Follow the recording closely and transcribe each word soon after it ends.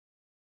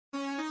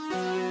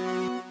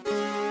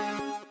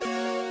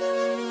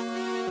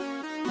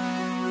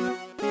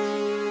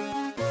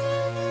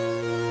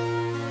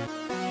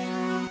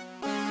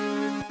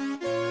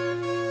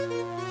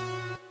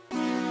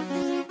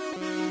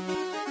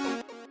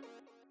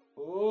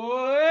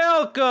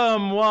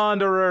Welcome,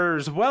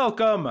 wanderers.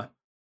 Welcome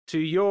to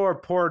your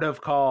port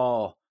of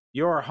call,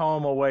 your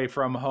home away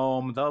from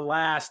home, the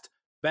last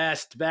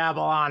best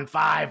Babylon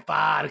 5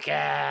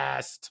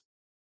 podcast.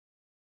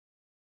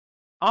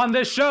 On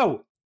this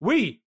show,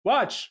 we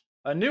watch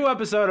a new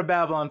episode of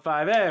Babylon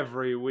 5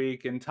 every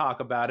week and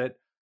talk about it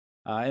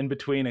in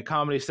between a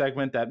comedy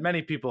segment that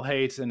many people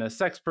hate and a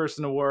sex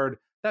person award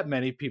that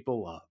many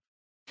people love.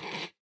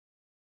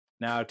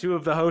 Now, two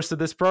of the hosts of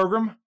this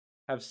program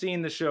have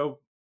seen the show.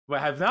 Well,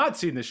 have not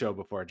seen the show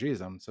before.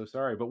 Jeez, I'm so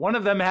sorry. But one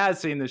of them has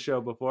seen the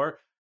show before.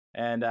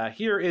 And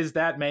here is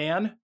that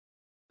man,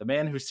 the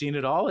man who's seen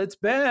it all. It's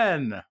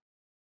Ben.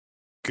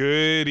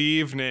 Good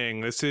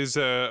evening. This is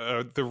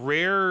the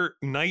rare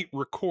night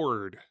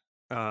record.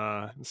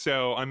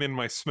 So I'm in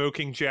my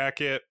smoking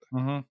jacket.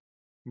 Mm-hmm.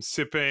 I'm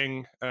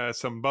sipping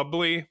some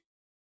bubbly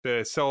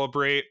to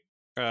celebrate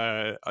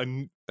a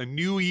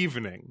new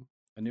evening.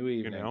 A new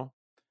evening. You know?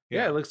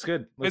 Yeah, it looks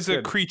good. As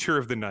a creature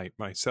of the night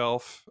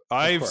myself,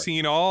 I've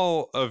seen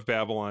all of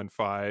Babylon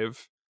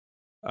 5,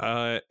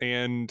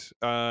 and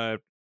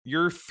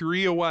you're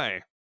 3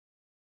 away.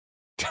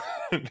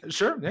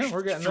 Sure, yeah,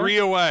 we're getting 3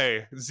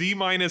 away.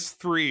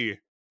 Z-3.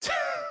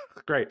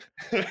 Great.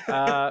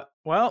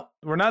 Well,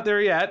 we're not there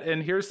yet,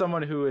 and here's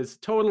someone who is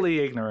totally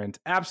ignorant,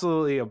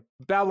 absolutely a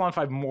Babylon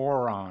 5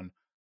 moron,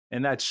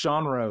 and that's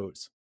Sean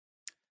Rose.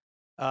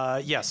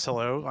 Yes,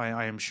 hello.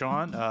 I am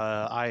Sean.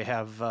 I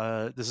have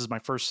this is my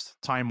first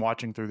time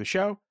watching through the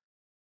show.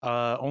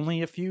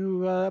 Only a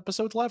few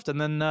episodes left,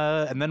 and then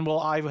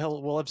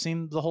we'll have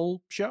seen the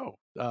whole show,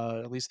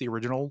 at least the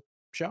original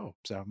show.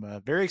 So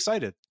I'm very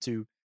excited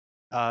to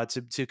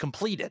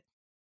complete it.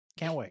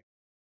 Can't wait.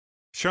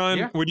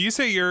 Sean, would you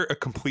say you're a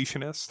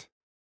completionist?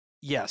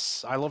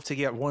 Yes, I love to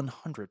get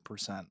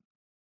 100%.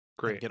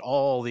 Great. Get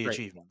all the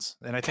achievements,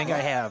 and I think I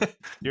have.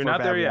 You're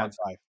not there yet.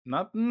 5.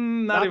 Not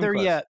there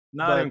close. yet.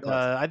 Not even close.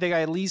 I think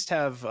I at least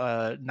have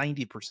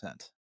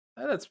 90%.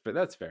 That's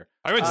fair.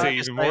 I would say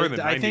even more than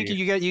 90. I think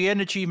you get an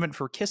achievement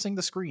for kissing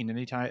the screen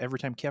every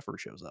time Kefir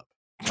shows up.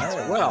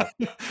 Oh, well,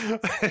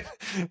 I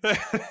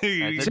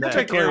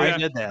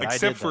did that.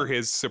 Except for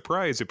his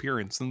surprise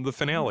appearance in the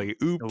finale.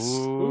 Oops.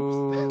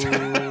 Ooh,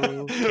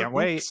 can't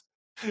wait.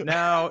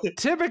 Now,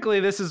 typically,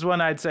 this is when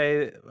I'd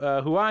say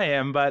who I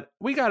am, but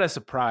we got a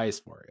surprise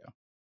for you.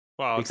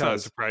 Wow, it's not a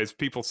surprise.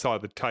 People saw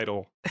the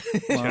title.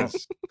 Well,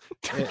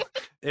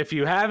 if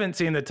you haven't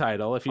seen the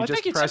title, if you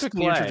just press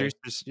play,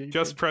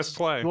 just press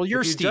play. Well,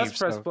 you're if you Steve. Just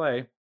press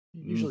play.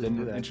 Usually didn't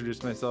do that.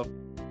 Introduce myself.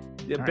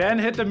 Yeah, Ben,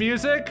 hit the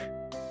music.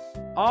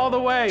 All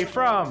the way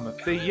from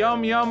the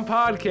Yum Yum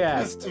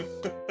podcast.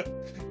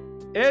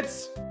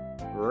 It's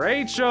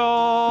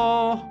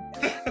Rachel.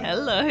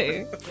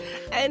 Hello.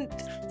 And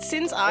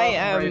since I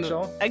am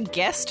a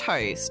guest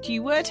host,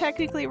 you were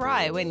technically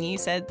right when you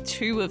said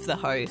 2 of the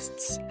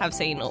hosts have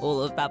seen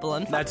all of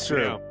Babylon 5. That's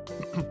true.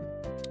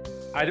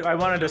 I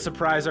wanted to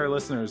surprise our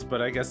listeners,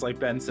 but I guess like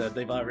Ben said,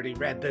 they've already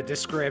read the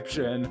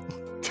description.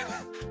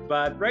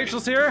 But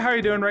Rachel's here. How are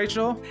you doing,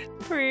 Rachel?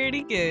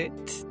 Pretty good.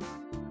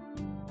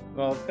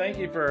 Well, thank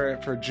you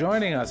for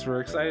joining us. We're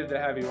excited to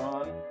have you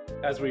on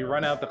as we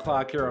run out the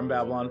clock here on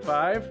Babylon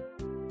 5.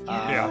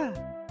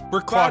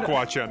 We're clock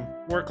watching.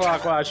 We're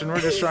clock watching. We're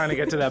just trying to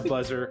get to that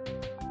buzzer.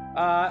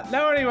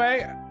 No,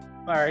 anyway.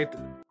 All right.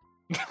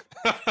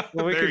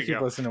 Well, we could keep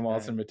listening to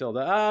Wallace and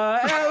Matilda.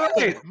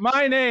 Right.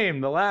 My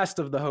name, the last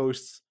of the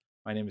hosts.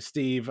 My name is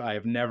Steve. I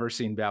have never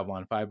seen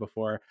Babylon 5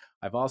 before.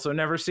 I've also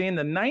never seen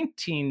the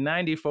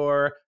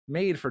 1994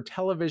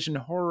 made-for-television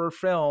horror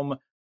film,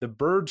 The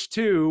Birds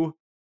 2,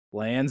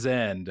 Land's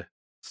End,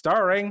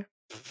 starring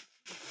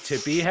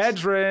Tippi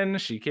Hedren.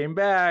 She came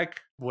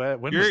back. When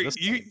was this?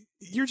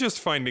 You're just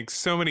finding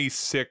so many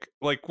sick.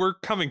 Like, we're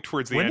coming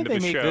towards the end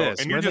of the show,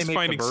 and you're just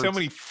finding so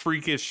many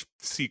freakish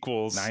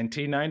sequels.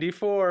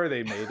 1994,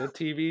 they made a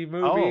TV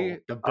movie,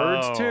 The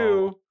Birds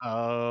 2.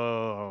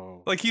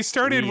 Oh, like you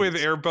started with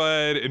Air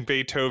Bud and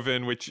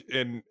Beethoven,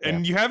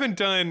 and you haven't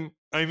done.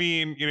 I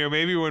mean,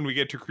 maybe when we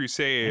get to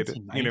Crusade,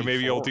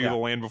 maybe you'll do The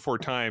Land Before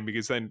Time,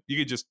 because then you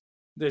could just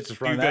do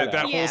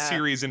that whole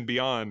series and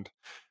beyond.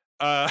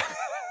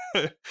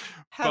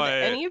 Have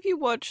any of you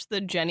watched the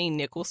Jenny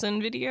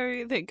Nicholson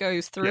video that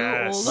goes through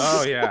all the...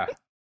 Oh, yeah.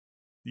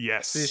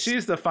 Yes. See,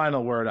 she's the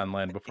final word on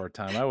Land Before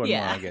Time. I wouldn't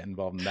want to get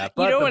involved in that.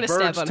 But you don't want to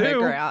step on her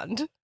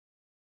ground.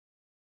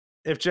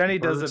 If Jenny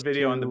does a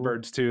video on The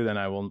Birds 2, then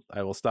I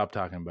will stop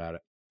talking about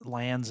it.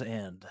 Land's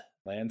End.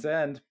 Land's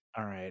End.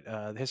 All right.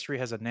 History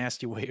has a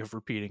nasty way of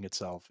repeating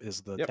itself,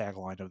 is the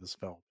tagline of this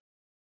film.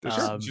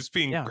 Just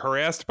being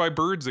harassed by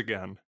birds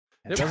again.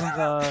 It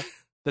doesn't...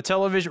 The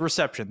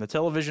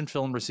television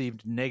film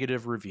received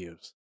negative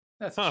reviews.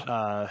 That's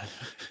well,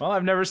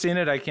 I've never seen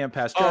it. I can't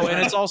pass judgment. Oh,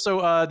 and it's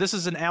also this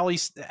is an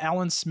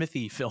Alan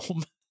Smithy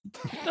film,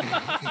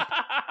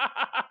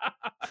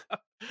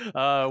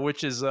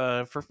 which is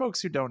for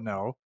folks who don't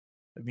know,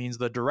 it means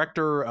the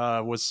director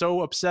was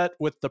so upset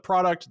with the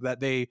product that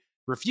they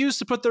refused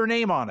to put their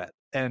name on it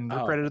and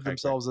credited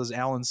themselves as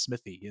Alan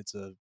Smithy. It's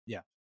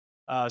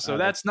So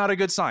that's not a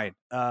good sign.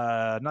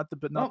 Not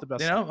the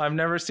best. You know, I've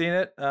never seen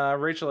it.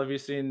 Rachel, have you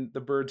seen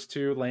The Birds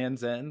 2: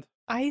 Land's End?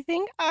 I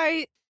think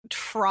I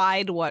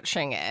tried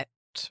watching it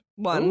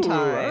one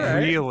time. Right.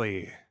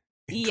 Really?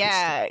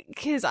 Yeah,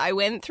 because I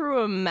went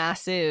through a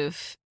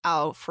massive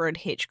Alfred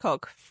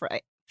Hitchcock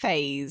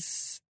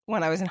phase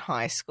when I was in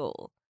high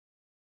school.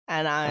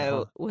 And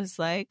I was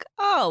like,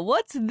 oh,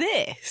 what's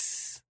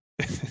this?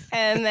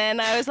 And then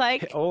I was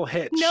like, old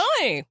Hitch. No.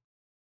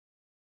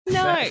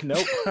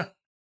 Nope.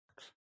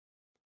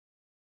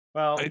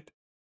 Well,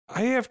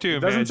 I have to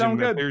imagine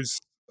that there's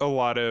a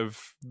lot of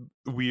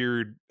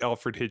weird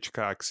Alfred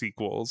Hitchcock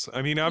sequels.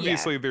 I mean,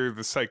 obviously they're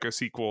the Psycho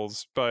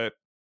sequels, but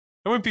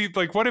it wouldn't be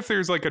like, what if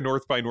there's like a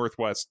North by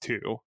Northwest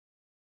too?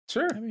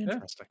 Sure. That'd be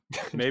interesting.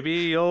 Maybe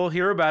you'll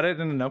hear about it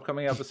in an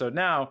upcoming episode.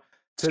 Now,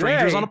 today,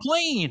 Strangers on a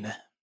Plane.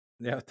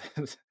 Yeah.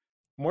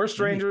 More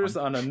strangers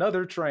on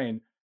another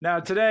train. Now,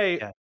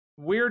 today,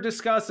 we're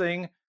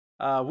discussing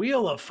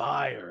Wheel of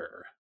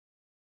Fire.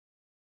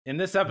 In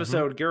this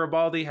episode,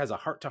 Garibaldi has a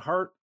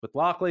heart-to-heart with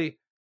Lockley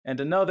and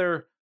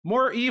another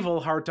more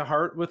evil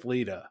heart-to-heart with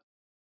Lita.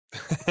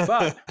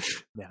 But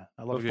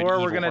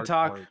before we're going to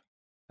talk...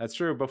 That's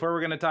true. Before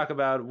we're going to talk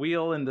about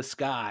Wheel in the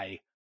Sky,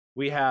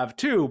 we have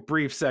two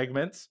brief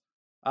segments.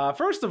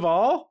 First of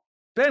all,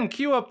 Ben,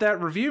 cue up that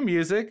review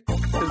music,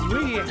 because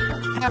we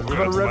have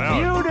a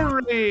review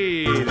to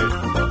read.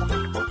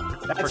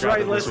 That's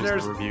right,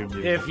 listeners.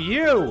 If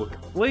you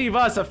leave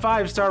us a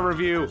 5-star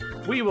review,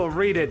 we will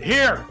read it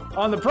here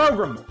on the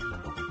program.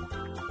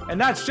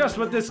 And that's just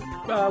what this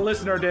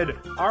listener did.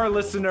 Our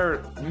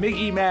listener,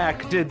 Miggy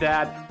Mac, did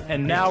that.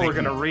 And now we're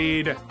going to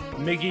read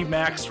Miggy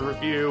Mac's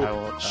review.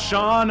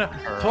 Sean,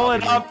 pull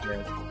it up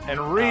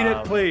and read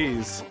it,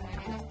 please.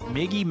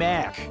 Miggy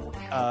Mac.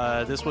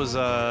 This was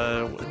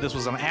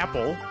an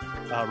Apple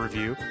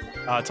review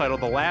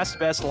titled "The Last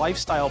Best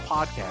Lifestyle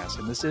Podcast,"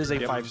 and this is a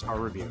 5-star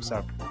review.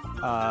 So,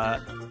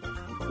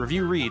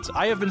 review reads: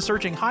 I have been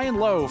searching high and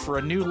low for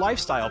a new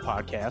lifestyle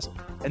podcast,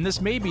 and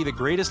this may be the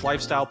greatest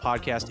lifestyle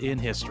podcast in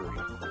history.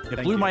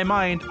 It blew my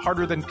mind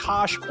harder than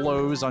Kosh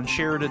blows on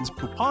Sheridan's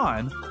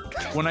Poupon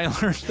when I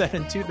learned that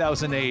in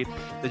 2008,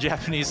 the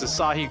Japanese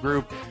Asahi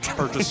Group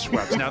purchased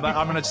Schweppes. Now,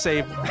 I'm going to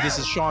say, this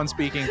is Sean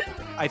speaking,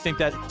 I think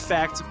that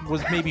fact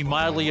was maybe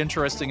mildly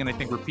interesting and I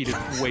think repeated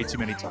way too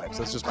many times.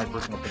 That's just my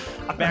personal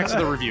opinion. Back to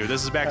the review.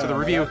 This is back to the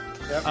review.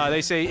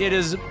 They say, it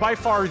is by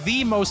far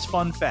the most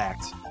fun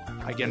fact.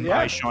 Again,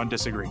 I, Sean,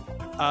 disagree.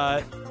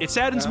 It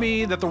saddens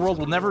me that the world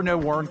will never know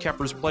Warren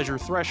Keffer's pleasure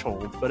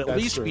threshold, but at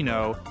least we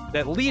know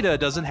that Lita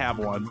doesn't have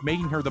one,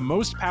 making her the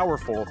most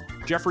powerful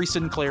Jeffrey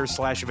Sinclair /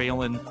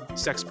 Valen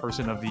sex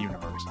person of the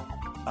universe.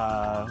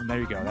 There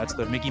you go. That's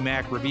the Miggy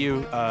Mac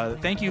review.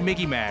 Thank you,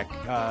 Miggy Mac.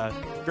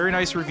 Very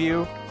nice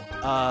review.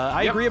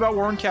 I agree about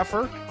Warren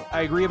Keffer.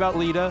 I agree about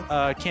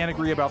Lita. Can't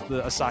agree about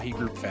the Asahi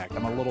Group fact.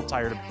 I'm a little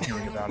tired of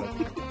hearing about it.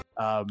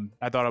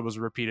 I thought it was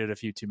repeated a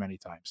few too many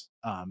times.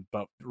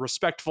 But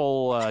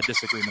respectful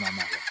disagreement on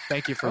that one.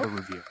 Thank you for the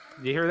review.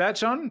 You hear that,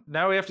 Sean?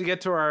 Now we have to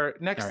get to our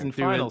next and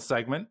final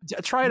segment.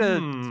 Try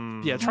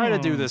to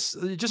do this.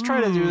 Just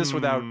try to do this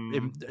without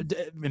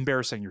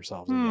embarrassing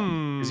yourselves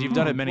again, because you've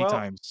done it many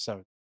times.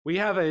 So we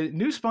have a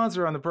new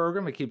sponsor on the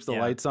program. It keeps the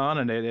lights on,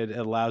 and it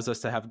allows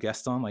us to have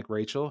guests on, like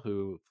Rachel,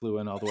 who flew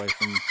in all the way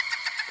from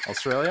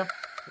Australia.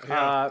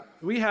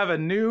 We have a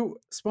new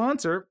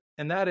sponsor,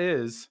 and that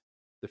is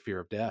the fear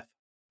of death.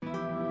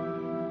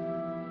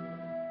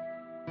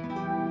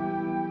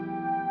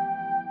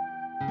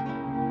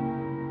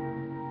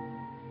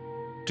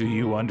 Do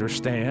you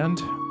understand?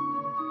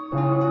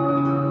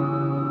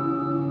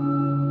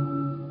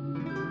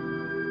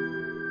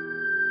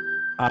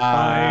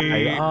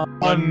 I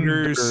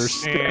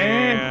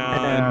understand.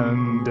 I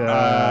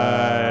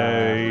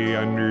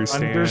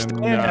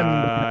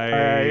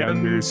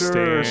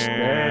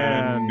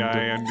understand.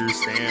 I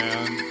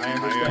understand.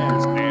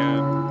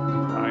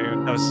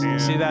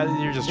 See that?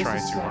 You're just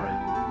trying too hard.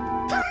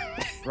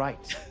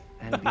 Right.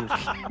 And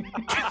beautiful.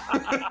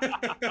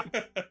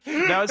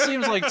 Now, it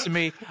seems like to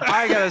me,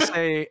 I gotta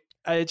say,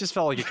 it just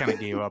felt like you kind of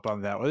gave up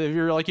on that. If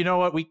you're like, you know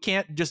what, we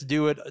can't just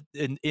do it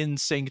in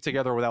sync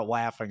together without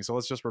laughing, so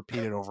let's just repeat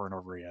it over and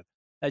over again.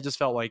 It just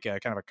felt like kind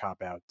of a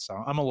cop-out, so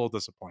I'm a little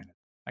disappointed.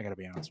 I gotta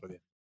be honest with you.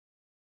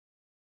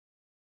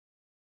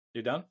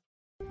 You done?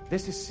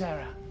 This is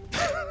Sarah.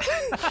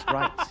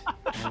 Bright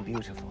and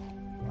beautiful.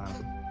 Wow.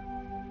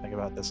 Think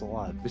about this a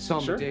lot. The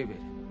Psalm of David.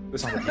 The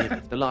Psalm of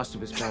David. The last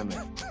of his family.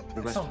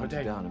 The rest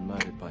hunted down and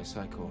murdered by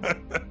Psycho.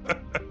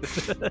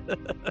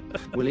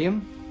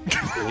 William?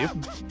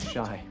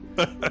 Shy.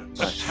 But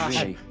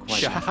really quite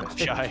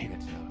Shy.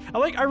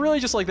 I really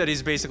just like that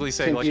he's basically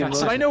saying, like,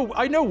 listen, I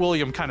know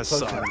William kind of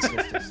sucks.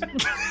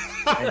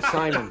 And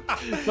Simon.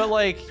 But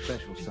like,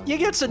 you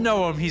get to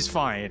know him, he's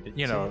fine,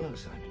 you know.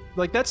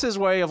 Like, that's his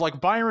way of,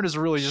 like, Byron is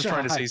really just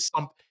trying to say he's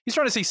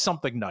trying to say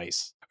something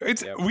nice.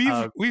 It's we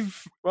all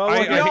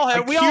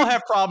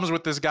have problems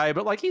with this guy,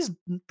 but like, he's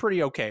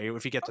pretty okay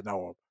if you get to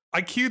know him.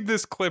 I queued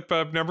this clip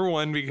up, number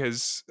one,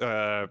 because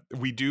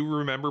we do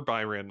remember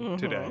Byron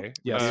today.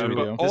 Yes, we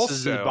do. This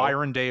is the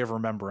Byron Day of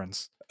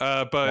Remembrance.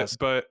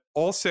 But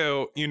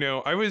also,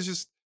 I was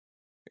just,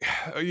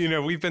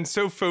 we've been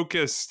so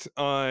focused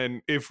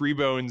on if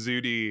Rebo and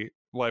Zudi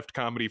left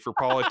comedy for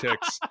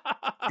politics.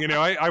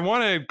 I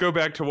want to go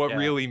back to what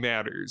really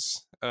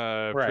matters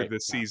for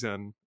this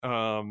season.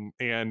 And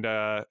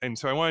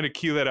so I wanted to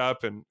cue that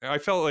up, and I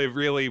felt it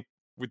really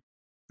would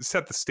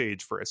set the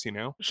stage for us,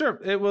 Sure,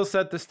 it will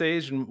set the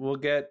stage, and we'll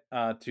get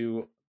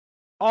to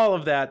all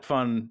of that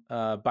fun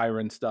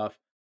Byron stuff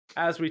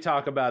as we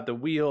talk about the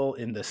wheel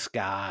in the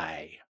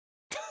sky.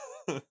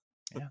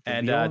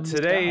 And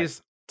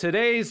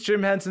today's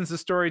Jim Henson's the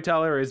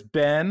storyteller is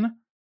Ben.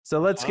 So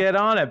let's get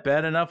on it,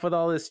 Ben. Enough with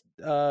all this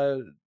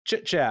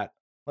chit chat.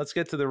 Let's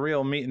get to the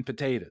real meat and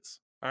potatoes.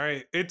 All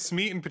right, it's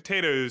meat and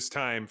potatoes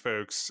time,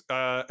 folks.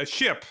 A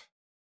ship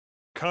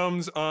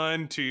comes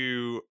on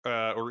to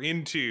or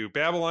into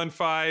Babylon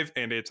 5,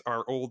 and it's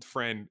our old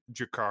friend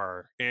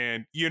Jakar.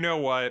 And you know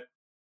what?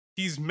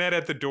 He's met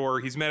at the door.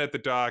 He's met at the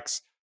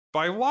docks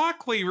by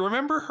Lockley.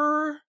 Remember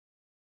her?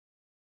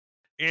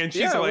 And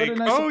she's like,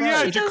 "Oh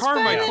yeah, Jakar,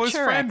 my close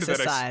friend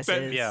that I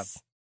spent." Yeah,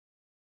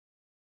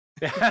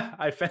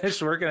 I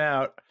finished working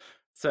out,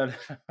 so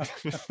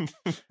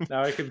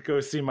now I could go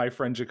see my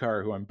friend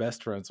Jakar, who I'm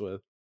best friends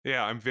with.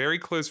 Yeah, I'm very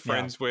close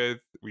friends with.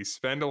 We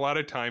spend a lot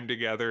of time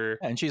together.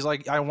 And she's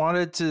like, I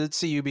wanted to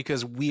see you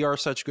because we are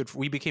such good.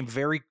 We became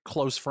very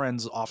close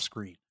friends off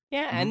screen.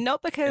 Yeah, and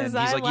not because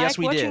I like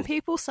watching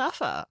people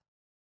suffer.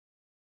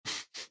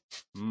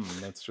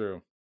 That's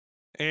true.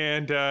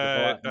 And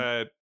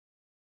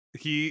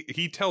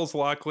he tells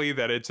Lockley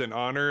that it's an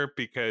honor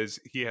because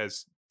he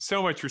has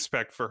so much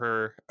respect for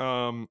her.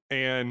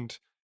 And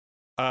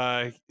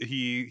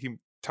he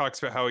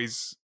talks about how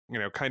he's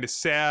kind of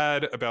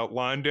sad about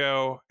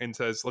Londo and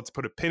says, let's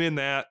put a pin in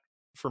that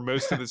for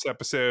most of this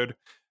episode.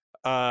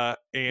 We'll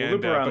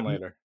loop around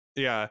later.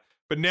 Yeah.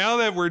 But now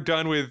that we're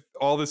done with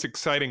all this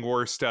exciting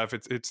war stuff,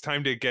 it's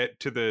time to get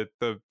to the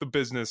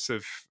business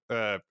of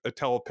a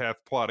telepath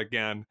plot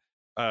again,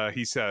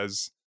 he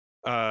says.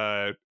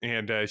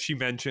 And she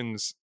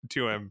mentions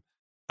to him,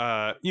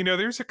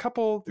 there's a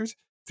couple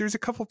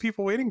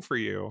people waiting for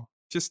you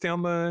just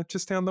down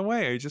the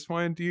way. I just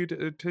wanted you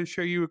to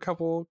show you a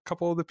couple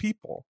of the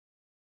people.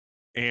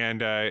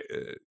 And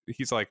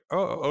he's like,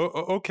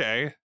 oh,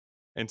 okay.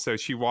 And so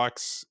she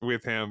walks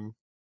with him,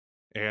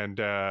 and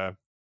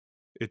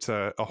it's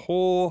a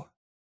whole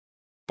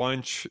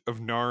bunch of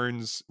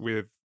Narns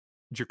with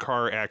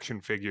Jakar action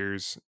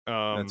figures.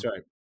 That's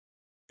right.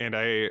 And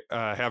I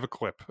have a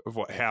clip of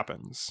what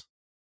happens.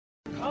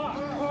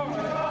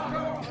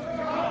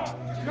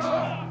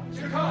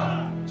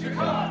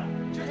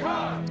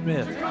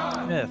 Smith.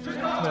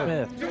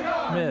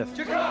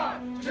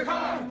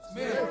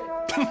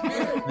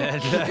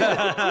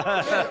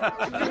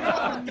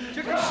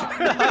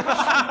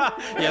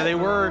 Yeah, they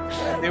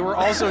were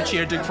also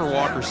chanting for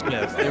Walker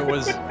Smith. It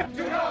was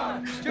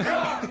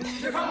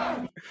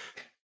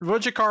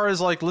Jakar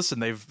is like,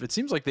 listen, it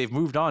seems like they've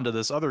moved on to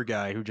this other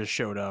guy who just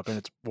showed up, and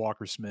it's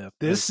Walker Smith.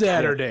 This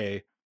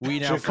Saturday, we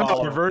now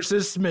Jakar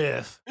versus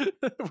Smith.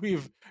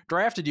 We've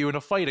drafted you in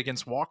a fight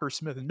against Walker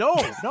Smith. No.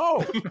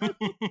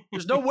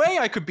 There's no way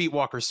I could beat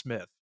Walker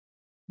Smith.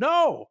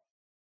 No.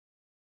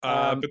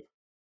 But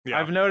yeah.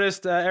 I've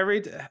noticed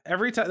every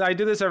time I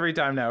do this every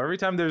time now. Every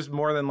time there's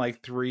more than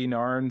like 3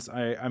 Narns,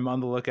 I'm on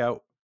the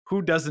lookout.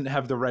 Who doesn't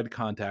have the red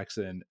contacts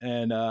in?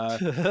 And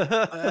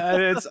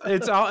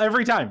it's all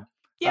every time.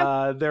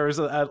 Yeah, there's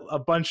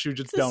a bunch who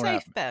just don't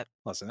have. Bet.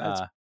 Listen,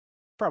 that's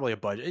probably a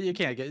budget. You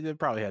can't get. They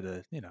probably had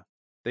to,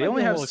 They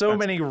only have so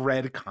many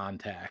red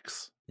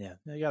contacts. Yeah,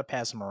 you got to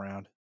pass them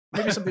around.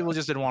 Maybe some people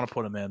just didn't want to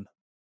put them in.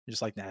 You're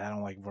just like, nah, I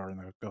don't like wearing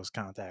those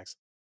contacts.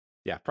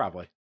 Yeah,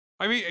 probably.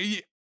 I mean,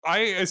 I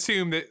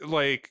assume that,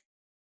 like,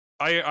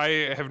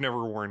 I have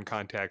never worn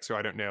contacts, so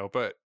I don't know.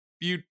 But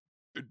you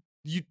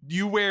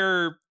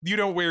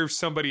don't wear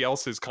somebody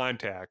else's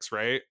contacts,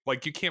 right?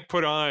 Like, you can't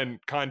put on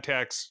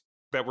contacts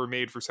that were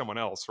made for someone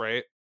else,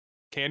 right?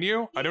 Can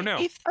you? I don't know.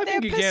 I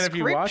think you can if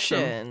you wash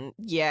them.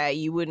 Yeah,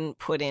 you wouldn't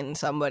put in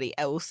somebody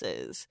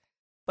else's.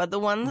 But the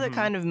ones that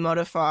kind of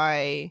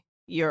modify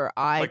your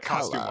eye like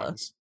color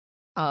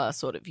are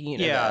sort of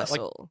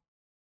universal.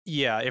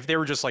 Yeah, if they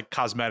were just like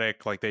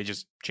cosmetic, like they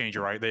just change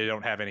your eye, they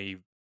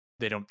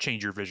don't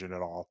change your vision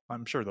at all.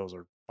 I'm sure those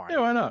are fine. Yeah,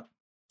 why not?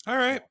 All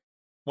right.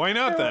 Why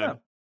not then?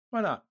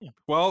 Why not? Yeah.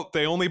 Well,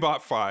 they only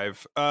bought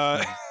 5.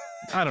 I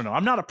don't know.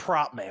 I'm not a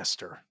prop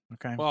master.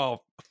 Okay.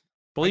 Well,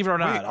 believe it or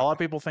not, a lot of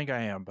people think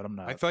I am, but I'm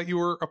not. I thought you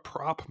were a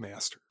prop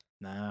master.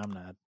 Nah, I'm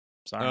not.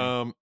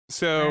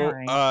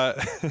 Sorry.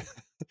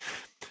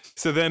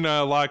 So then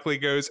Lockley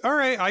goes, all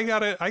right, I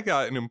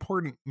got an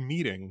important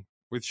meeting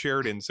with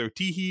Sheridan. So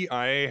Teehee,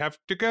 I have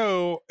to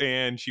go.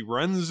 And she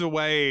runs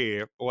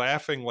away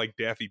laughing like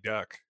Daffy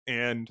Duck.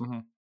 And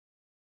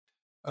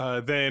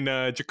then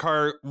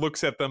Jakar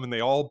looks at them and they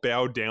all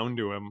bow down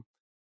to him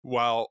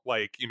while,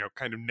 like,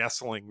 kind of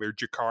nestling their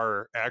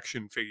Jakar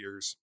action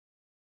figures.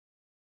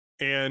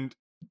 And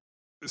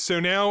So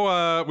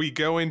now we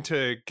go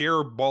into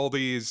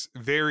Garibaldi's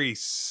very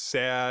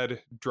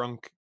sad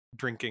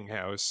drinking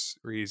house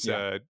where he's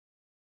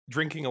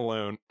drinking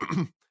alone.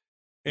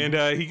 And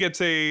he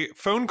gets a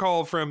phone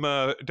call from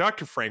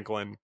Dr.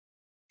 Franklin.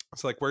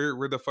 It's like,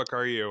 where the fuck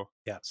are you?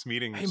 Yeah. This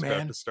meeting is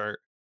about to start.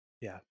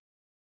 Yeah.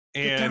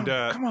 And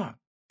come on.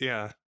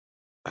 Yeah.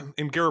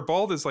 And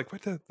Garibaldi is like,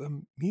 what the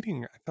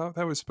meeting? I thought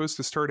that was supposed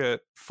to start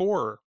at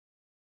 4.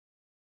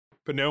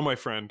 But no, my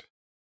friend.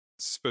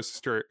 It's supposed to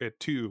start at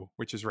 2,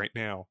 which is right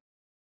now.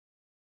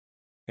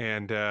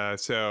 And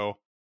so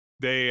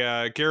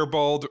they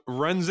Garibaldi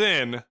runs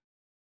in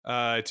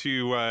to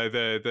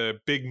the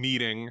big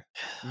meeting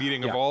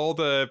of all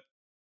the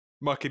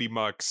muckety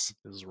mucks.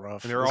 It was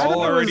rough. And they're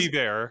all already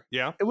there.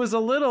 Yeah. It was a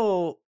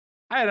little,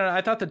 I don't know,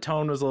 I thought the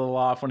tone was a little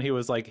off when he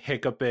was like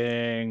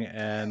hiccuping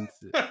and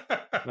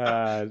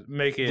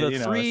making,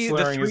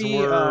 slurring his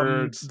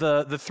words.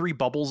 The 3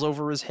 bubbles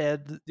over his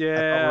head. Yeah. I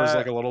thought it was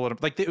like a little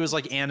like it was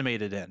like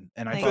animated in.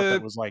 And I thought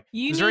that was like,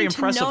 it was very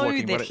impressive looking. You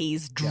need to know that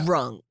he's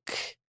drunk.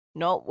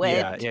 Not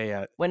wet.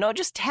 Yeah. We're not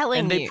just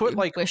telling you.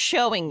 We're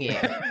showing you.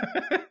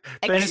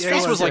 His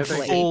face was like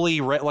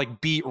fully red,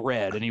 like beet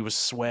red, and he was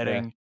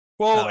sweating. Yeah.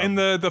 Well, and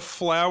the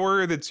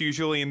flower that's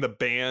usually in the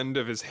band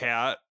of his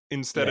hat,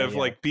 instead of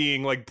like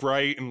being like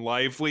bright and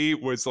lively,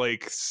 was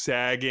like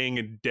sagging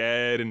and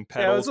dead, and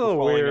petals were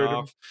falling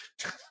off.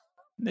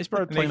 They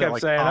started playing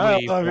kept saying, "I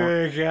love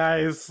you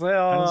guys." And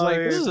I was like,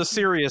 "This is a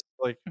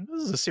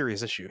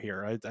serious issue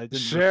here." I didn't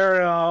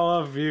share all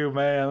of you,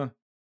 man.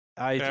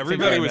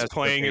 Everybody was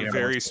playing it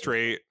very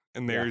straight,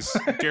 and there's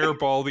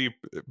Garibaldi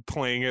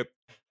playing it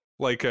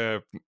like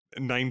a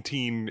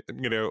 19,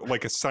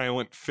 like a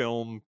silent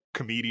film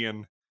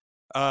comedian.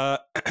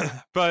 But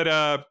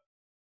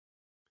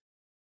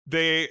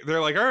they're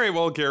like, all right,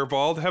 well,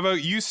 Garibaldi, how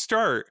about you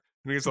start?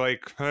 And he's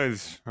like, I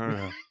don't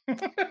know.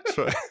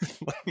 So,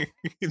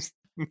 this is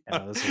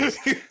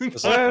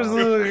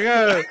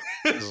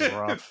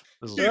rough.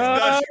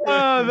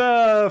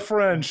 The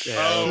French. Yeah.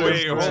 Oh,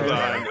 wait, hold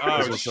on.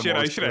 Oh, shit,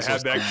 I should have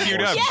had that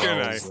queued up,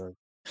 shouldn't I?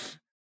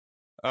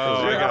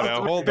 Oh, I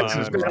gotta, hold on.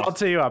 I'll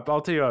tee you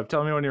up.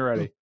 Tell me when you're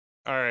ready.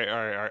 All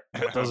right.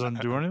 It doesn't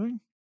do anything?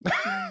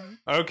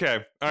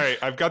 Okay. All right.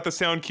 I've got the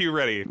sound cue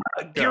ready.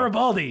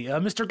 Garibaldi,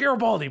 Mr.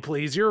 Garibaldi,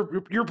 please.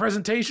 Your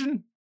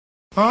presentation.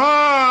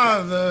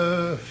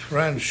 The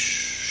French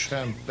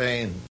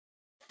champagne.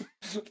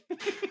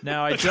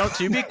 Now,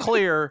 to be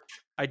clear,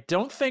 I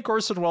don't think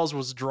Orson Welles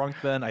was drunk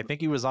then. I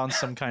think he was on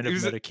some kind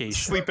of medication.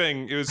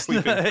 Sleeping. It was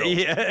sleeping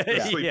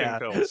pills. Sleeping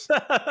pills.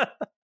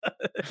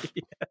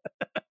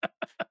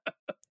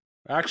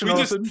 We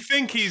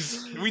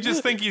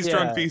just think he's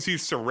drunk because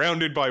he's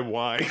surrounded by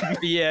wine.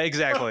 Yeah,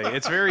 exactly.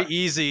 It's very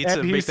easy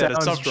to make that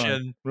assumption.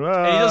 And he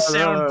does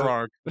sound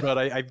drunk, but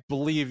I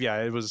believe,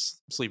 it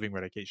was sleeping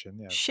medication.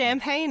 Yeah.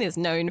 Champagne is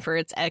known for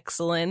its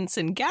excellence,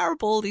 and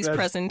Garibaldi's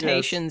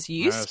presentations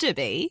used to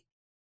be.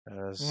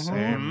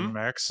 Same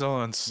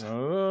excellence.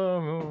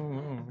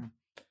 Well,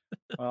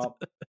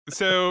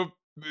 so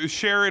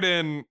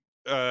Sheridan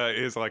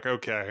is like,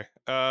 okay,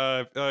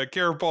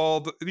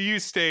 Garibaldi, you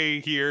stay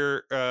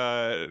here.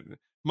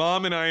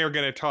 Mom and I are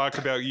going to talk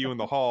about you in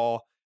the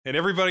hall, and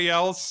everybody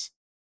else,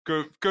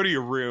 go to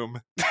your room.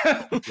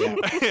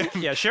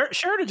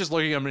 Sheridan just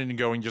looking at him and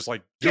going, just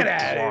like, get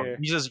out of here.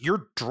 He says,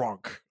 "You're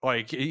drunk."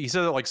 Like he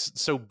said it like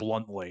so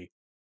bluntly.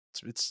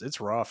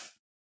 It's rough.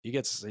 He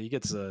gets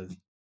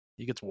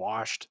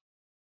washed.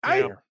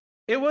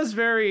 It was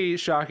very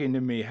shocking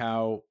to me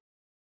how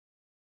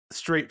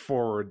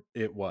straightforward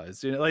it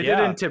was. They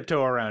didn't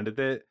tiptoe around it.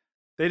 They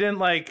didn't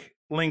like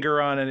linger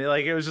on it.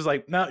 Like it was just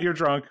like, no, you're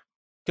drunk.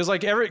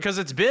 Because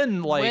it's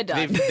been like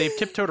they've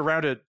tiptoed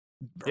around it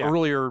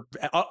earlier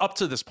up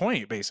to this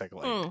point,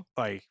 basically.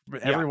 Like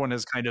everyone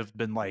has kind of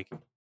been like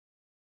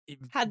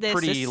had their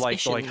pretty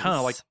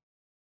suspicions.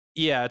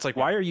 It's like,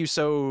 why are you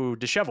so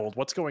disheveled?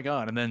 What's going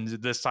on? And then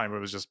this time it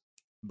was just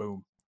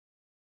boom.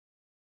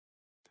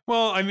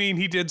 Well, I mean,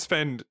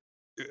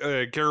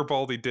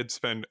 Garibaldi did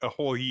spend a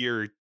whole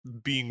year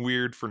being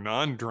weird for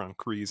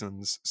non-drunk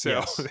reasons.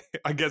 So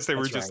I guess they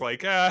were just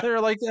like,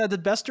 They're like,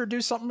 did Bester do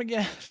something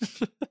again?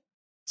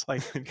 It's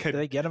like, did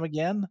they get him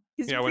again?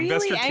 He's when really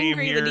Bester came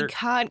angry here, that he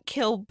can't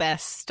kill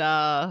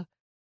Bester.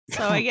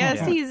 So I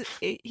guess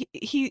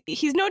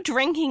he's not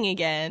drinking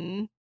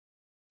again.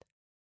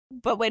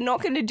 But we're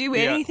not going to do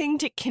anything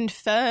to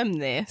confirm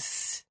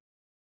this.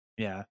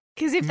 Yeah.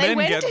 Because if they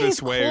went to his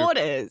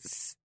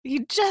quarters,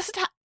 he just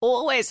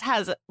always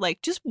has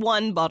like just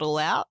one bottle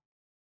out.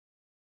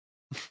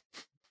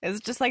 It's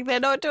just like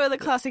they're not doing the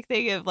classic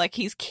thing of like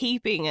he's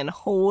keeping and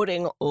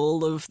hoarding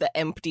all of the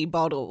empty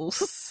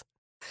bottles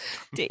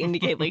to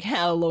indicate like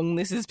how long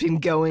this has been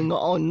going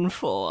on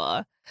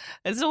for.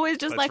 It's always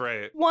just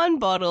one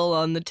bottle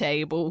on the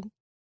table.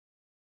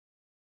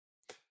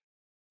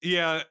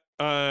 Yeah,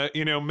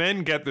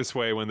 men get this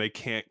way when they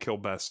can't kill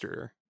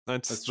Bester.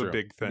 That's the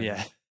big thing.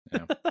 Yeah.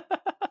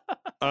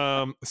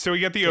 So we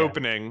get the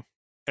opening,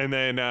 and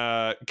then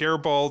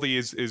Garibaldi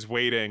is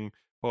waiting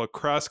while it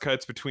cross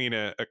cuts between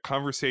a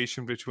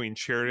conversation between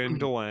Sheridan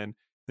and Delenn.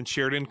 and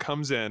Sheridan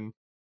comes in,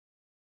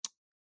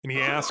 and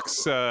he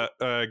asks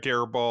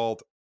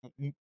Garibald,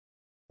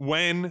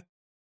 when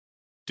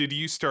did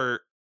you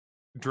start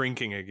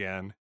drinking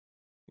again?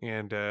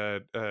 And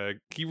Garibald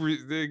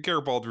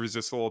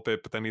resists a little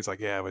bit, but then he's like,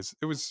 yeah,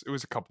 it was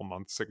a couple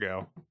months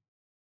ago.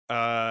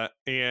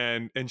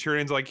 And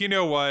Sheridan's like, you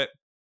know what?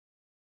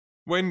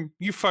 When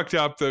you fucked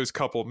up those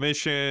couple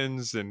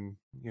missions, and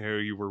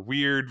you were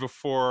weird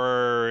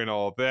before and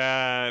all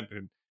that,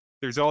 and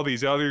there's all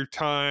these other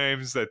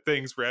times that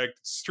things were acting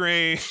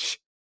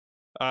strange.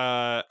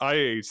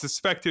 I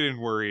suspected and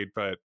worried,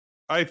 but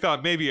I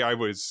thought maybe I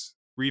was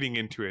reading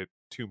into it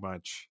too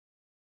much.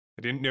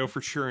 I didn't know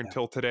for sure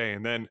until today,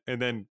 and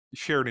then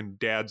Sheridan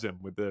dads him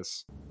with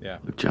this. Yeah.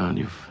 Look, John,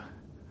 you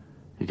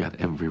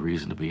got every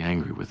reason to be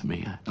angry with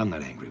me. I'm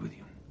not angry with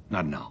you.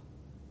 Not now.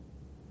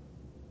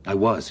 I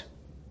was.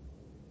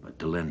 But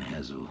Delenn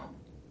has a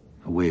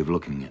way of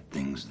looking at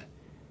things that...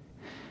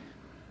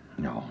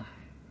 No,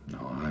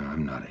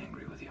 I'm not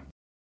angry with you.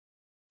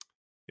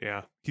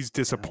 Yeah, he's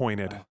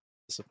disappointed.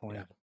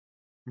 Disappointed.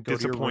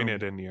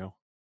 Disappointed in you.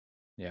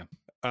 Yeah.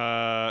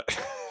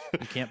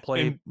 You can't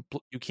play.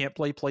 You can't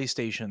play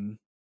PlayStation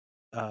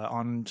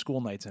on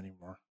school nights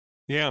anymore.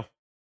 Yeah,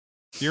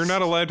 you're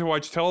not allowed to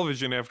watch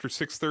television after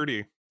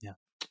 6:30. Yeah.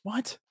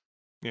 What?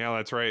 Yeah,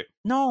 that's right.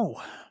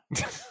 No.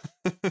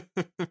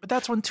 But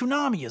that's when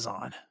Toonami is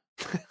on.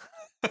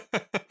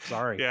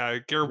 Sorry. Yeah,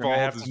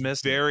 Garibald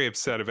is very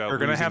upset about. We're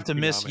gonna have to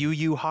miss Toonami. Yu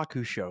Yu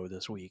Hakusho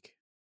this week.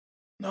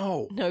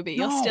 No, but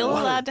you're still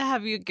allowed to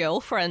have your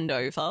girlfriend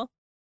over.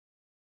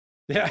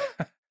 Yeah,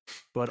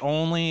 but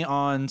only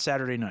on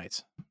Saturday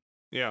nights.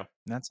 Yeah,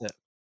 that's it.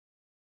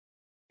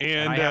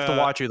 And I have to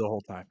watch you the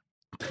whole time.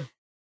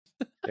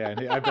 Yeah,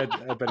 I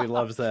bet he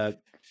loves that.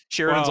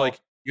 Sheridan's like,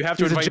 you have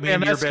to invite me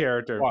into your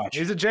character. Watch.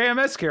 He's a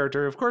JMS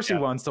character. Of course, he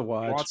wants to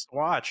watch. He wants to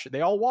watch. They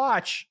all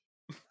watch.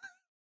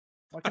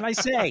 What can I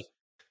say?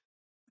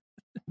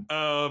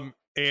 And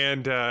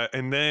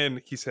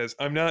then he says,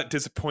 "I'm not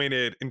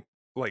disappointed in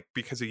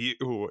because of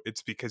you.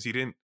 It's because you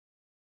didn't,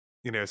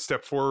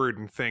 step forward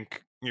and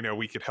think,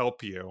 we could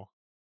help you."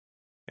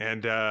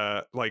 And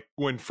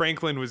when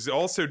Franklin was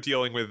also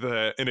dealing with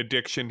an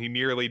addiction, he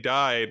nearly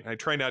died. I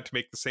try not to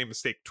make the same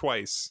mistake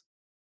twice.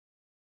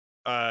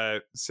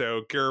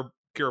 So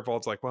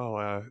Garibald's like,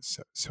 well,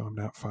 so I'm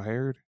not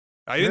fired.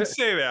 I didn't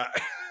say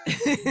that.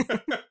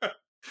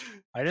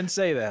 I didn't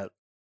say that.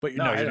 But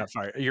you're not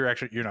fired. You're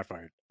not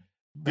fired.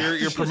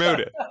 You're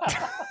promoted.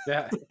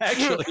 Yeah,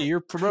 actually,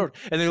 you're promoted.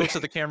 And then he looks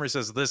at the camera and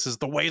says, "This is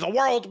the way the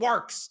world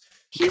works."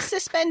 He's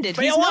suspended.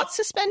 He's not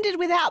suspended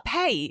without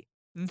pay.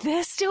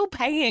 They're still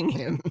paying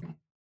him.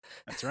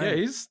 That's right.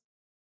 Yeah,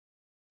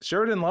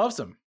 Sheridan loves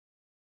him.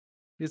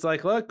 He's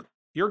like, look,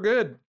 you're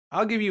good.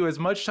 I'll give you as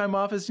much time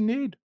off as you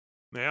need.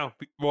 Yeah.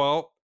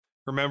 Well,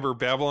 remember,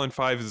 Babylon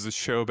 5 is a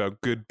show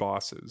about good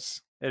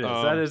bosses. It is.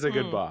 That is a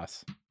good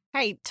boss.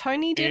 Hey,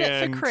 Tony did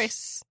it for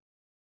Chris.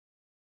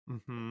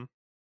 Mm-hmm.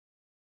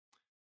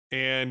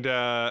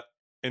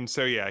 And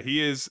so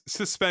he is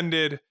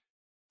suspended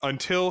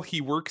until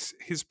he works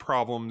his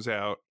problems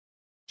out.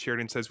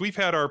 Sheridan says, "We've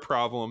had our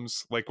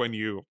problems, like when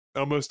you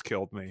almost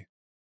killed me.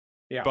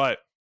 Yeah. But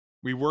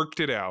we worked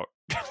it out.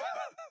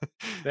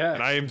 Yeah.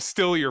 And I am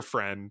still your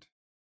friend.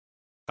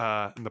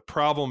 And the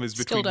problem is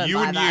between you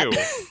and you."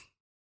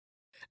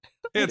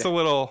 It's a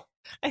little...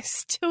 I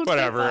still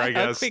whatever, don't buy I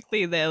guess. how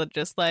quickly they're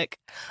just like,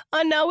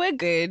 "Oh no, we're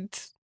good.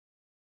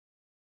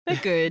 We're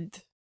good."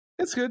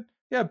 It's good.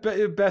 Yeah,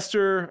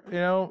 Bester,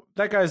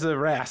 that guy's a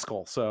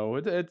rascal, so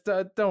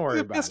don't worry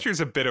about it. Bester's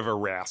a bit of a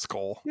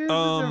rascal. Yeah,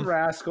 he's a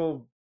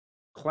rascal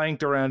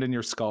clanked around in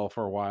your skull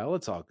for a while.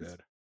 It's all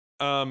good.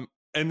 And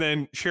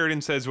then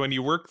Sheridan says, "When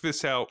you work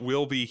this out,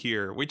 we'll be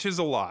here," which is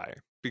a lie.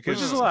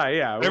 Because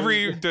yeah.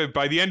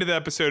 By the end of the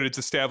episode, it's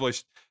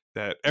established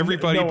that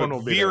everybody but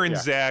Veer and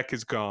Zach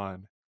is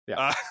gone.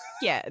 Yeah.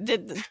 Yeah,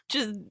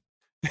 just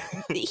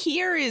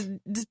here is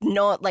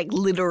not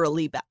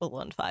literally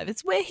Babylon 5.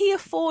 It's we're here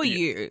for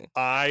you.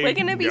 We're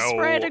going to be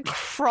spread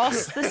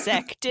across the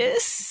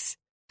sectors.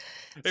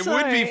 It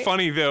would be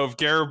funny though if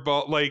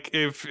Garibaldi,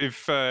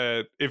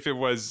 if it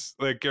was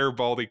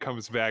Garibaldi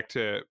comes back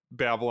to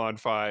Babylon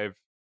 5.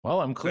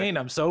 Well, I'm clean.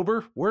 I'm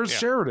sober. Where's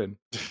Sheridan?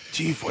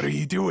 Chief, what are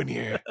you doing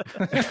here?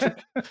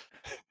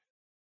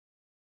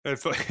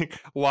 It's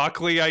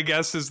Lockley, I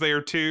guess, is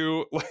there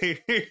too.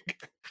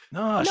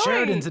 No,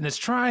 Sheridan's in his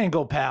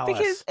triangle palace.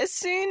 Because as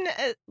soon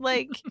as,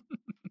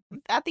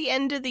 at the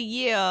end of the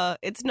year,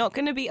 it's not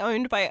going to be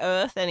owned by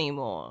Earth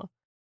anymore.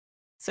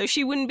 So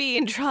she wouldn't be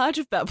in charge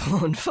of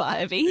Babylon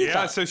 5 either.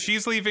 Yeah, so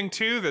she's leaving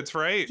too. That's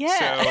right.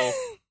 Yeah.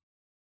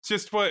 So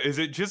just is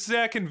it just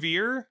Zach and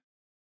Veer?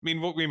 I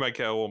mean, we might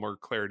get a little more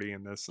clarity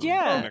in this in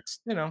the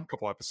next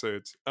couple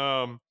episodes.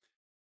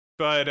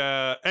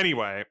 But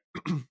anyway,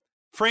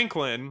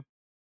 Franklin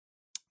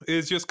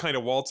is just kind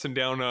of waltzing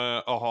down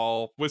a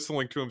hall,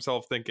 whistling to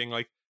himself, thinking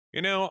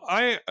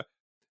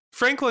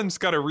Franklin's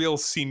got a real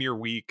senior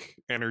week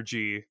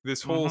energy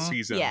this whole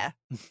season. Yeah.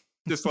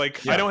 Just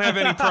like, I don't have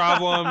any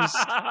problems.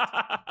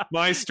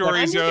 My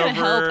story's over.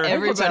 Help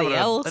everybody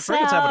else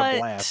Franklin's having a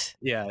blast.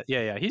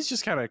 Yeah. He's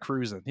just kind of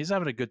cruising. He's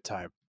having a good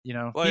time. You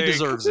know, like, he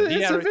deserves it.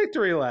 It's a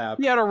victory lap.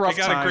 He had a rough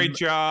time. He got a great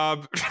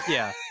job.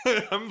 Yeah.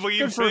 I'm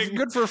leaving.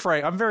 Good for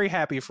Frank. I'm very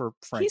happy for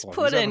Franklin. He's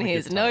put in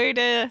his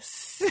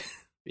notice.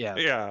 Yeah.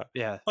 Like,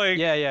 yeah. Like,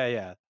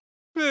 yeah,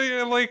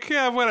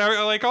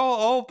 whatever. Like,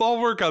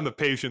 I'll work on the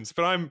patience,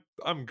 but I'm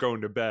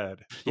going to bed.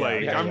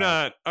 I'm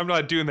not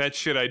doing that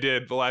shit I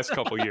did the last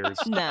couple years.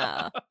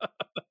 Nah.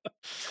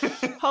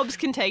 Hobbs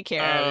can take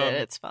care of it.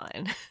 It's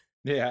fine.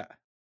 Yeah.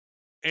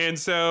 And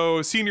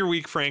so, senior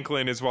week,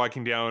 Franklin is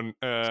walking down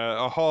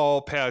a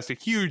hall past a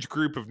huge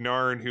group of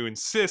Narn who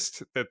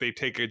insist that they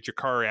take a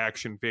Jakar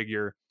action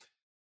figure.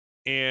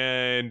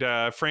 And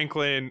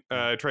Franklin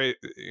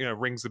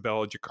rings the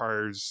bell at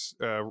Jakar's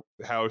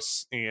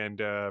house, and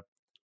of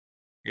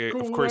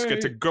course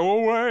gets to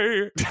go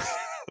away.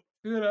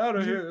 Get out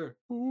of here.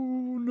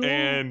 Oh,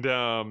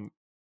 no.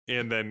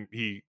 And then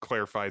he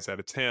clarifies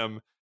that it's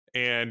him,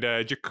 and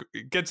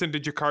gets into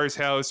Jakar's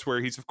house,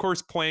 where he's of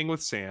course playing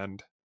with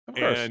sand.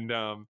 And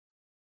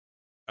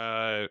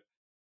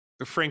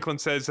Franklin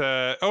says,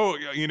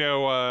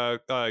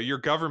 your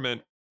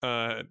government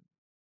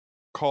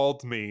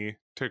called me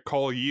to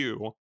call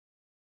you.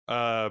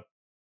 They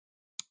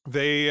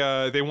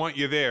want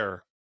you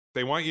there.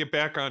 They want you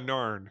back on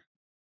Narn,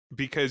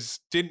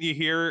 because didn't you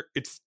hear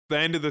it's the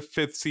end of the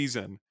 5th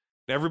season?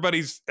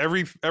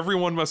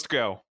 Everyone must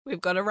go.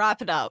 We've got to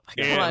wrap it up.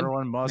 Come on.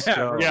 Everyone must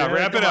go. Yeah,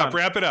 wrap it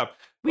up.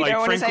 We don't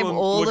want to save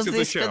all of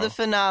this for the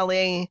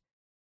finale.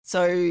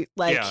 So,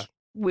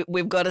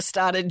 we've got to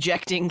start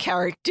ejecting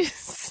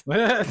characters.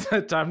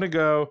 Time to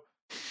go.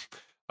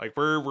 Like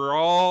we're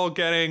all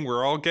getting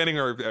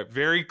our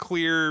very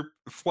clear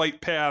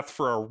flight path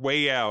for our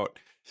way out.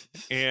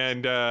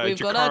 And we've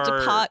got our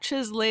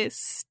departures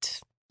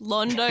list.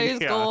 Londo's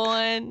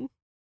gone.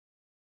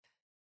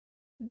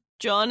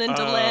 John and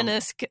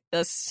Delanus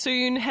are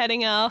soon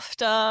heading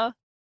after.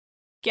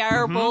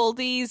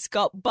 Garibaldi's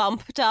got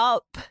bumped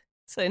up,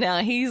 so now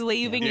he's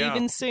leaving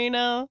even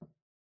sooner.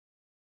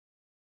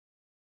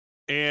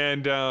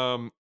 And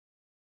half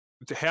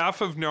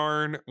of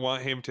Narn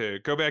want him to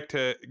go back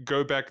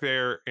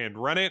there and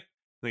run it.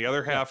 And the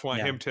other half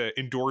want him to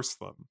endorse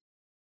them.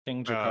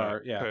 King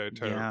Jakar,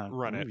 to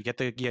run it. You get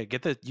the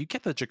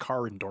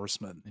Jakar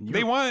endorsement. And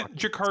they want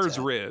Jakar's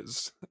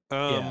Riz.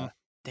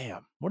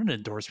 Damn, what an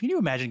endorsement! Can you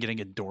imagine getting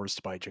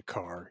endorsed by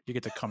Jakar? You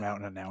get to come out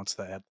and announce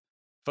that,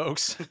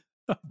 folks.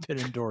 I've been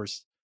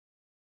endorsed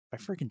by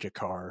freaking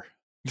Jakar.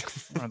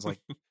 Everyone's like,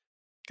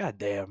 God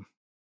damn,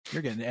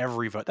 you're getting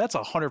every vote. That's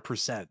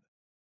 100%.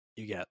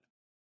 You get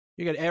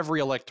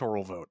every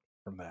electoral vote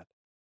from that.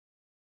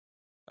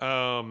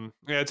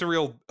 It's a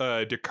real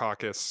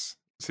Dukakis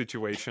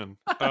situation.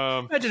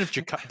 Imagine if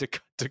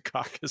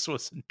Dukakis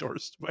was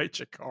endorsed by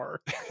Jakar.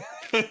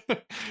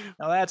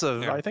 Now I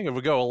think it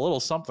would go a little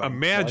something.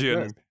 Imagine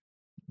like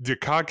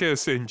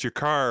Dukakis and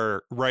Jakar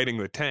riding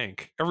the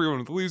tank. Everyone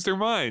would lose their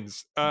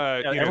minds.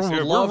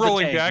 We're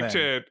rolling back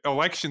to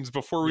elections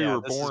before we were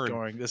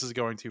born. This is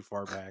going too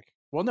far back.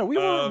 Well, no, we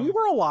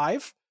were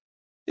alive.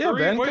 Yeah,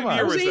 Ben, come on.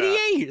 That was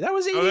 88. That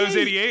was 88. Oh, that was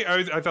 88?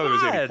 I thought it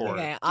was 84.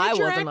 Okay, I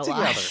wasn't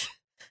alive.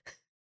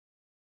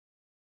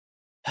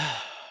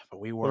 But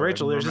we were. Well,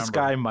 Rachel, there's this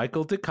guy,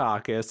 Michael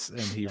Dukakis, and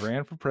he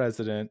ran for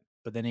president.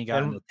 But then he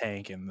got in the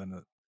tank, and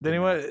then he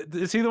went.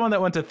 Is he the one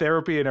that went to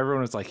therapy, and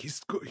everyone was like, he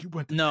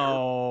went to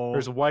no, or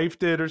his wife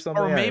did, or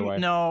something? Or maybe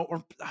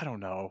or I don't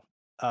know.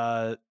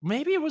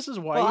 Maybe it was his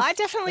wife. Well, I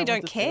definitely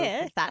don't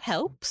care. That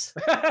helps.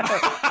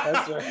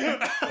 That's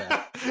right.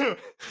 Yeah.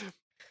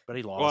 But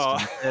he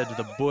lost instead to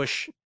the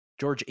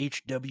George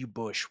H.W.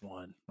 Bush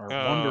won. Our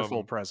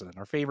wonderful president,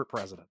 our favorite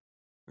president.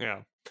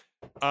 Yeah.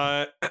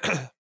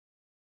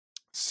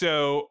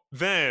 So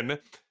then,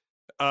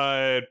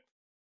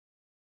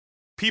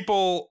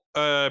 people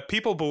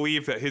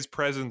believe that his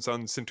presence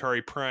on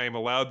Centauri Prime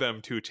allowed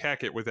them to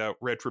attack it without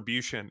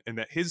retribution, and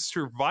that his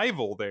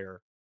survival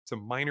there is a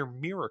minor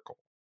miracle.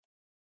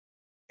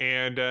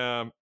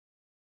 And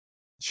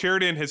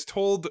Sheridan has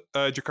told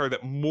Jakar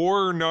that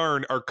more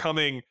Narn are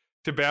coming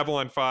to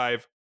Babylon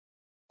 5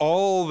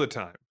 all the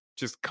time,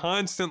 just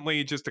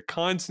constantly, just a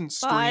constant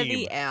stream by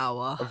the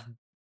hour.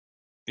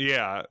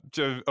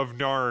 Of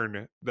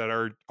Narn that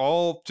are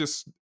all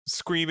just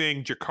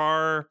screaming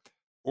Jakar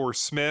or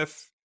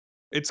Smith.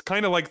 It's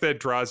kind of like that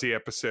Drazi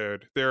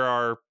episode. There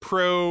are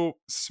pro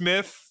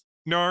Smith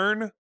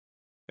Narn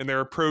and there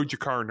are pro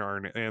Jakar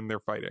Narn, and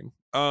they're fighting.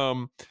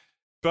 But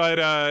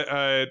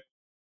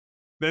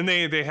then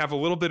they have a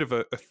little bit of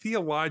a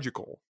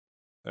theological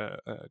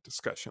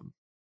discussion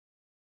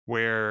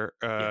where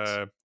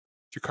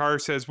Jakar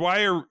says,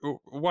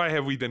 why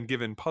have we been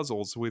given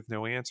puzzles with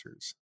no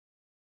answers?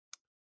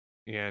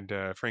 And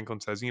Franklin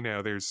says,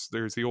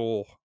 there's the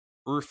old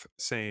Earth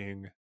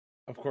saying.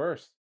 Of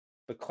course.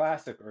 The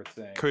classic Earth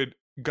saying. Could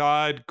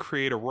God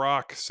create a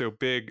rock so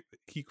big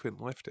he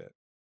couldn't lift it?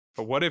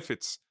 But what if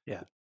it's...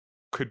 Yeah.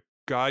 Could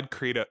God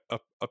create a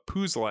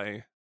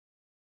puzzle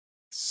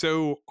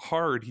so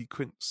hard he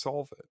couldn't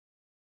solve it?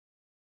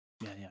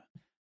 Yeah.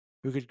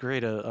 We could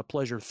create a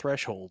pleasure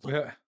threshold.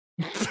 Yeah.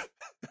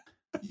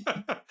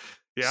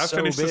 Yeah, So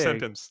finish the big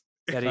sentence.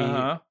 that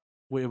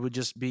it would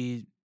just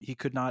be, he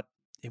could not,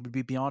 it would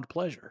be beyond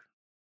pleasure.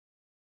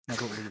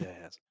 That's what Lita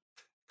has.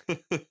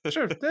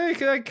 Sure, they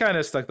kind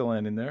of stuck the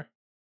landing there.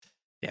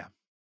 Yeah.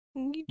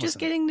 You just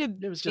getting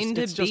into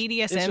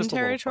BDSM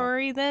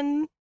territory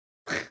then?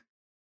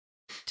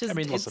 Just, I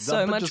mean, listen, it's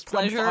so much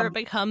pleasure it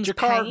becomes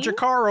pain.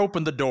 Jakar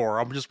opened the door.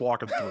 I'm just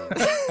walking through.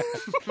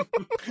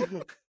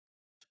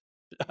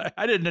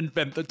 I didn't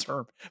invent the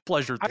term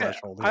pleasure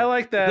threshold. I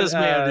like that. This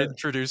man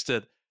introduced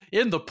it.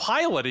 In the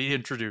pilot, he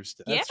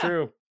introduced it. That's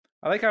true.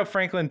 I like how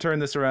Franklin turned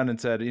this around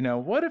and said,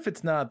 what if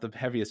it's not the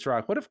heaviest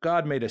rock? What if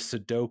God made a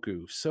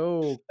Sudoku?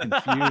 So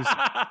confused.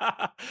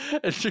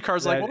 And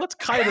Jakar's like, well, that's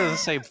kind of the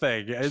same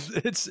thing.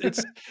 It's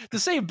the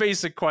same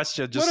basic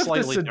question, just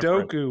slightly different.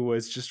 What if the Sudoku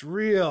was just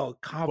real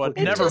complicated?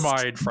 But never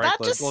mind, Franklin.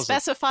 That just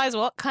specifies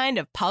what kind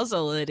of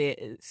puzzle it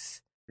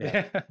is.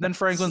 Yeah. Then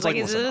Franklin's like,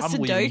 listen, I'm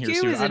leaving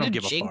here soon. I don't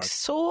give a fuck.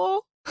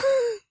 Jigsaw?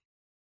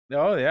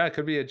 Oh, yeah, it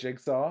could be a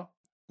jigsaw.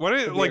 What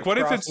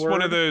if it's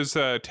one of those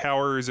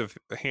towers of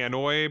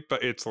Hanoi,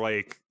 but it's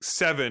like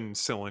 7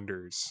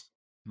 cylinders?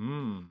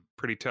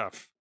 Pretty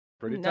tough.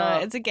 No,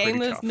 it's a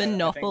game of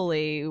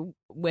Monopoly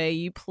where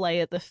you play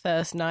it the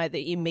first night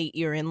that you meet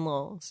your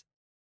in-laws.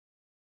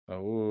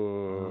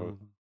 Oh.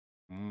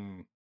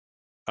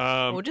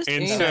 Or just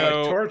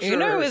Uno.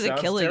 Uno is a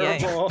killer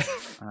game.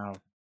 Wow.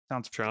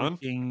 Sounds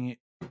freaking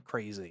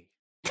crazy.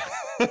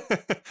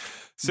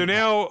 So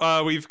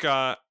now we've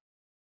got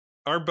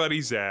our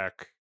buddy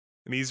Zach.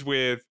 And he's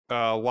with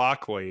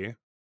Lockley,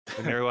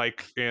 and they're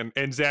like,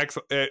 and Zach's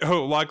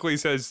Lockley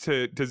says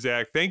to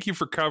Zach, "Thank you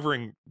for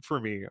covering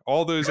for me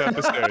all those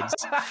episodes."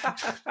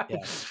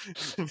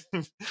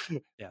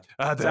 Yeah.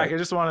 Zach, I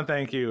just want to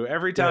thank you.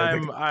 Every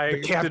time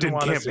the captain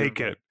can't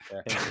make it.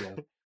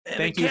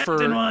 Thank you for.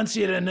 Captain wants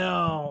you to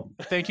know.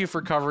 Thank you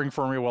for covering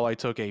for me while I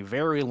took a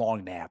very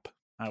long nap.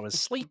 I was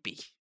sleepy.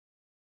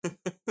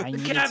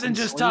 The captain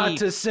just talked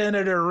to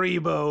Senator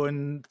Rebo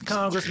and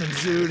Congressman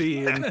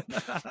Zudi. And...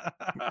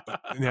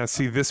 Yeah,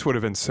 see, this would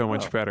have been so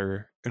much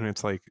better. And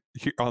it's like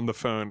on the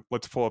phone.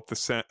 Let's pull up the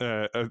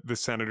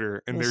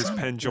senator, and there's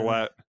Penn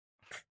Jillette.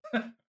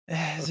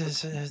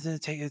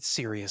 Take it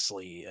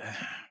seriously.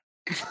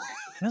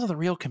 None of the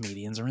real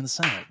comedians are in the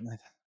Senate.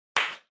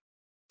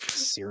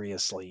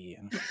 Seriously.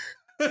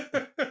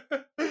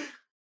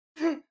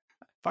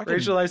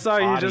 Rachel, I saw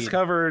you just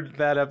covered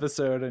that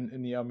episode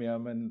in Yum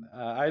Yum, and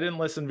I didn't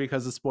listen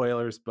because of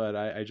spoilers, but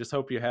I just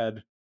hope you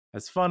had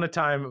as fun a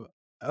time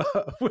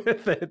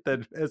with it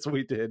as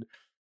we did.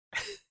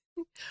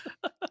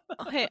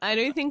 Okay, I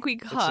don't think we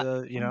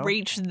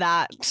reached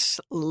that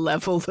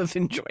level of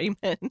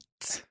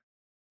enjoyment.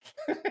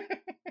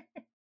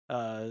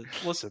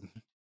 Listen,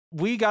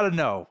 we got to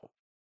know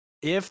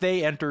if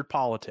they entered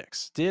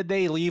politics. Did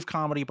they leave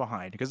comedy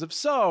behind? Because if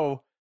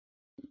so,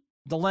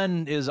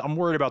 I'm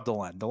worried about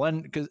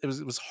Delenn because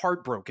it was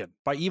heartbroken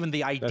by even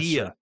the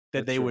idea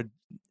that they would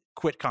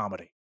quit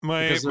comedy.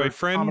 My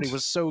friend comedy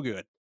was so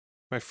good.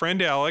 My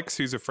friend Alex,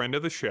 who's a friend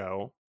of the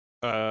show,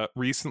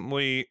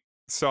 recently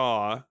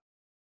saw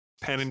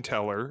Penn and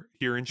Teller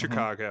here in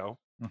Chicago,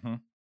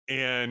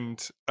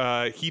 and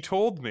he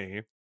told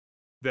me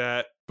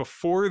that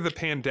before the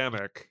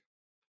pandemic,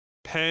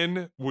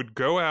 Penn would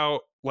go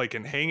out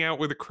and hang out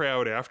with a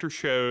crowd after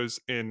shows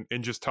and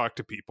just talk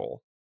to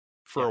people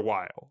for a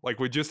while,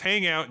 would just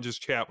hang out and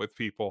just chat with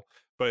people,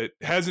 but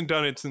hasn't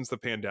done it since the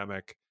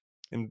pandemic.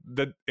 And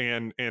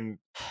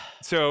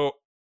so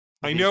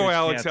I know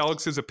Alex.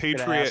 Alex is a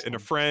patriot and a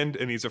friend,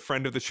 and he's a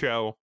friend of the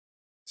show.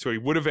 So he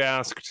would have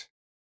asked,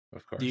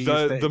 of course,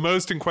 the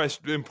most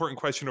important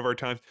question of our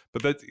time.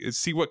 But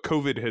see what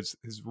COVID has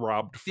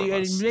robbed from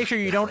us. Make sure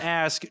you don't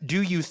ask,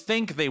 do you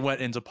think they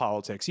went into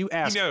politics? You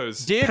ask, he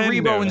knows. Did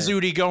Rebo and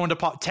Zudi go into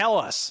politics? Tell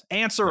us.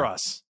 Answer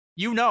us.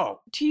 You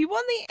know. Do you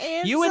want the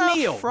answer you and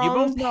Neil, from you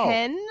both know.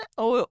 Penn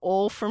or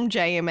all from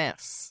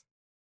JMS?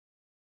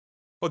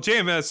 Well,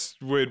 JMS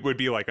would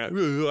be like, I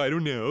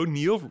don't know.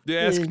 Neil,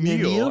 ask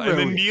Neil. And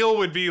then Neil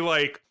would be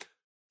like,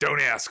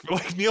 don't ask.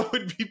 Neil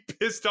would be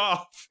pissed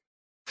off.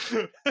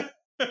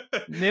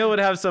 Neil would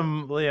have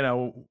some,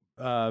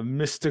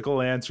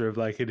 mystical answer of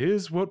it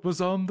is what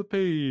was on the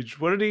page.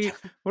 What did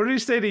he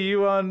say to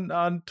you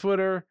on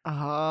Twitter?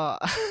 I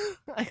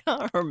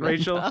can't remember.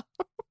 Rachel?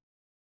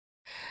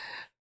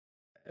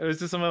 It was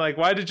just something like,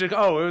 why did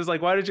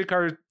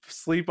Jakar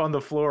sleep on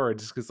the floor?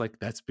 Just because,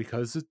 that's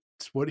because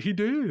it's what he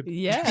did.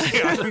 Yeah.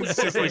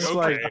 It's just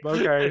okay.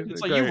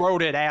 It's like, you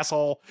wrote it,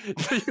 asshole.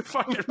 You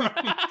fucking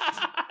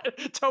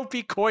don't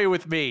be coy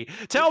with me.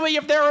 Tell me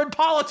if they're in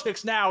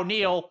politics now,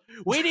 Neil.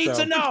 We need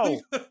to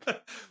know.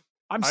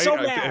 I'm so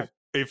mad.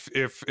 If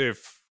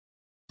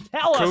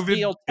tell us,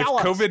 Neil. Tell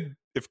us.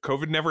 If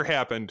COVID never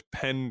happened,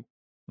 Penn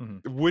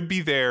would be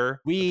there.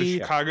 At the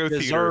Chicago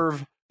deserve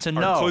Theater. To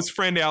know. Our close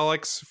friend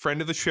Alex, friend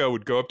of the show,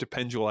 would go up to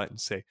Penn Jillette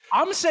and say,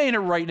 I'm saying it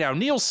right now.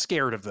 Neil's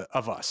scared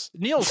of us.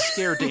 Neil's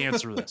scared to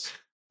answer this.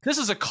 This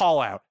is a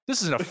call out.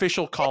 This is an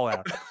official call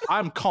out.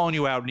 I'm calling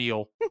you out,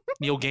 Neil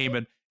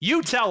Gaiman.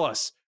 You tell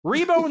us.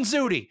 Rebo and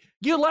Zudi,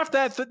 you left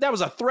that. That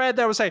was a thread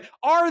that was saying,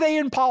 are they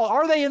in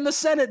Are they in the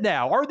Senate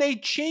now? Are they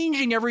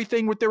changing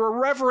everything with their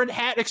irreverent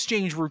hat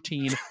exchange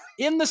routine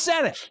in the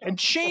Senate and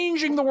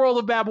changing the world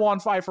of Babylon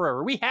 5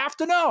 forever? We have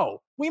to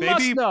know. We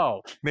must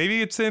know.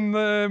 Maybe it's in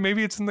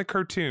the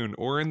cartoon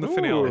or in the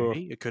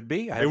finale. It could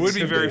be. It would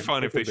be very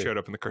fun if they showed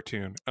up in the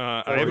cartoon.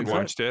 I haven't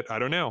watched it. I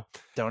don't know.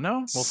 Don't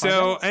know.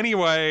 So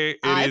anyway,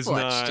 I've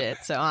watched it,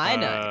 so I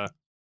know.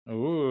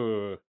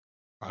 Ooh.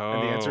 Oh,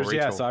 and the answer is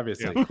Rachel. yes,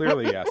 obviously. Yeah.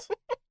 Clearly yes.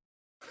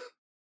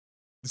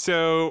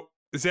 So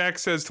Zach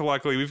says to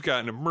Luckily, we've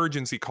got an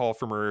emergency call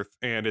from Earth,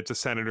 and it's a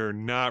senator,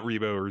 not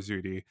Rebo or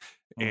Zudi.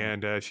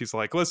 And she's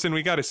like, listen,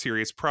 we got a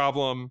serious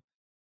problem.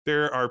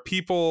 There are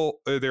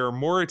there are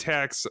more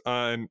attacks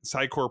on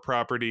Psycor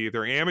property.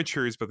 They're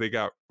amateurs, but they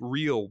got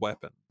real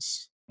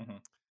weapons. Mm-hmm.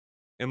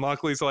 And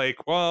Luckilly's like,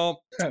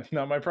 well,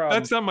 not my problem.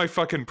 That's not my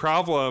fucking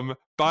problem.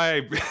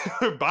 Bye.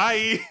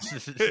 Bye.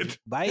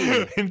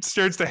 Bye. And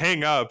starts to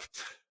hang up.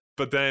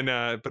 But then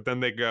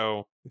they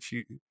go,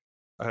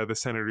 the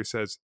senator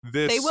says,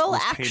 this they will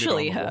was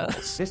actually hurt.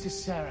 This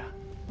is Sarah.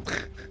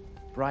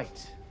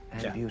 Bright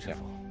and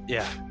beautiful.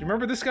 Yeah. You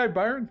remember this guy,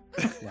 Byron?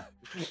 Yeah.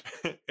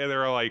 And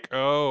they're like,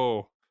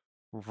 oh,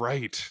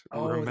 right.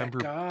 Oh, remember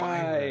that guy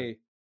Byron.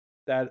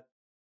 that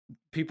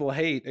people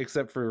hate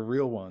except for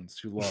real ones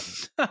who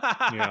love him.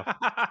 Yeah.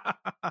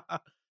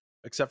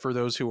 Except for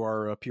those who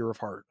are pure of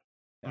heart.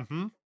 Yeah.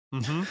 Mm-hmm.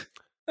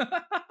 Mm-hmm.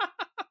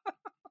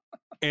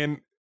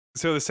 And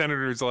so the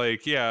senator's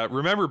like, yeah,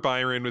 remember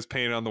Byron was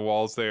painted on the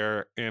walls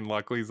there? And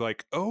Luckily's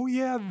like, oh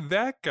yeah,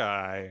 that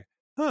guy.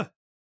 Huh.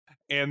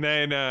 And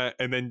then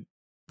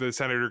the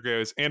senator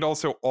goes, and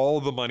also all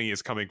the money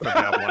is coming from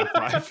Babylon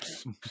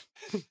 5.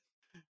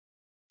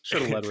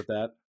 Should have led with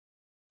that.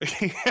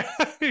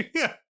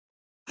 Yeah.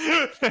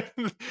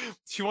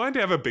 She wanted to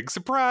have a big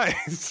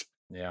surprise.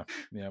 Yeah.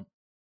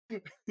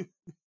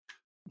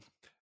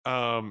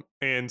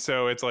 And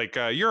so it's like,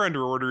 you're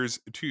under orders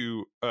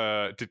to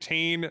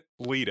detain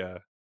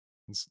Lita,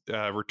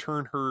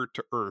 return her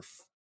to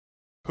Earth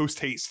post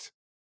haste.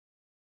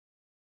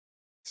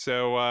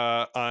 So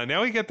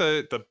now we get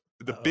the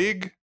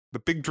big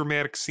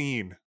dramatic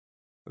scene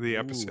of the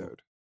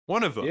episode.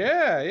 One of them.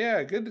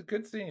 Yeah,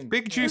 good scene.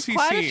 Big juicy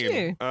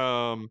scene.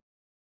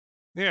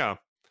 Yeah.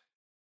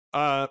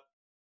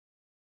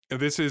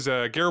 This is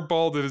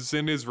Garibald is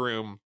in his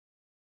room,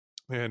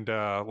 and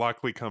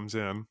Lockley comes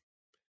in,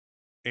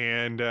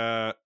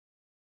 and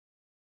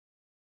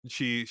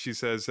she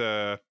says,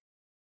 "Oh,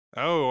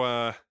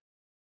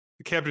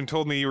 the captain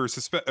told me you were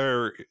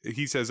or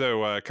he says,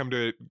 "Oh, come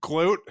to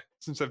gloat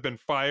since I've been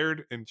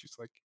fired," and she's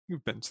like,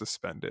 "You've been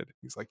suspended."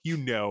 He's like, "You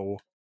know."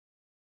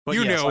 But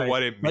you know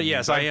what it means. But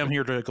yes, I am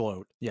here to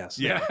gloat. Yes.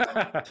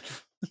 Yeah.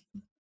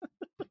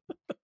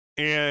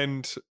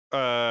 And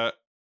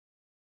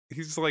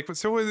he's like,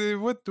 so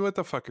what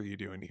the fuck are you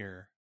doing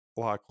here,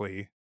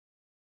 Lockley?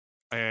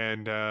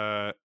 And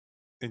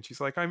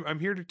she's like, I'm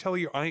here to tell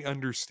you I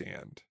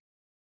understand.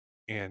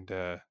 And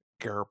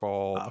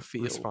Garibald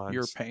responds,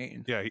 your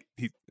pain. Yeah,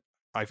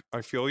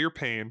 I feel your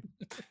pain.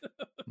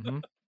 Mm-hmm.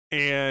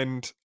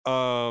 And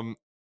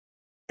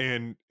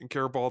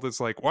Garibald is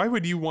like, why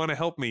would you want to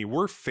help me?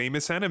 We're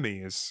famous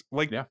enemies.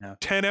 Like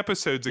 10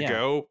 episodes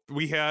ago,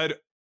 we had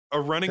a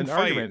running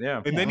fight,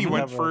 and then you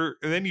went and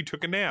then you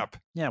took a nap.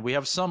 Yeah, we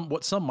have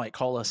what some might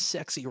call a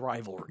sexy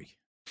rivalry.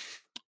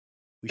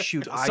 We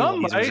shoot eye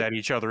lasers at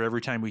each other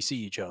every time we see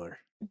each other.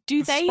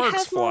 Do they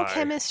have more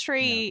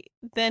chemistry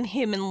than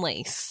him and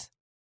Lise?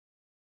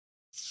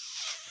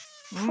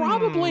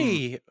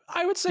 Probably.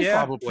 I would say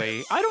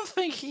probably. I don't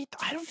think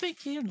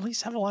he and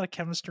Lise have a lot of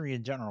chemistry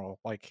in general.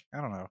 Like, I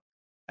don't know.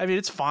 I mean,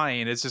 it's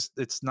fine. It's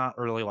not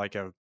really like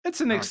it's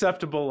an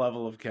acceptable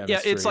level of chemistry.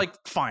 Yeah, it's like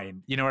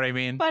fine. You know what I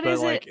mean? But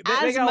is like, it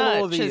as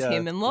much as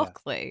him and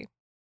Lockley?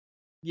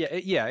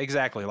 Yeah,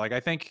 exactly. Like, I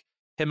think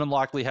him and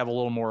Lockley have a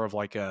little more of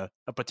like a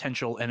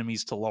potential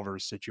enemies to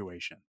lovers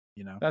situation.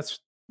 You know? That's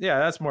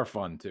more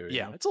fun too.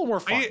 Yeah, it's a little more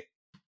fun.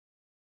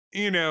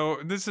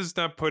 This is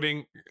not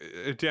putting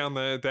down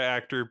the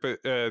actor,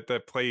 but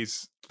that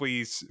plays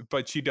Lise,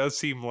 but she does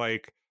seem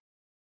like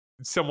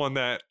someone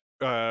that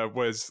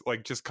was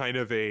like just kind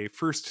of a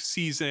first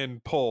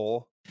season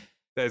pull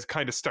that has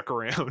kind of stuck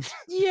around.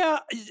 Yeah,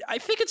 I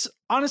think it's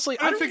honestly.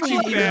 I don't think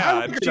she's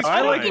bad.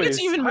 I don't think it's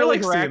even really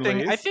her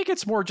acting. I think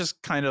it's more just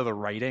kind of the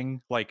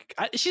writing. Like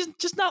she's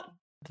just not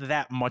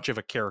that much of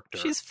a character.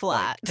 She's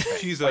flat.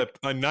 She's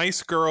a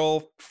nice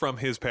girl from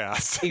his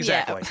past.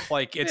 Exactly.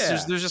 Like it's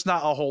just, there's just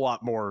not a whole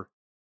lot more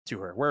to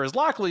her. Whereas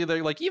Lockley,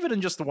 they're like, even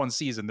in just the one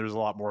season, there's a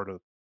lot more to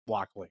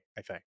Lockley,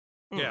 I think.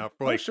 Yeah,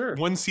 like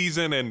one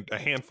season and a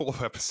handful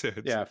of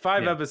episodes. Yeah,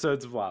 5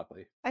 episodes of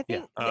Lockley. I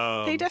think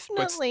they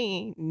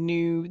definitely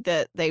knew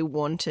that they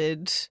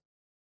wanted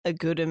a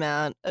good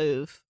amount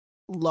of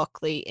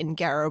Lockley and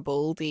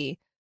Garibaldi.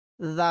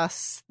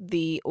 Thus,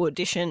 the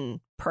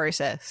audition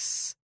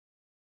process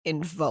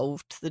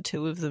involved the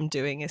two of them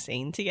doing a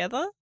scene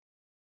together.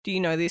 Do you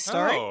know this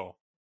story? Oh,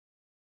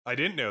 I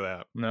didn't know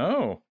that.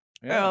 No.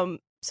 Yeah.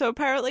 So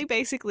apparently,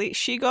 basically,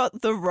 she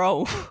got the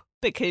role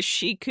because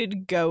she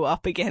could go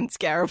up against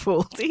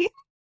Garibaldi.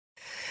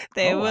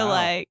 They were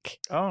like,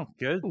 "Oh,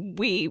 good.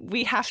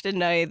 We have to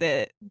know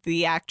that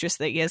the actress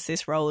that gets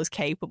this role is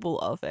capable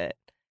of it."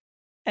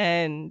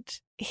 And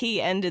he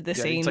ended the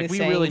scene with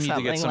saying really need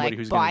to get something somebody like,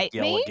 who's going "Bite to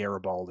yell me?" at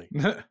Garibaldi.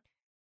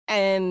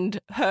 And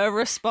her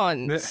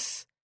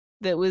response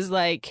that was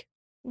like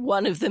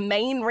one of the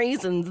main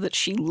reasons that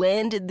she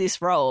landed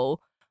this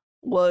role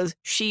was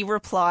she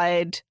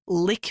replied,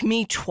 "Lick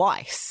me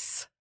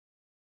twice."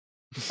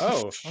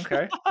 Oh,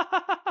 okay.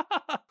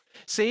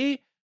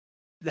 See?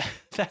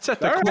 That's at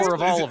the core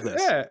of all of this.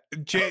 Yeah.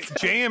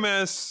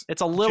 JMS.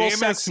 It's a little JMS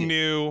sexy.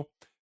 Knew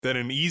that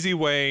an easy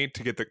way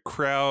to get the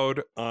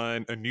crowd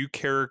on a new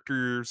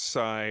character's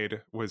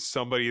side was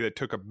somebody that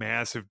took a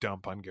massive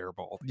dump on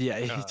Garibaldi. Yeah,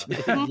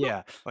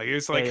 yeah. Like it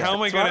was like, how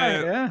am I gonna?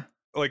 Right, yeah.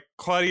 Like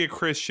Claudia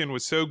Christian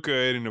was so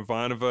good, and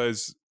Ivanova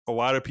is a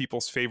lot of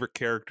people's favorite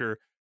character.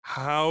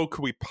 How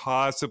could we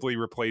possibly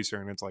replace her?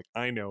 And it's like,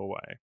 I know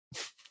why.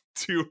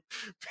 To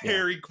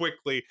very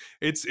quickly,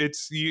 it's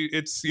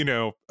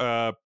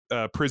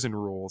prison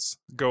rules.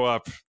 Go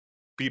up,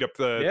 beat up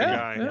the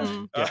guy.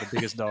 Yeah, the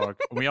biggest dog.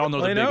 We all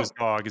know the biggest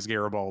dog is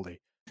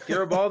Garibaldi.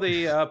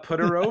 Garibaldi put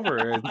her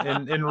over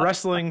in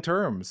wrestling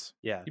terms.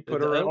 Yeah, he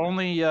put her over.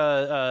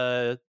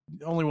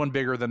 Only one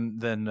bigger than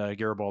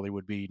Garibaldi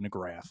would be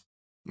McGrath.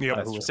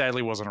 Yeah, who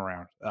sadly wasn't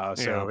around.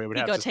 So it would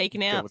have got to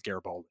taken go out with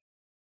Garibaldi.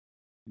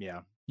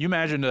 Yeah. You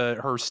imagine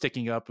her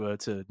sticking up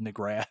to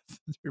McGrath.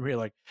 You'd be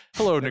like,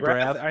 "Hello,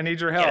 McGrath. I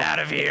need your help. Get out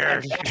of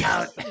here.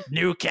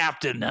 New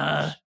captain,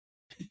 huh?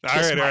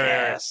 All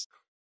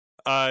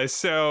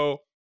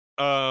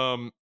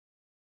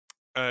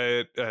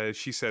right.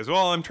 She says,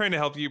 "Well, I'm trying to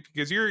help you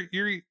because you're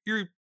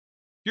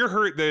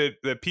hurt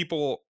that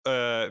people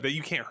that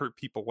you can't hurt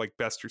people like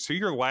Bester, so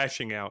you're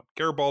lashing out."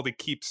 Garibaldi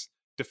keeps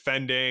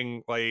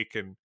defending, like,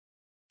 and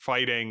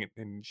fighting,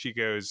 and she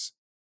goes,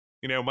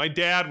 "My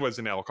dad was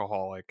an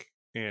alcoholic,"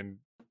 and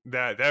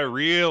that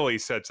really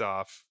sets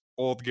off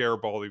old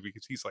Garibaldi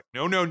because he's like,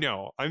 "No,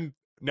 I'm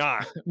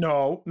not."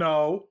 No.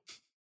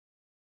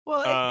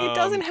 Well, it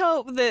doesn't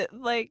help that,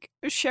 like,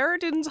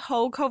 Sheridan's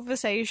whole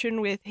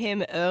conversation with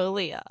him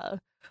earlier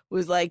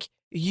was like,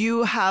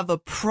 "You have a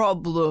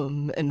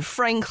problem," and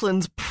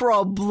Franklin's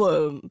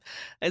problem.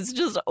 It's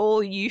just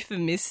all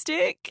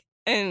euphemistic,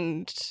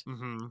 and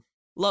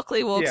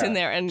Lockley walks in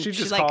there and she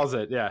just like, calls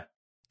it,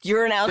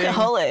 "You're an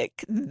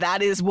alcoholic.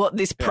 That is what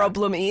this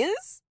problem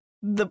is.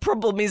 The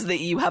problem is that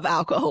you have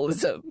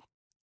alcoholism."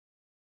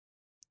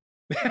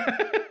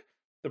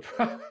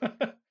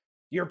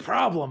 Your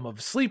problem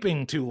of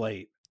sleeping too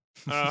late.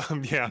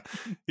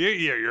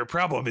 Your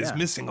problem is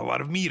missing a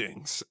lot of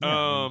meetings.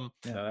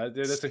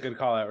 That's a good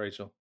call out,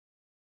 Rachel.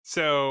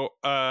 So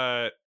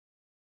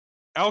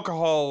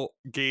alcohol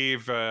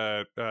gave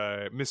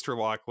Mr.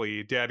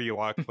 Lockley, Daddy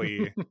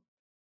Lockley,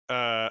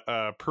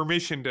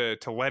 permission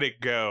to let it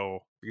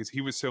go because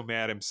he was so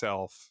mad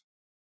himself.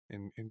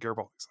 And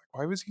Garibaldi's like,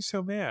 "Why was he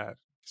so mad?"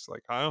 He's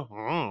like, "I don't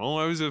know.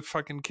 I was a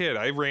fucking kid.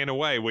 I ran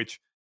away," which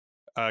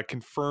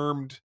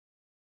confirmed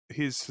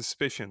his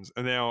suspicions.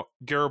 And now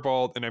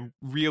Garibaldi, and I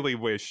really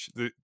wish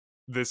that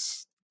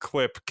this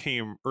clip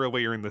came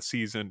earlier in the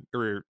season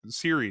or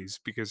series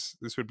because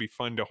this would be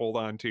fun to hold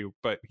on to,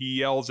 but he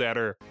yells at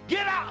her,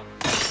 "Get out!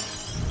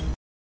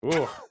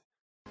 Ooh.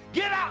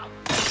 Get out!"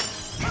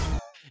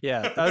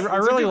 Yeah, I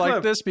really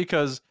like this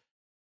because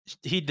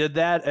he did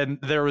that and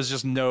there was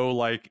just no,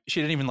 like,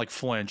 she didn't even like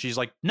flinch. She's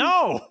like,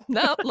 "No,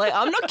 like,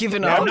 I'm not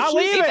giving up. I'm not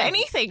leaving." If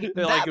anything,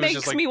 that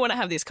makes me want to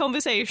have this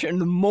conversation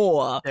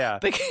more. Yeah,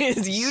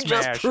 because you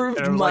just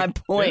proved my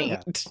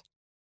point.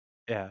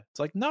 Yeah, it's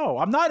like, "No,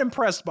 I'm not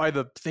impressed by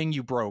the thing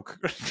you broke.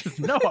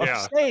 No, I'm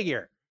staying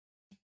here."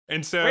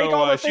 And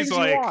so she's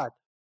like,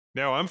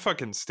 "No, I'm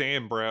fucking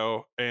staying,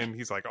 bro." And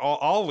he's like,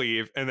 I'll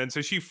leave. And then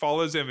so she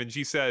follows him and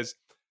she says,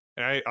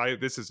 and I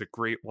this is a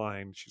great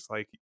line. She's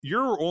like,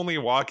 "You're only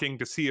walking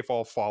to see if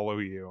I'll follow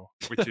you,"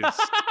 which is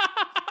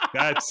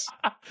that's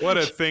what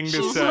a thing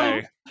to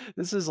say.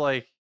 This is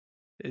like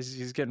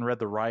he's getting read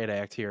the riot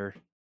act here.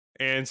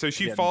 And so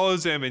she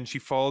follows him, and she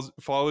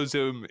follows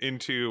him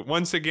into,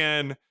 once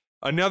again,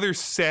 another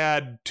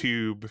sad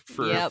tube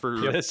for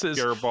Garibaldi. This is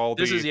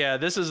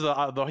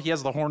the he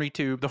has the horny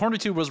tube. The horny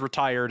tube was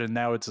retired, and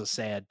now it's a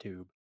sad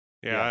tube.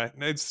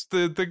 It's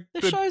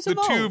the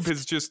tube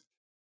has just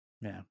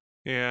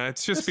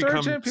it's just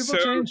become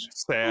so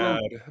sad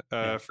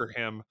for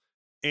him.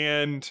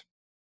 And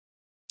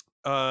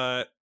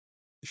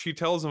she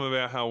tells him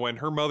about how when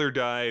her mother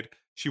died,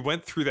 she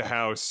went through the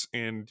house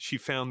and she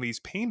found these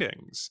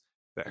paintings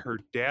that her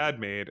dad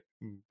made.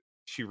 And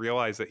she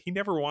realized that he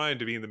never wanted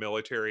to be in the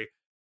military.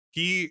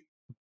 He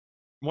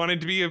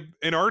wanted to be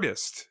an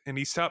artist, and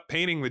he stopped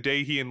painting the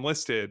day he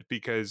enlisted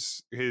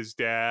because his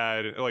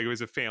dad, like, it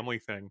was a family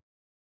thing.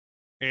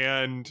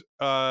 And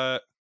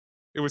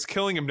it was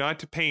killing him not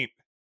to paint.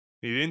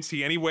 He didn't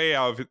see any way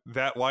out of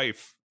that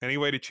life, any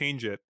way to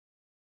change it.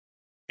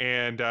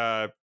 And,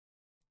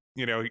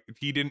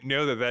 he didn't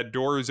know that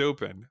door is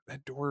open.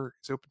 That door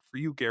is open for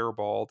you,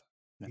 Garibaldi.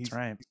 That's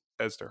right. He's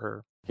as to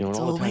her. You know, in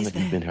all the time that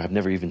you've been here, I've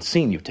never even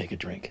seen you take a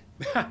drink.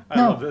 I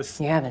love this.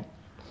 You haven't.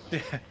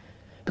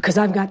 Because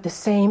I've got the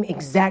same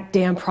exact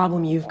damn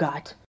problem you've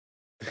got.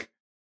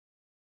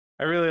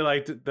 I really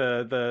liked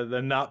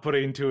the not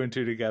putting two and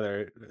two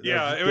together.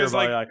 Yeah, it was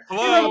like,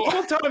 hello. The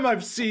whole time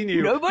I've seen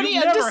you, nobody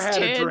you've never had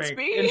a understands drink.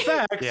 me.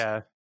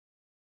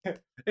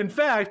 In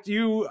fact,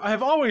 you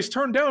have always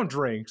turned down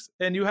drinks,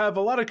 and you have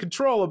a lot of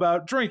control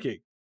about drinking.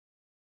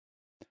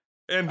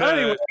 And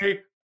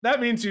anyway,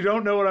 that means you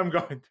don't know what I'm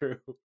going through.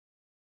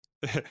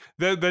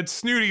 that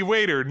snooty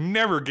waiter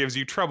never gives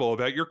you trouble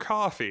about your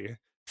coffee.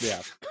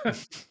 Yeah.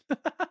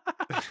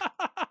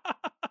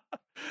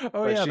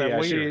 That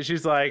waiter.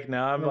 She's like,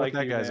 no, I'm like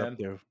that you, guy's man. up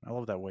to. I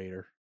love that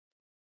waiter.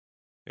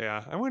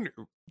 Yeah, I wonder.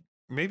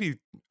 Maybe,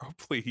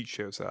 hopefully, he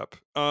shows up.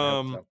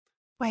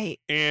 Wait.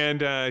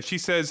 And she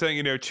says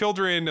that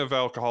children of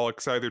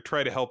alcoholics either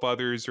try to help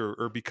others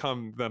or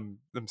become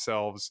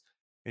themselves,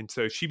 and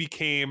so she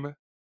became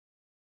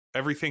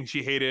everything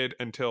she hated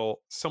until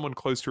someone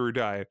close to her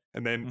died,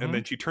 and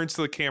then she turns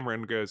to the camera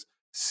and goes,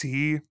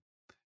 "See,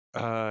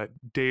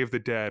 Day of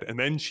the Dead," and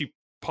then she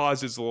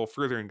pauses a little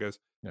further and goes,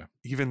 "Yeah,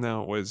 even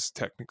though it was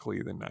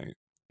technically the night,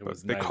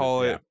 they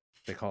call it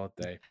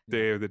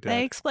Day of the Dead."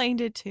 They explained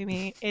it to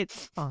me.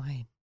 It's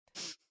fine.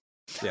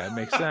 Yeah, it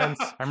makes sense.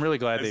 I'm really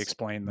glad they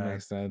explained that.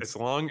 Makes sense. As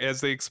long as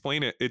they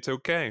explain it, it's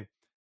okay.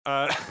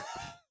 And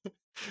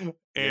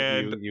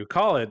you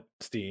call it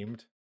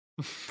steamed,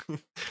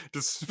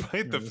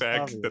 despite the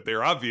fact that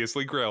they're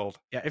obviously grilled.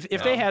 Yeah,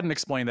 if they hadn't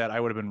explained that, I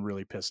would have been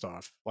really pissed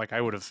off. Like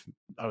I would have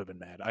been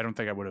mad. I don't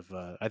think I would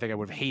have. I think I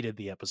would have hated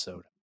the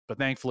episode. But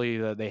thankfully,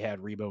 they had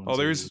Rebo and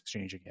there's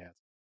exchanging ads.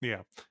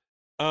 Yeah.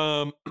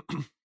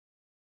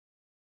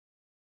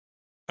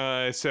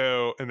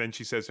 So, and then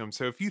she says to him,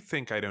 "So if you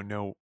think I don't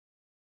know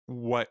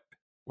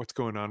what's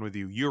going on with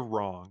you, you're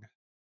wrong.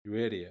 You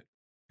idiot.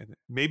 And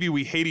maybe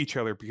we hate each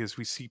other because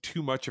we see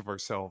too much of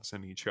ourselves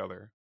in each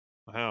other."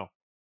 Wow.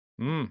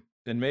 And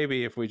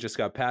maybe if we just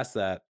got past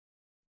that,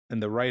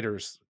 and the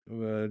writers,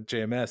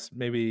 JMS,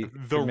 maybe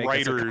the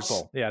writers.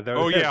 Yeah.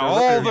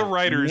 All the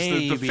writers.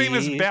 The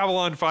famous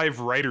Babylon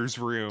 5 writers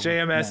room.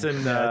 JMS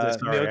and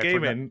Neil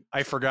Gaiman.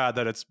 I forgot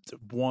that it's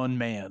one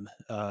man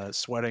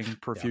sweating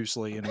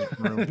profusely in a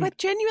room. But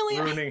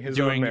genuinely, ruining his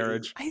own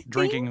marriage.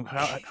 Drinking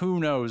who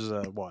knows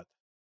what.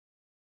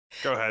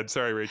 Go ahead.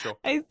 Sorry, Rachel.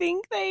 I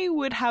think they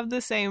would have the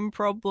same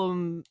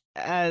problem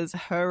as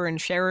her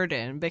and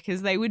Sheridan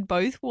because they would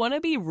both want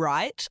to be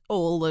right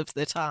all of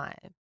the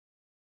time.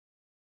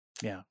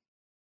 Yeah.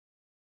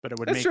 But it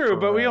would That's true,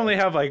 but we only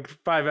have like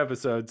 5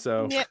 episodes,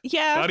 so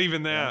yeah. Not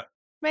even that.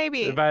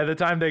 Maybe. By the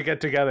time they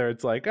get together,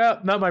 it's like, oh,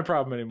 not my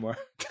problem anymore.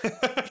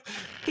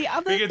 The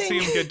other you can thing... see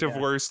him get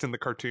divorced in the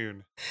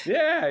cartoon.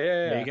 Yeah.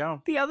 There you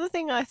go. The other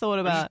thing I thought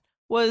about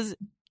was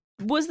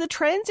the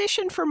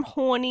transition from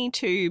horny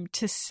tube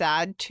to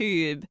sad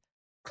tube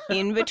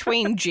in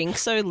between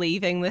Jinxo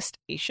leaving the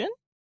station?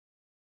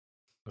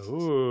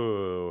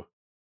 Ooh.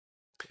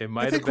 It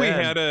might have been. We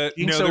had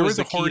there was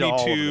a horny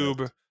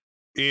tube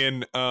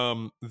in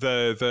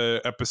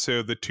the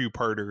episode, the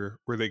 2-parter,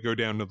 where they go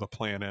down to the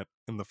planet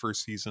in the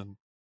first season.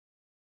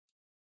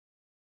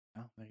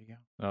 Oh, there you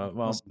go.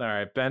 Well, all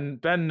right.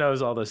 Ben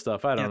knows all this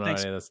stuff. I don't know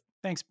any of this.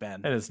 Thanks, Ben.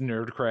 And it's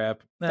nerd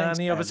crap. Thanks,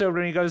 the Ben. episode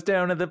when he goes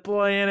down to the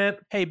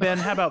planet. Hey, Ben,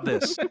 how about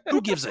this?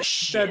 Who gives a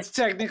shit? That's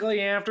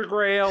technically after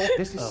Grail.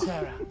 This is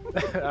Sarah.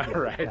 All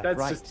right. That's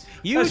right. just...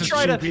 You're just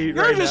trying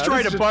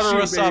to butter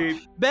us up.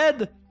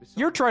 Ben,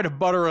 you're trying to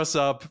butter us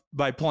up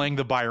by playing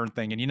the Byron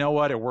thing. And you know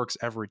what? It works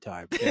every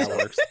time. Yeah, it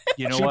works.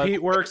 You know what?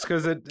 Heat works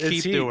because it's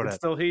Keep heat. doing It's it.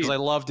 still heat. Because I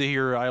love to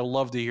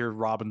hear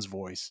Robin's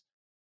voice.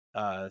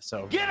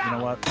 So Get you know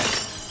out! what?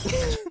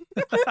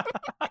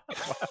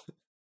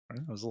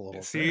 That was a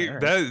little. See,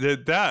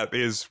 that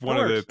is one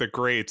of the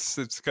greats.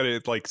 It's got to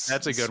like.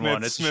 That's a good Smith,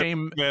 one. It's a Smith,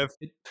 shame. Smith.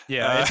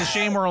 Yeah, it's a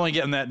shame we're only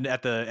getting that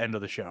at the end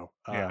of the show.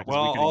 Yeah,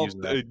 well, I'll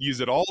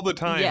use it all the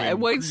time. Yeah, it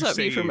won't Crusade. stop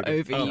you from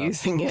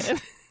overusing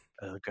it.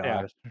 Oh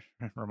God,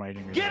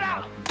 reminding me. Get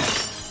out!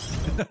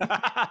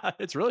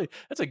 It's really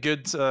that's a good.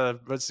 It's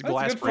That's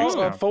glass a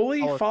good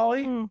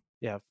Foley.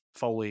 Yeah,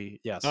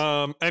 Foley. Yes.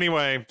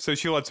 Anyway, so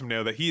she lets him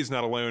know that he's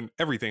not alone.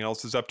 Everything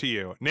else is up to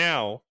you.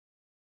 Now,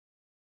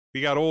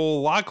 we got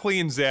old Lockley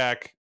and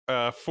Zach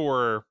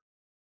for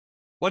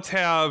let's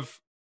have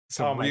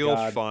some real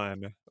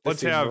fun.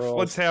 Let's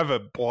have a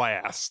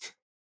blast.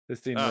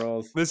 This scene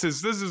rolls. This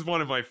is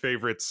one of my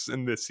favorites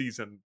in this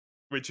season,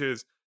 which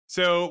is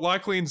so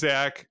Lockley and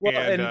Zach. Well,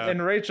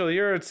 and Rachel,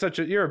 you're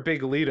a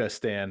big Lita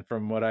stan,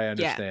 from what I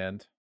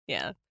understand.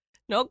 Yeah.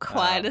 Not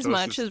quite as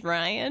much as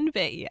Ryan,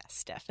 but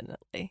yes,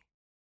 definitely.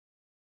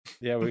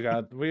 Yeah, we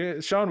got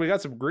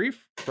some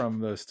grief from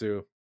those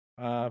two,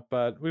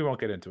 but we won't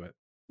get into it.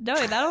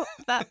 No,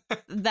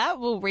 that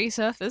will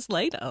resurface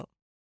later.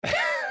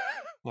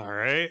 All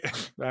right.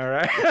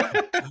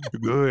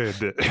 Good.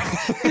 Good.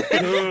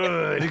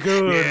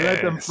 Yes.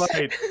 Let them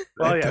fight.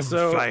 Well, yeah.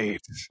 So fight.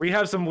 We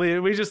have some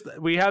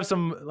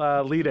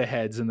Lita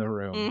heads in the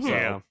room. Mm-hmm.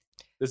 So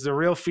This is a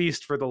real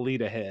feast for the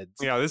Lita heads.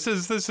 Yeah, this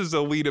is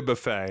a Lita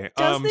buffet.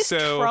 Does this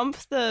trump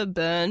the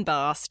burn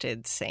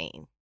bastard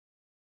scene?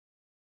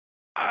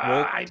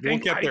 I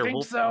think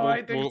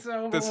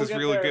so. This is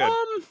really good.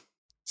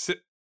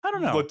 I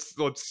don't know.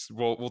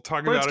 We'll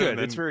talk about it. And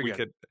then it's very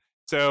good.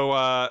 So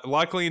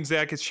Lockley and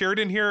Zach, is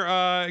Sheridan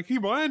here? He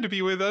wanted to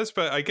be with us,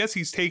 but I guess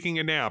he's taking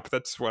a nap.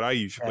 That's what I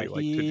usually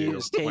like to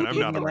do when I'm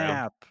not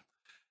around.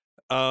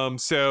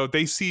 So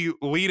they see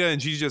Lita,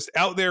 and she's just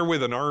out there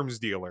with an arms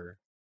dealer.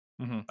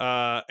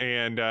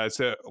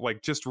 So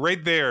like just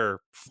right there,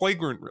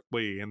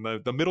 flagrantly in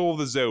the middle of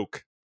the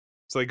zoke.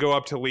 So they go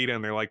up to Lita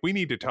and they're like, "We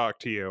need to talk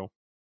to you."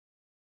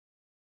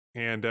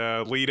 And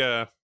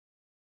Lita,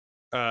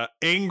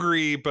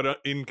 angry but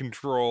in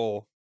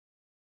control,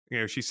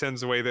 she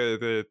sends away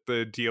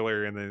the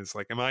dealer, and then it's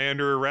like, "Am I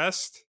under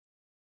arrest?"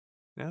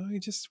 No, we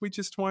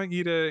just want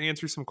you to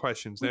answer some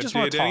questions. Now,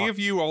 did any of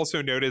you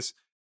also notice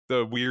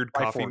the weird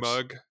coffee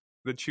mug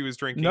that she was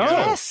drinking? No.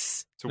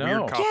 Yes. It's a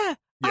weird coffee.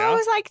 Yeah. I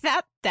was like,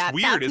 that's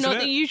weird, not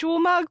the usual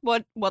mug.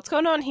 What's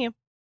going on here?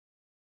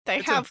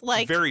 They have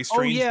like very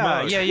strange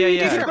mug. Yeah.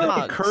 Different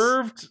mugs.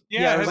 Curved.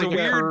 Yeah, it has like a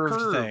weird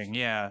curved thing.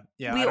 Yeah.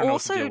 We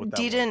also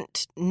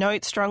didn't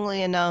note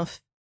strongly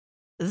enough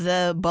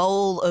the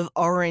bowl of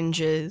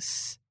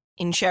oranges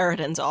in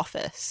Sheridan's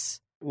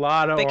office. A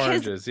lot of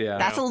oranges, yeah.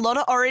 That's a lot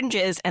of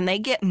oranges, and they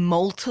get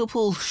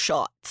multiple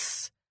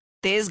shots.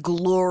 There's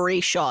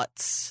glory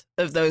shots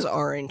of those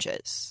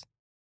oranges.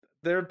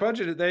 Their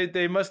budget,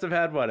 they must have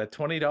had, what, a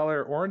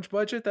 $20 orange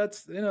budget?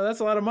 That's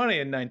a lot of money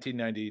in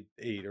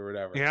 1998 or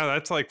whatever. Yeah,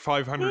 that's like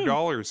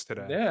 $500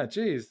 today. Yeah,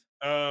 geez.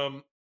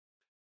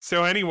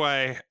 So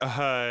anyway,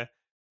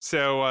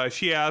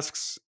 she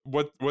asks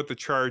what the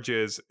charge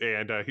is,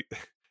 and they're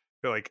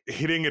like,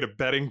 hitting and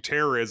abetting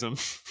terrorism.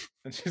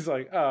 And she's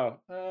like,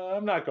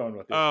 I'm not going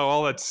with you. Oh,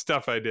 all that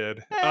stuff I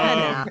did.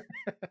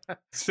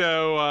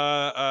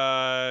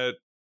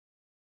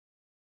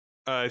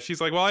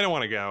 She's like, well, I don't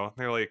want to go. And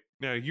they're like,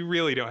 no, you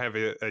really don't have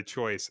a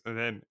choice.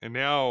 And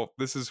now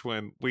this is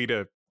when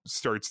Lita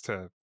starts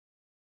to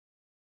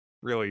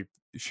really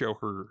show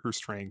her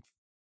strength.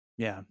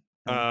 Yeah.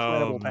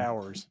 Incredible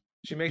powers.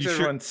 She makes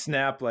everyone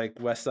snap like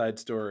West Side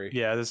Story.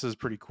 Yeah, this is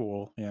pretty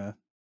cool. Yeah.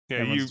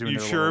 Yeah, you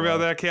sure about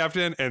that,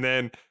 Captain? And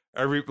then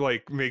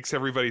makes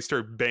everybody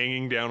start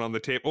banging down on the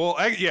table.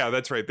 Well, yeah,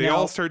 that's right. They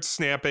all start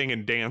snapping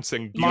and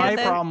dancing. My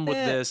problem with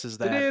this is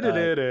that they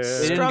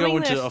didn't go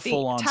into a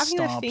full-on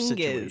stomp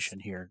situation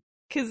here.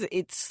 Because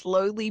it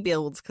slowly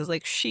builds, because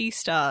like she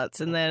starts,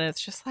 and then it's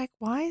just like,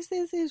 why is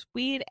there this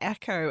weird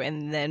echo?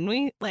 And then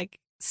we like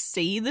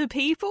see the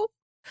people,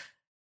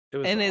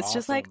 and it's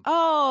just like,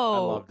 oh, I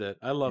loved it.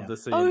 I love the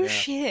scene. Oh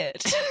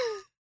shit.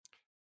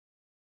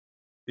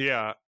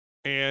 Yeah,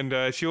 and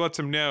she lets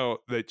him know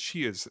that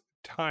she is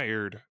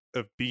tired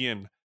of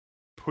being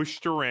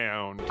pushed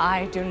around.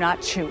 I do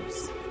not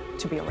choose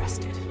to be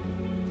arrested.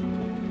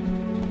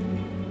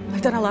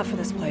 I've done a lot for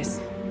this place.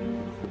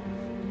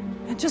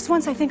 And just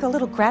once I think a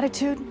little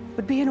gratitude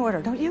would be in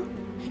order, don't you?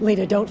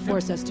 Lita, don't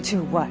force us to.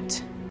 To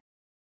what?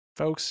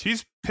 Folks,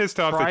 she's pissed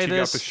off that she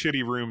got the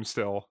shitty room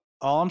still.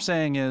 All I'm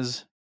saying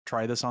is,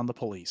 try this on the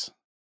police.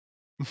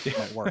 It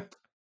might work.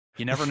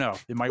 You never know.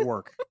 It might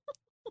work.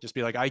 Just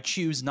be like, I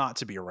choose not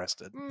to be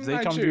arrested. If they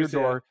come to your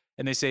door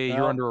and they say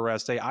you're under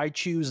arrest, say, I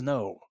choose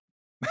no.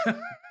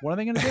 What are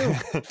they going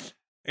to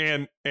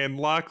do? And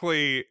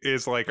Lockley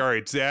is like, all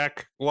right,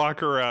 Zach, lock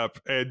her up.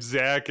 And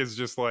Zach is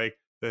just like,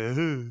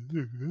 he's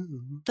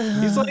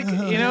like,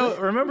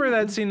 remember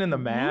that scene in The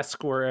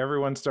Mask where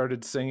everyone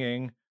started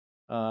singing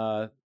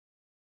Cuban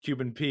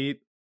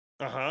Pete?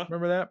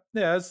 Remember that?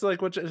 Yeah, it's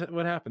like what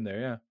happened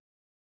there,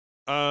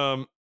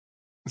 yeah.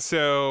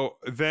 So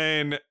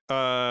then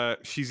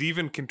she's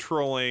even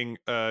controlling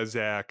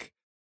Zach,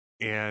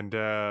 and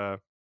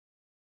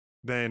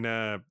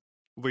then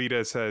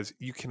Lita says,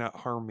 you cannot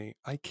harm me.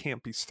 I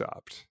can't be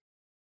stopped.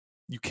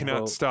 You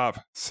cannot stop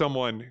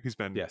someone who's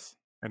been... Yes.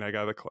 And I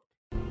got the clip.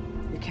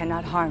 You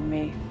cannot harm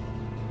me.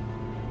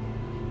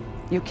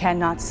 You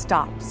cannot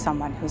stop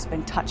someone who's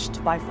been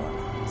touched by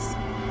Vorlons.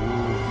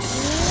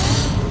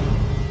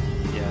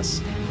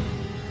 Yes.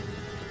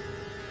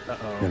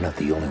 You're not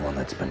the only one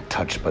that's been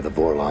touched by the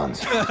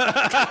Vorlons.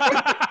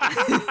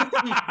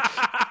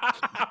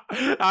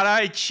 And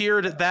I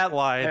cheered at that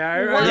line.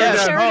 One of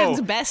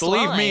Sheridan's best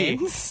believe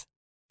lines.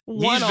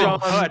 Me,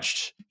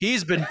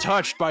 he's been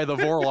touched by the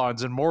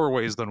Vorlons in more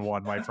ways than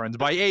one, my friends.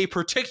 By a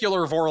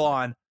particular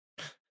Vorlon.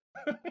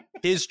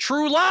 His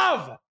true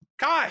love.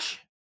 Gosh.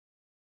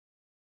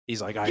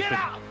 He's like, I've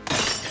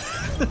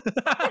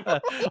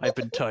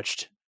been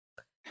touched.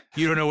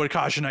 You don't know what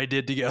Kosh and I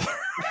did together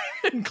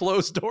in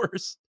closed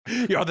doors.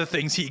 You're the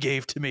things he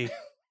gave to me.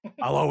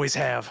 I'll always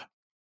have.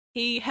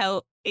 You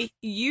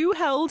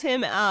held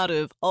him out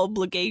of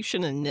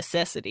obligation and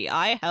necessity.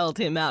 I held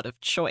him out of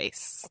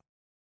choice.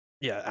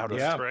 Yeah, out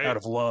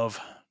of love.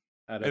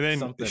 And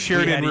then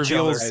Sheridan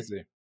reveals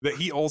that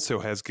he also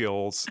has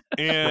gills.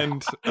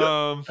 And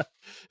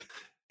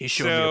he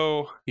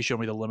showed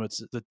me the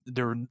limits.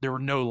 There were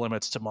no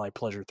limits to my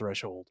pleasure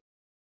threshold.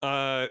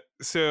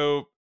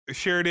 So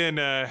Sheridan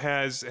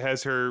has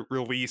her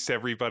release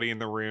everybody in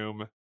the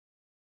room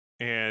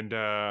and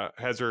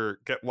has her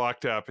get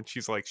locked up, and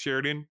she's like,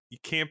 Sheridan, you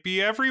can't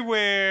be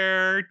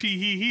everywhere.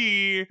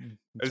 Tee-hee-hee.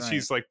 As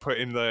she's like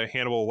putting the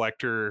Hannibal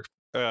Lecter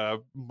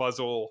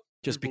muzzle.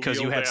 Just because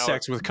you had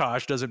sex with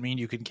Kosh doesn't mean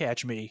you can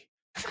catch me.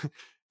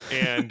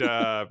 And, and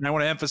I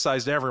want to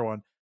emphasize to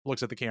everyone,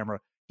 looks at the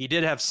camera, he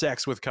did have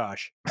sex with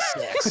Kosh.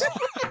 Sex.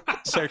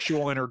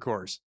 Sexual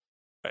intercourse.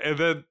 And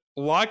then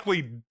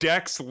Lockley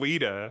decks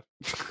Lita.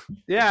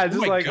 Yeah,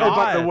 just like, God. Oh,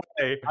 by the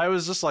way. I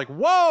was just like,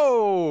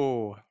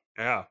 whoa.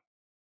 Yeah.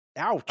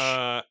 Ouch.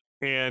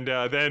 And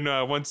then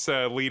once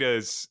Lita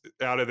is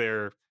out of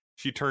there,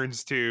 she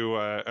turns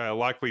to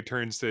Lockley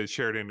turns to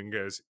Sheridan and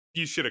goes,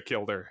 "You should have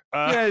killed her."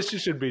 Yeah, she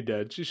should be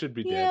dead. She should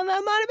be dead. Yeah,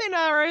 that might have been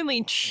our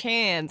only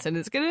chance, and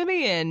it's gonna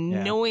be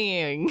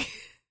annoying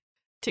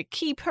to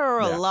keep her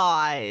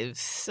alive.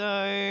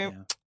 So,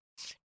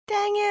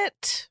 dang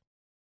it.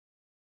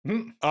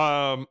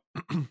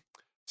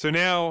 So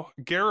now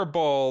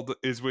Garibald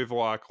is with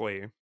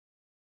Lockley.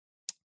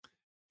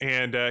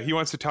 And he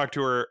wants to talk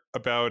to her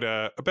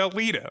about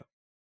Lita.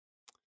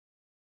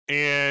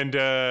 And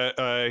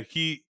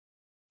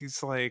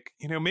he's like,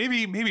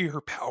 maybe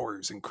her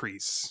powers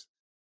increase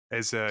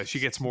as she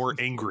gets more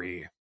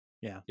angry.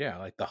 Yeah,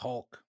 like the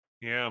Hulk.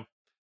 Yeah.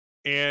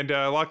 And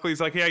Lockley's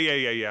like, yeah,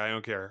 I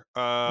don't care.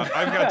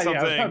 I've got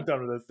something I'm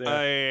done with this.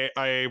 Yeah.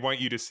 I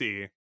want you to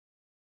see.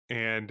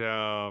 And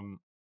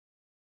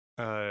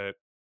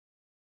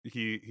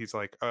he's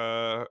like,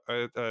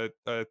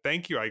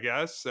 thank you, I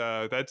guess.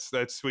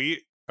 That's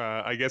sweet.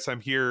 I guess I'm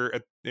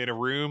here in a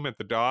room at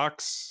the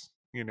docks,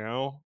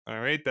 all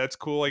right, that's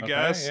cool, I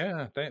guess.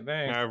 Yeah, thanks.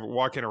 I'm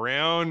walking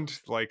around,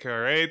 like, all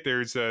right,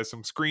 there's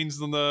some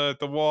screens on the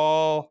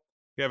wall.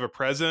 You have a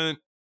present,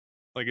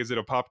 like, is it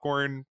a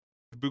popcorn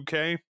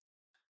bouquet?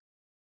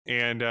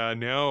 And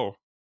no,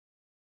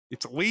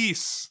 it's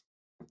Lise.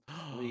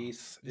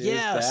 Lise is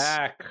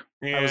back.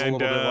 And, I was a little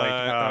bit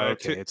like,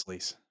 okay, it's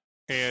Lise.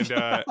 And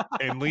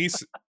and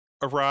Lise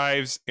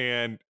arrives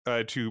and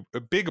to a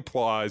big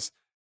applause,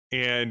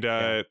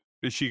 and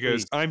she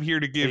goes, "I'm here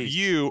to give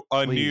you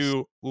a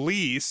new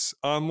lease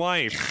on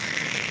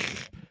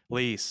life."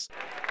 Lease.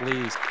 She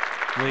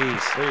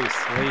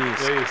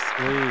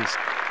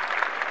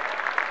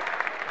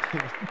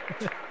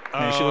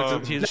looks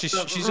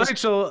at, she's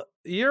Rachel,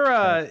 you're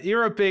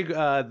a big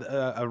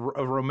a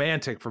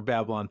romantic for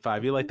Babylon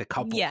 5. You like the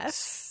couples.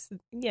 Yes.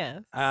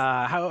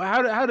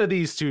 How do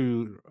these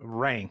two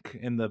rank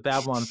in the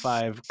Babylon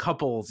 5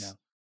 couples? Yeah.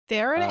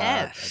 They're an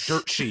F.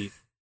 Dirt sheet.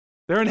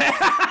 They're an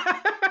F.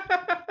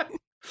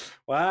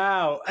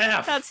 Wow,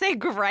 F. That's their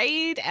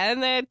grade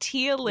and their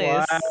tier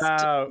list.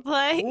 Wow.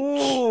 Like,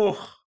 ooh.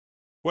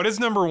 What is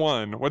number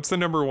one? What's the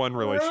number one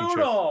relationship?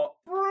 Brutal.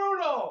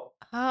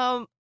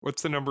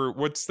 What's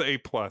the A+?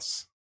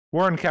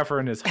 Warren Keffer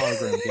and his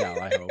hologram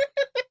gal, I hope.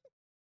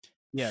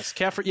 Yes,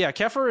 Keffer. Yeah,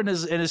 Keffer and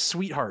his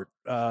sweetheart,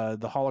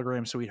 the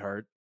hologram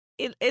sweetheart.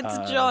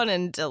 It's John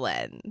and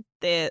Delenn.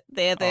 They're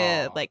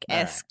like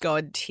S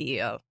god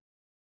tier.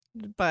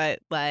 But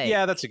like,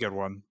 yeah, that's a good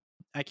one.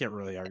 I can't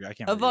really argue.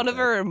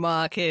 Ivanova and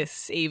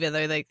Marcus, even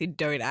though like they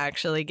don't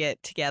actually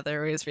get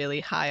together, is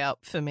really high up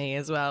for me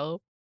as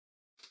well.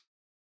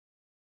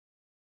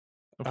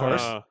 Of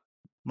course.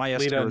 My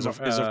S is of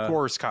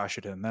course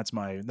Kashidan.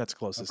 That's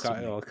closest to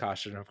me.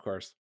 Kashidan, of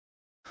course.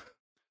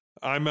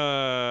 I'm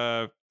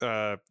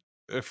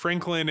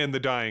Franklin and the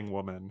Dying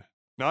Woman,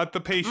 not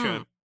the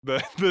patient. The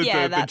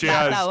jazz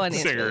that one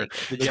singer.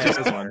 The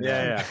jazz one.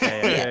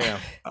 Yeah.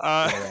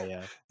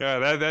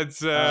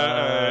 That's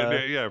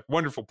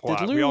wonderful plot.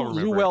 Did we all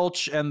remember Lou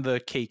Welch and the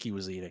cake he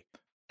was eating.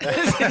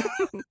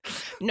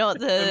 Not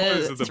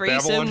the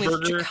threesome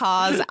with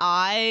Jakar's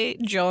eye,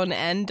 John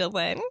and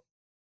Delenn.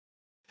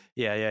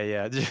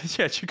 Yeah.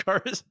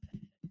 Jakar's.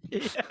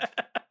 Yeah.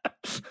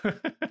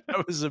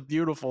 That was a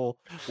beautiful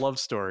love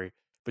story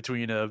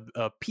between a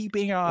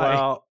peeping eye.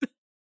 Well,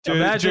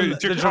 imagine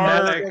the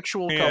dramatic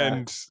sexual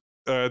and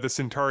the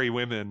Centauri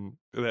women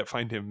that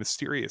find him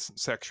mysterious and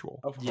sexual.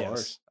 Of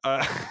course.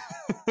 Well,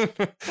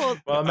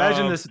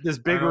 imagine this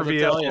big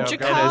reveal.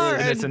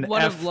 Jakar and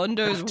one of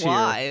Londo's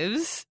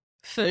wives,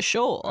 for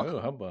sure. Oh,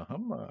 hubba.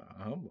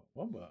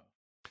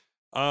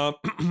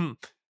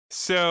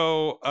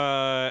 So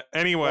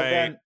anyway, well,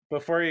 then,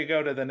 before you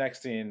go to the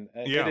next scene,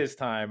 it is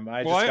time.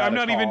 I'm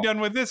not even done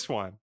with this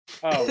one.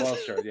 Oh, well,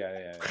 sure.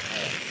 Yeah.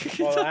 Right.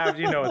 Well,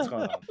 you know what's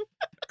going on.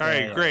 All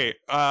right, great.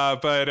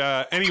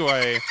 But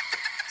anyway,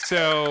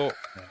 so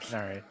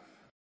all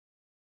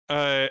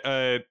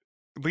right.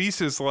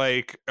 Lisa's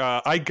like,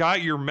 I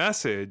got your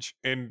message,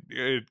 and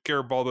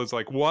Garibaldo's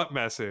like, what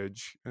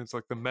message? And it's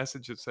like the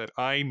message that said,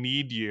 I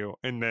need you,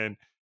 and then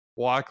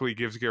Lockley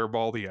gives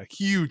Garibaldi a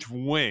huge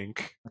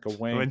wink. Like a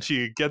wink. And then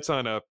she gets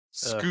on a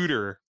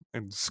scooter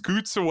and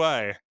scoots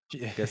away.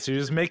 Guess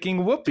who's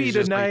making whoopee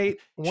tonight?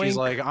 She's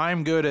like,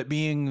 I'm good at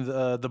being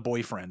the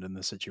boyfriend in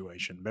this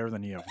situation. Better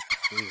than you.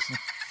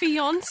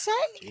 Fiance?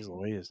 Jeez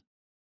Louise.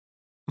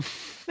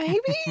 Maybe?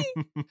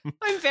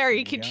 I'm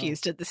very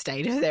confused at the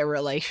state of their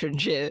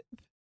relationship.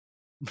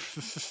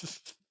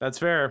 That's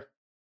fair.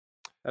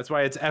 That's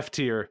why it's F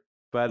tier.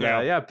 But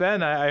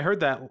Ben, I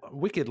heard that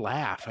wicked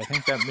laugh. I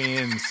think that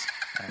means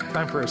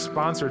time for a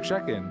sponsor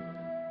check-in.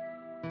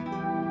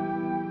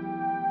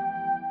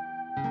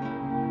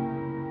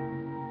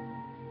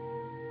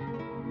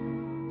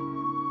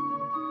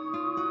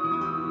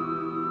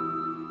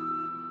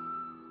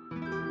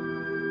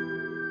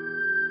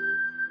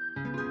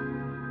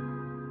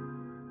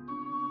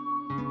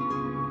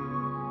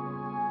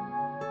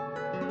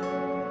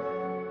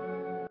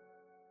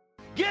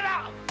 Get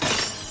out!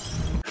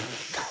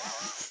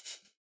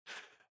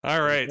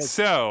 All right,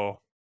 so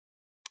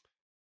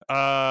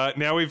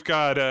now we've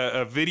got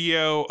a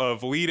video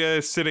of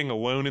Lita sitting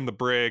alone in the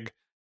brig.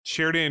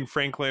 Sheridan and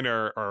Franklin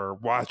are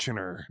watching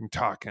her and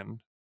talking,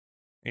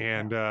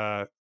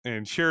 and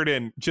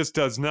Sheridan just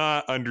does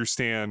not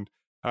understand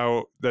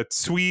how that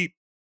sweet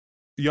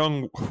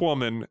young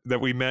woman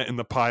that we met in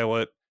the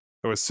pilot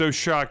that was so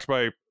shocked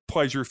by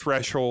pleasure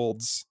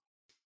thresholds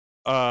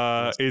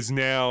is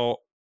now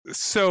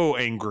so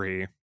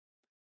angry.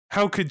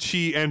 How could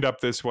she end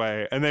up this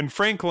way? And then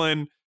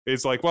Franklin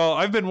is like, well,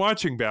 I've been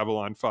watching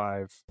Babylon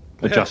 5.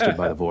 Adjusted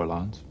by the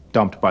Vorlons,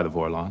 dumped by the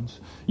Vorlons,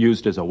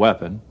 used as a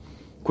weapon,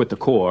 quit the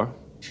Corps,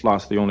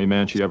 lost the only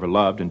man she ever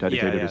loved, and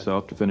dedicated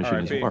herself to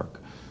finishing his work.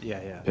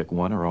 Pick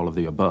one or all of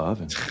the above.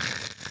 And...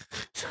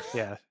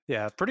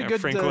 Pretty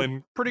good.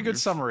 Franklin, pretty good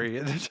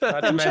summary.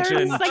 Not to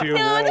mention two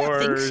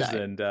wars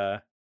and.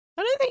 I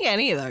don't think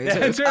any of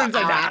those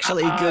are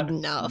actually good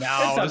enough.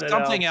 No,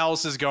 something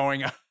else is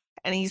going on.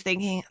 And he's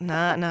thinking,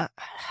 nah.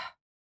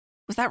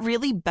 Was that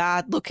really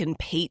bad looking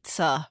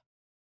pizza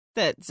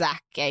that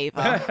Zach gave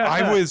her?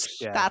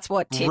 That's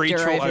what tipped Rachel,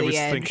 her over I was the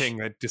edge.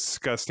 thinking a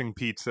disgusting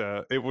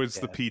pizza. It was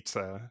the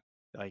pizza.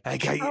 Like, I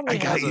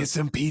got you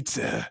some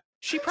pizza.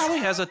 She probably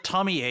has a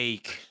tummy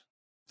ache.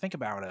 Think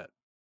about it.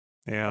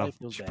 Yeah,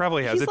 she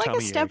probably has a tummy ache. He's like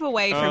a step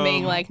away from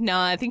being like,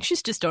 nah, I think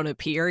she's just on a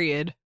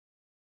period.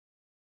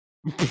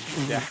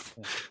 Yeah.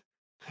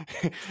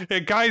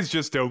 Guys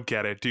just don't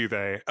get it, do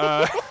they?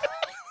 I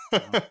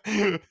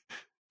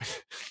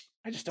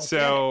just don't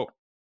so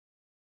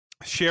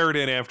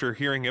Sheridan, after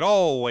hearing it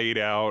all laid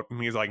out,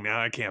 and he's like,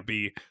 nah, I can't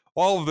be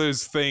all of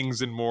those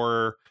things and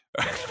more.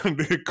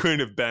 It couldn't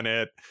have been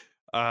it.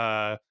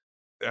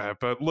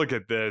 But look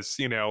at this,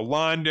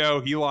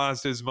 Londo, he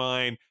lost his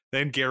mind,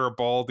 then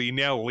Garibaldi,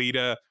 now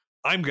Lita.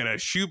 I'm gonna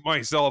shoot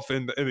myself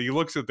and he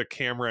looks at the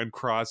camera and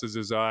crosses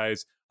his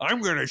eyes.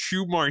 I'm gonna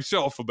shoot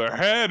myself in the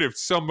head if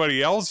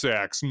somebody else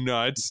acts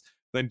nuts.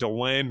 Then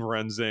Delenn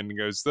runs in and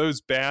goes,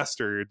 those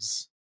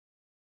bastards.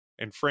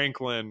 And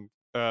Franklin,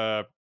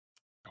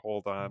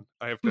 hold on.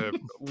 I have to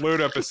load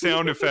up a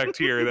sound effect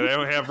here that I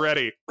don't have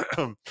ready.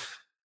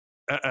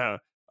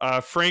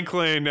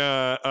 Franklin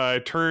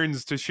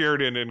turns to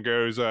Sheridan and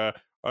goes,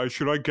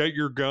 should I get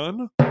your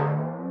gun?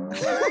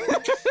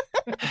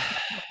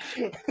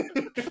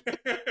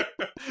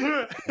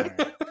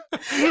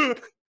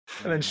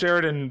 And then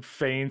Sheridan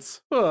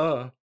faints.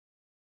 Well,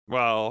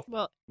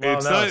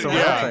 it's no,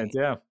 faints,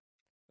 yeah.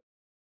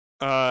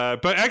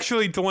 But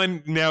actually,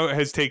 Delenn now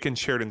has taken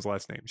Sheridan's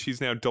last name.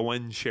 She's now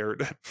Delenn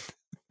Sheridan.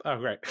 Oh,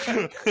 great.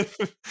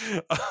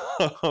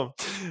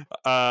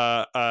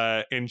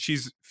 And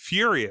she's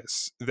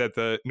furious that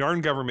the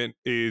Narn government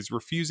is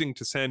refusing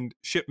to send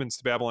shipments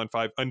to Babylon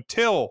 5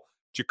 until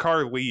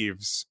Jakar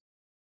leaves.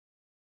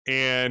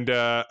 And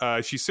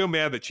she's so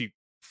mad that she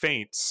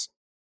faints.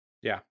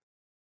 Yeah.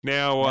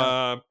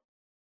 Now,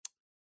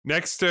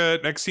 next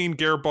scene,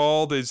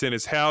 Garibald is in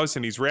his house,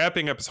 and he's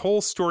wrapping up his whole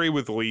story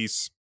with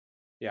Lise.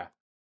 Yeah.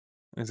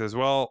 He says,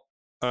 well,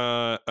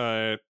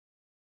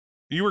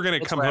 you were going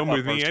to come home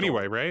with me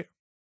anyway, right?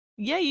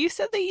 Yeah, you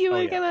said that you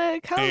were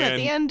going to come at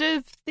the end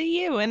of the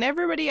year when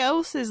everybody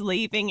else is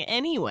leaving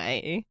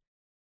anyway.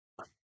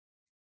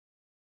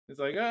 It's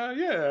like,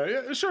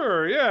 yeah,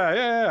 sure,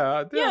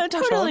 yeah. Yeah, I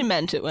totally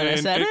meant it when I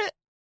said it.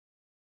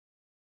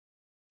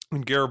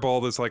 And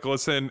Garibald is like,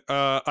 listen,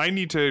 I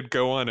need to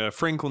go on a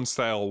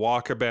Franklin-style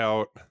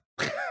walkabout.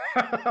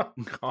 Oh,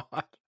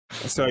 God.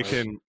 So I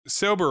can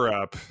sober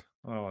up.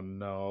 Oh,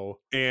 no.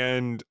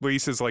 And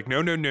Lisa's like,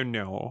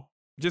 no.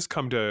 Just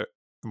come to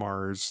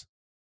Mars.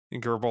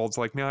 And Garibald's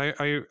like, no,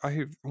 I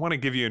want to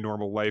give you a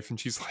normal life. And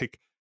she's like,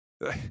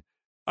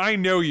 I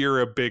know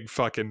you're a big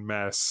fucking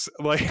mess.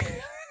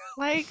 Like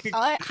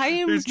I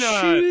am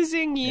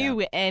choosing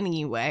you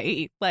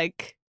anyway.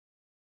 Like,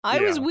 I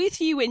was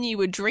with you when you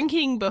were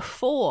drinking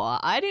before.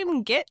 I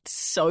didn't get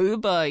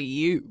sober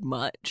you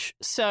much.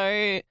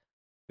 So,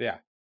 yeah.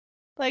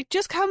 Like,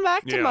 just come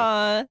back to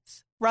Mars,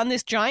 run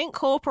this giant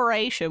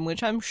corporation,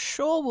 which I'm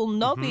sure will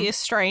not be a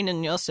strain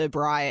in your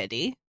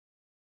sobriety.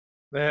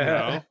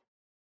 No.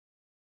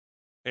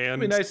 And it'll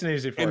be nice and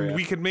easy for you. And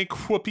we could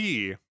make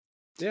whoopee.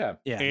 Yeah.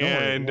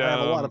 And we'll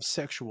have a lot of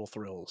sexual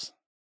thrills.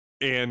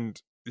 And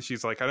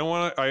she's like,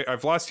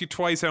 I've lost you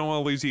twice. I don't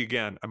want to lose you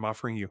again. I'm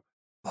offering you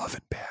love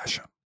and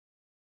passion.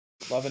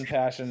 Love and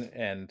passion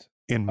and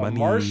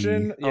money.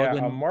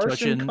 A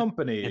Martian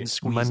company. And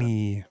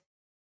money.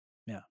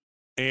 Yeah.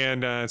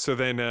 And so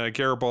then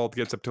Garibald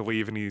gets up to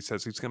leave, and he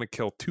says he's going to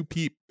kill 2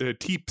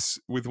 teeps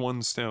with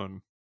 1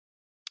 stone.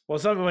 Well,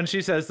 when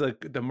she says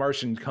the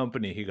Martian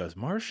company, he goes,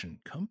 Martian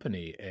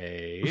company,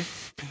 eh?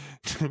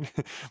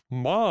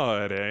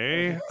 Mod,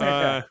 eh?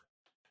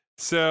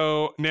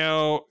 So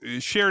now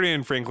Sheridan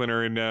and Franklin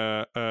are in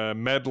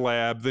med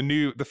lab,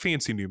 the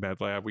fancy new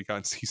med lab we got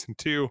in season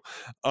 2.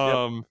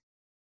 Okay.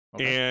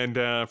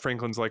 And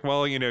Franklin's like,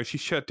 well, she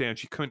shut down.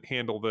 She couldn't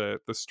handle the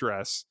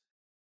stress.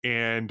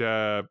 And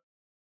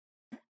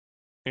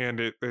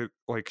it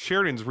like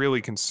Sheridan's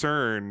really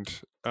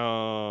concerned.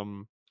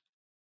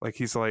 Like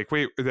he's like,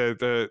 wait,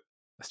 the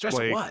stress,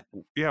 like, what?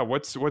 Yeah,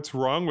 what's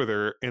wrong with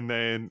her? And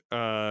then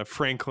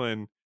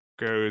Franklin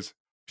goes,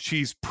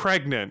 she's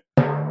pregnant.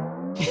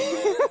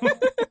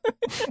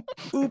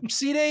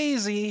 Oopsie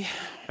daisy.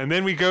 And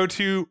then we go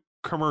to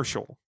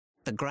commercial.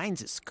 The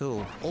Grains at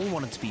school all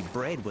wanted to be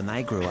bread when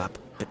they grew up,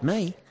 but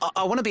me,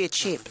 I want to be a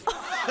chip.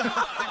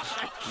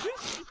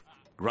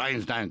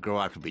 Grains don't grow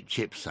up to be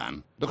chips,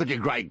 son. Look at your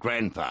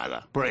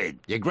great-grandfather. Bread.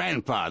 Your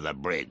grandfather,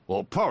 bread.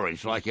 Or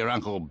porridge like your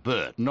Uncle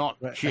Bert, not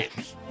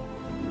chips.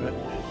 But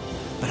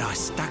I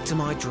stuck to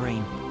my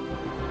dream.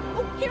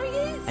 Oh, here he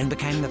is! And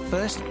became the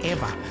first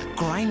ever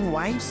Grain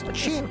Waves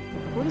chip.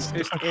 What is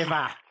this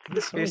ever?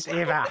 This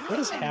ever? What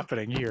is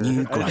happening here?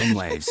 New Grain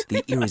Waves,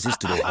 the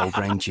irresistible whole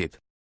grain chip.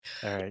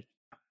 All right.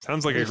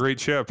 Sounds like a great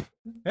chip.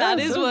 That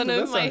is one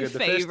of my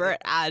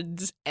favorite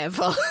ads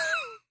ever.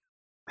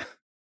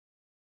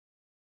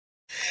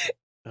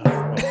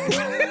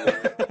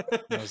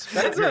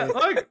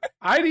 Look,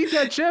 I'd eat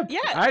that chip. Yeah,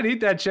 I'd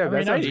eat that chip.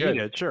 I'd eat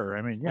it. Sure.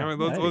 I mean, yeah. I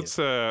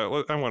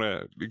want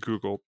to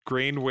Google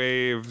Grain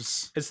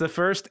Waves. It's the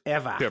first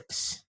ever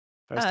chips.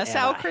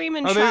 Sour cream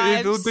and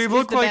chives. They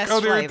look like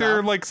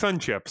they're like sun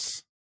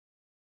chips.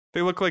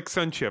 They look like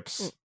sun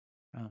chips.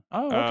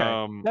 Oh,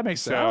 okay. That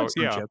makes sense.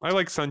 I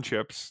like sun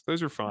chips.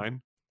 Those are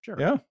fine. Sure.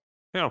 Yeah.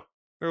 Yeah,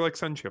 they're like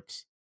sun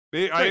chips.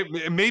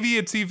 Maybe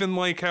it's even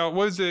like how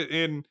was it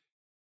in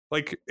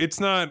like it's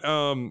not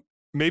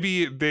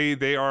maybe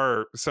they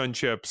are sun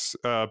chips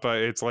but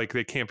it's like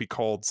they can't be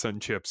called sun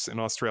chips in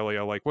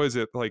Australia. Like what is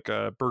it like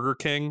Burger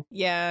King?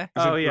 Yeah.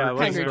 Hungry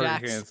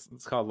Jacks.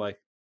 It's called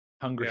like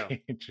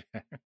Hungry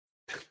Jack.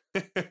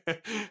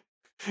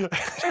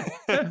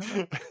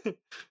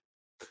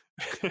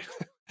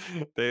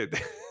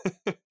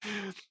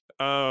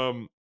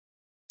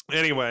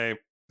 Anyway,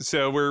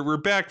 so we're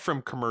back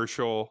from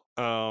commercial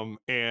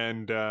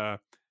and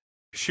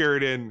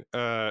Sheridan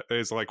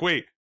is like,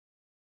 wait,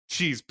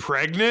 she's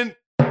pregnant?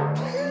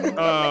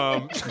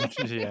 Yeah,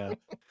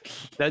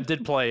 that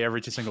did play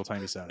every single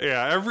time he said it.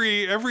 Yeah,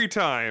 every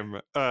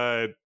time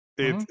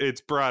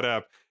it's brought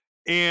up,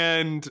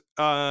 and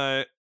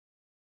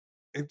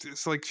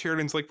it's like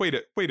Sheridan's like, wait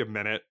a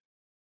minute,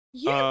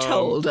 you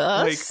told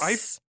us,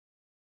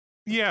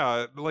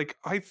 like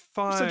I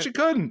thought you said she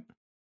couldn't,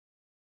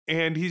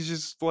 and he's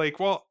just like,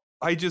 well,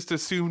 I just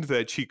assumed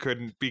that she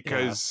couldn't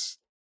because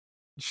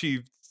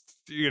she.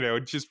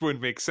 It just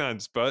wouldn't make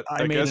sense, but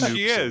I guess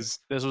she is.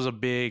 This was a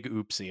big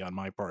oopsie on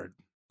my part.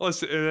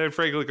 Listen, and then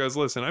Franklin goes,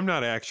 listen, I'm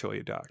not actually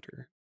a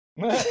doctor.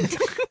 Well,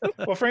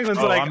 Franklin's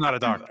like, I'm not a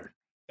doctor.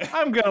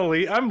 I'm gonna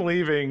leave. I'm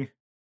leaving.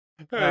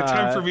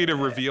 Time for me to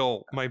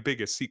reveal my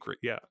biggest secret.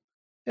 Yeah,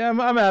 I'm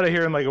out of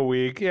here in like a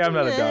week. Yeah, I'm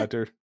not a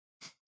doctor.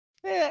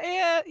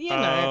 Yeah, you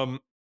know.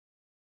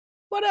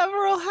 Whatever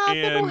will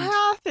happen, will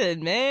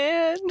happen,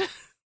 man.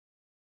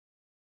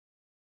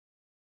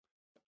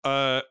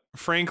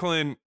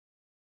 Franklin.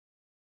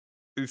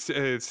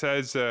 It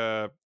says,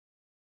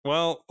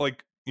 well,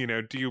 like,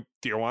 do you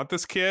want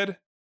this kid?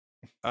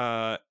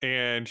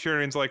 And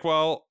Sheridan's like,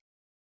 well,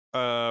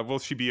 will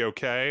she be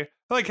okay?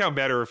 I like how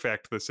matter of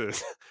fact this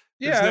is.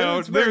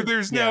 There's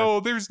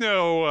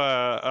no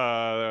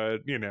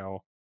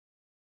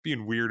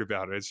being weird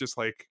about it. It's just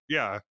like,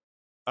 yeah.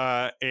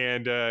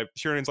 And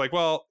Sheridan's like,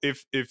 well,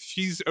 if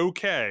she's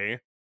okay,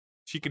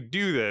 she could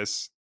do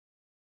this.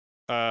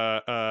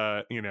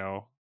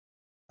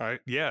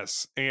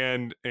 Yes,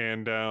 and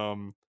he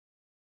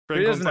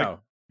doesn't know.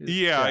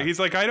 He's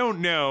like, I don't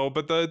know,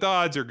 but the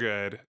odds are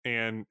good.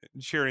 And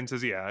Sheridan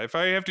says, yeah, if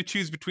I have to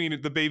choose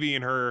between the baby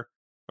and her,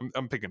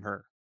 I'm picking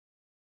her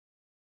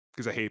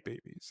because I hate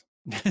babies.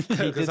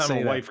 Because I'm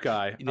a wife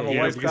guy. I'm a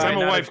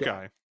wife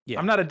guy. Yeah.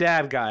 I'm not a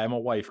dad guy. I'm a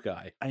wife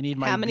guy. I need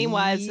my. How many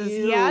wives has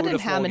he had,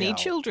 and how many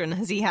children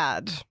has he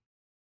had?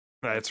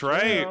 That's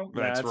right.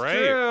 That's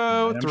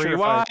right. True. 3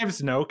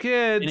 wives, no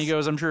kids. And he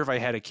goes, I'm sure if I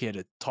had a kid,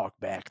 it'd talk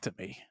back to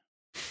me.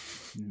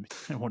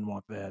 I wouldn't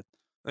want that.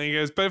 And he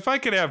goes, but if I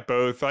could have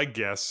both, I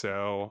guess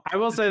so. I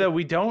will say that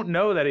we don't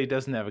know that he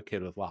doesn't have a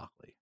kid with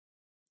Lockley.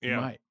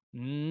 Yeah.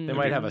 They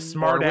might have a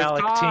smart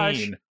aleck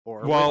teen. Do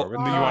you want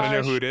to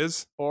know who it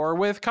is? Or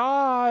with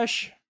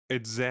Kosh.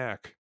 It's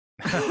Zach.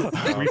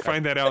 We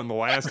find that out in the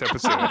last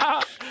episode.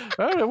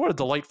 What a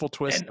delightful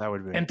twist that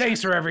would be. And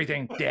thanks for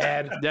everything,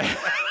 Dad.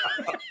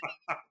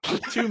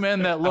 2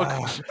 men that look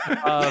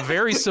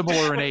very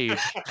similar in age.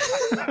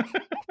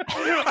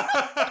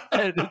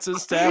 And it's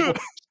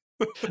established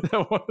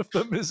that one of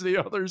them is the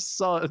other's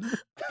son.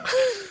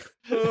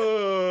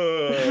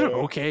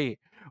 Okay.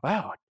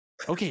 Wow.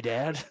 Okay,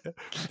 Dad.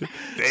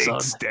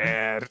 Thanks,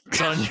 Dad.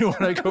 Son, you want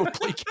to go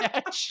play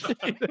catch?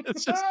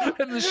 It's just,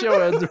 and the show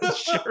ends with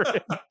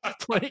Sheridan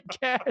playing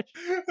catch.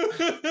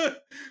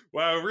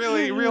 Wow,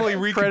 really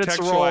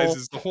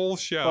recontextualizes the whole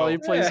show. While he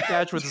plays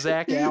catch with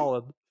Zach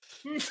Allen.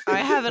 I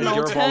have an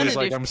alternative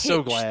like, I'm pitch,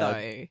 so glad.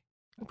 though,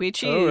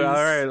 which is all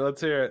right,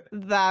 let's hear it.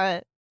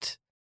 That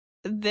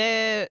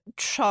their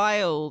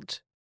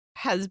child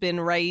has been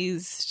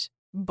raised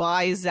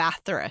by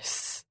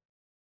Zathras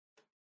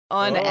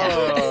on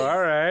all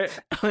right.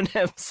 on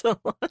Epsilon.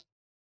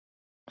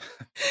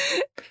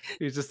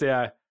 He's just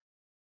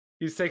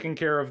he's taking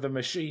care of the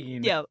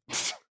machine. Yep.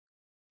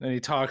 And he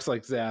talks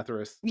like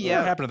Zathras. Yeah.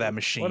 What happened to that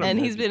machine? And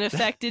he's been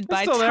affected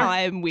by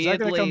time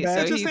weirdly,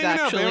 so he's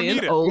actually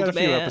an old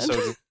man.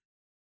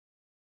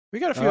 We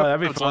got a few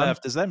episodes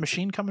left. Is that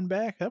machine coming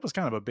back? That was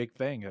kind of a big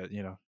thing.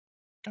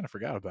 Kind of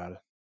forgot about it.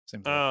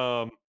 Seems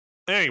like.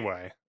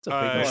 Anyway, it's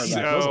a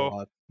big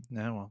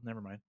no, well,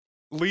 never mind.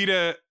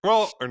 Lita,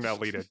 or not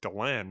Lita,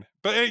 Delenn.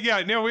 But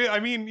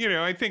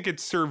I think it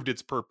served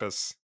its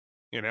purpose.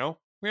 We don't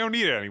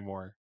need it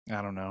anymore.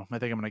 I don't know. I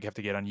think I'm gonna have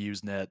to get on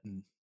Usenet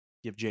and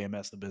give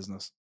JMS the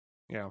business.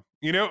 Yeah,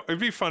 it'd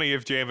be funny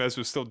if JMS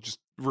was still just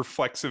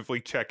reflexively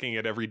checking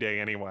it every day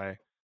anyway.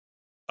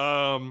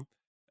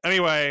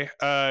 Anyway,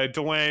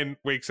 Delenn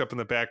wakes up in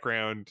the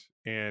background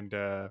and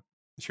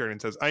Sheridan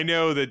says, I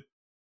know that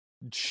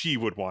she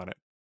would want it.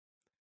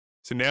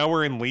 So now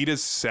we're in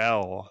Lita's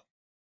cell.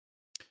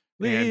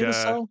 Lita's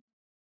cell.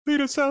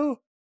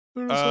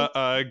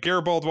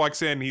 Garibald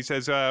walks in. He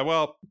says,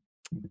 well,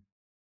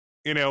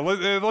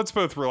 let's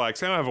both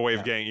relax. I don't have a way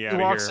of getting you out of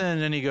here. He walks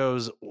in and he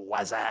goes,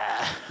 what's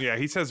up? Yeah,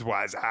 he says,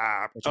 what's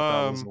up? Which I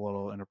thought was a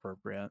little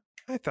inappropriate.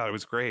 I thought it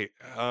was great.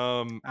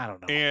 I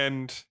don't know.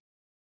 And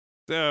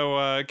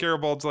so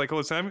Garibald's like,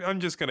 listen, I'm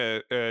just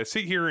going to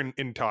sit here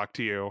and talk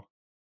to you.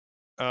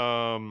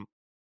 I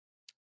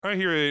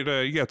hear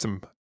that you got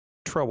some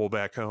trouble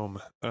back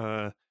home.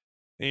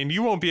 And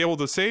you won't be able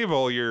to save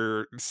all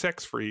your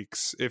sex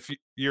freaks if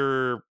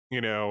you're,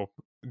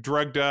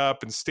 drugged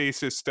up and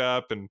stasised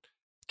up and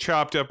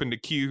chopped up into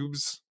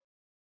cubes.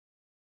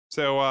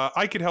 So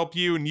I could help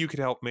you and you could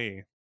help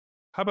me.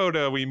 How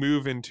about we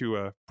move into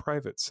a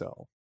private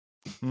cell?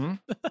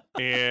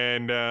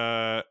 And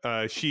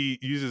she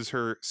uses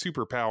her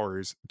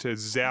superpowers to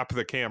zap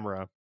the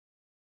camera.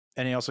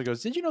 And he also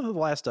goes, did you know that the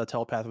last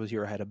telepath was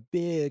here I had a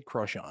big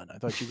crush on? I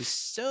thought she was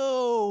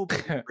so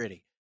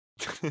pretty.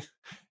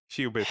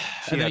 And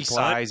then he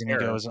sighs and he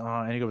goes,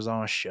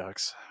 oh,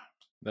 shucks.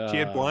 She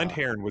had blonde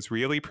hair and was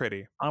really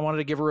pretty. I wanted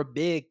to give her a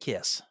big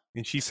kiss.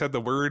 And she said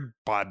the word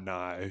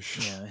badinage.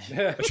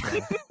 Yeah.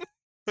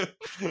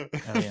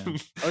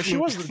 Oh, she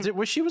was the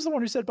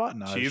one who said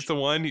badinage. She's the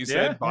one who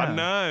said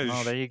badinage.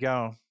 Oh, there you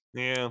go.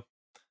 Yeah.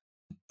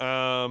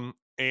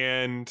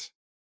 And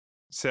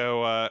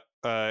so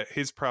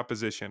his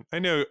proposition. I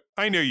know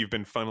you've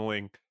been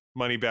funneling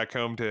money back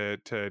home to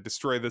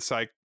destroy the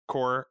Psych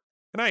Corps.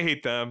 And I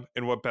hate them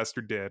and what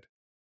Bester did.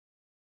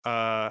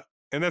 And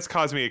that's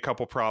caused me a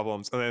couple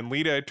problems. And then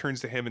Lita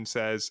turns to him and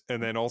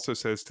then also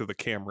says to the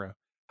camera,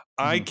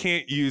 I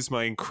can't use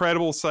my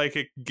incredible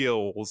psychic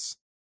gills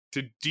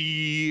to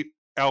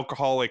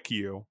de-alcoholic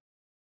you.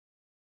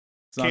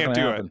 Can't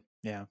do it.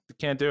 Yeah.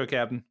 Can't do it,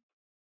 Captain.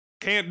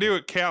 Can't do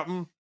it,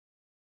 Captain.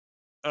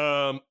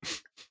 And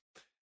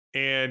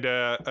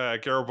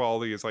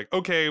Garibaldi is like,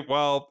 okay,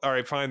 well, all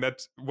right, fine.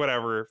 That's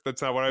whatever.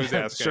 That's not what I was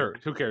asking. Sure.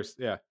 Who cares?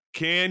 Yeah.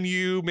 Can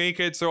you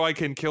make it so I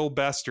can kill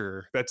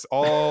Bester? That's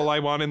all I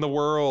want in the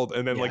world.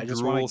 And then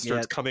drool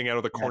starts coming out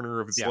of the corner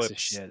of his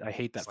lips. Shit. I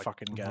hate that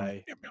fucking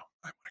guy. I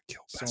want to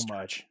kill Bester. So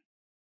much.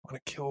 I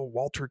want to kill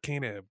Walter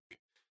Koenig.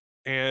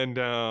 And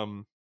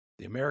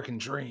the American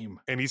dream.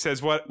 And he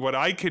says, what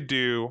I could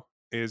do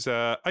is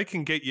I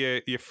can get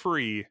you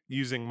free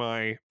using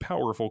my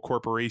powerful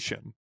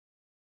corporation.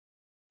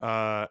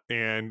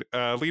 And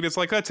Lita's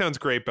like, that sounds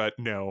great, but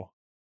no.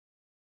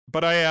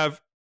 But I have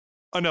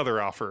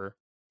another offer.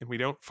 And we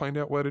don't find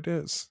out what it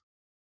is.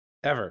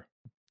 Ever.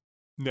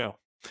 No.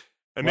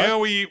 And now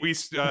we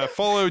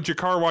follow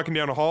Jakar walking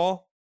down a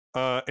hall,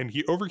 and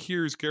he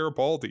overhears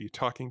Garibaldi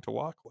talking to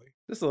Lockley.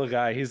 This little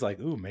guy, he's like,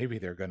 ooh, maybe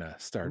they're going to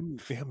start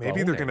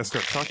maybe they're going to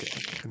start talking.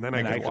 And then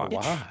I can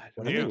watch.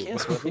 What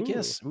if they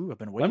kiss? Ooh, I've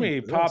been waiting. Let me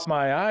pop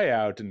my eye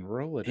out and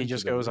roll it. He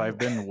just goes, I've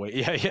been waiting.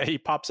 Yeah, he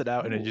pops it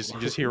out, and you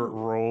just hear it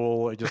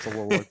roll. Just a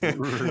little like,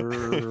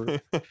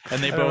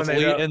 and they both,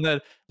 and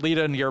then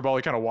Lita and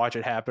Garibaldi kind of watch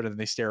it happen, and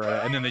they stare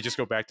at it, and then they just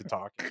go back to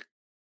talking.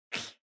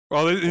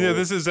 Well,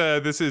 this is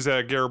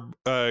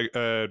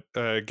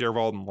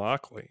Garibaldi and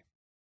Lockley.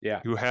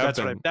 Yeah, who have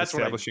been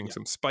establishing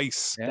some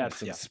spice. Yeah,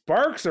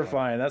 sparks are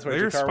fine. That's why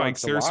there's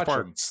spikes. There's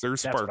sparks. There's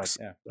sparks.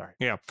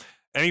 Yeah.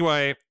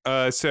 Anyway,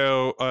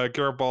 so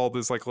Garibaldi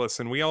is like,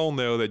 listen, we all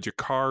know that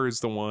Jakar is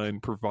the one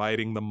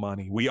providing the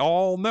money. We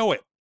all know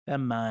it. The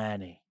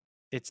money.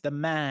 It's the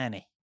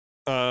money.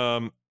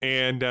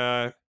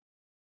 And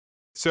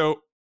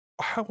so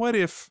what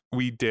if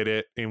we did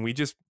it and we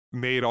just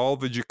made all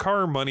the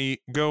Jakar money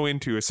go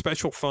into a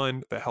special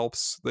fund that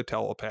helps the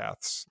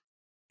telepaths.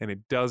 And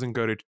it doesn't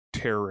go to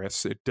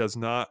terrorists. It does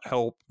not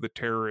help the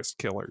terrorist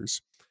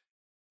killers.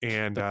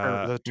 And,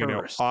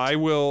 I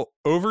will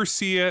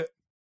oversee it,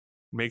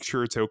 make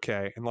sure it's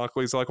okay. And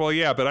luckily he's like, well,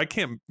 yeah, but I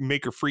can't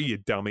make her free, you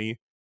dummy.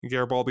 And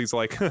Garibaldi's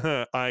like,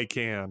 I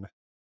can.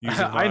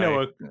 I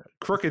know a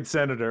crooked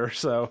senator,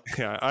 so.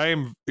 Yeah, I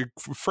am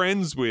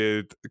friends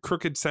with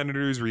crooked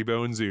senators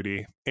Rebo and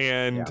Zudi.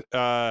 And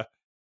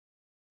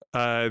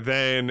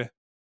then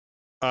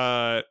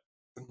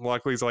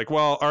luckily he's like,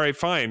 well, all right,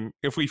 fine.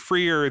 If we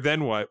free her,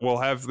 then what? We'll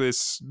have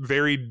this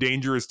very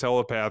dangerous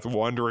telepath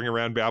wandering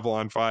around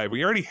Babylon 5.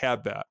 We already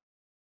had that.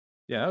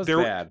 Yeah, that was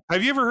bad.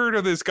 Have you ever heard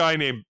of this guy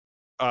named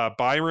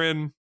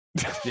Byron?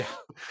 Yeah.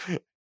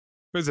 It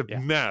was a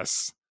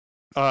mess.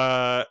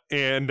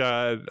 And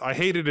I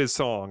hated his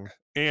song.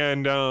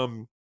 And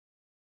then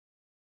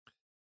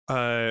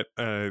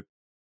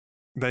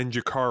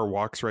Jakar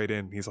walks right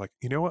in. He's like,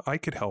 you know what? I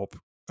could help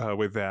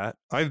with that.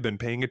 I've been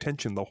paying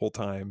attention the whole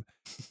time.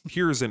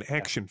 Here's an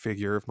action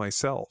figure of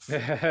myself. You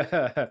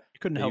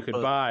couldn't help. You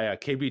could buy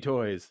KB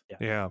Toys.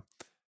 Yeah.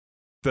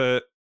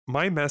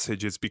 My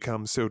message has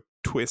become so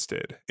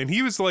twisted. And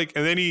he was like,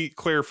 and then he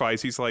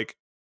clarifies, he's like,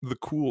 the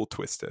cool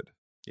twisted.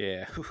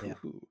 Yeah.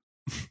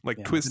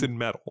 Like Twisted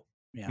Metal.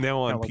 Yeah. Now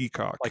on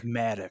Peacock. Like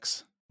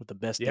Maddox with the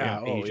best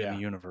damn age in the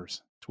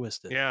universe.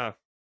 Twisted. Yeah.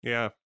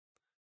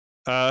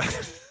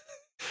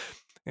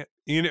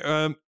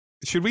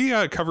 Should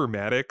we cover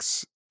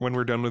Maddox when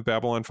we're done with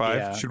Babylon 5?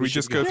 Yeah, should we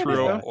just go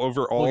through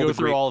over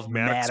all of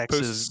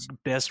Maddox's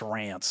best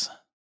rants?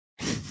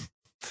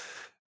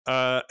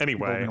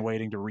 Anyway, I've been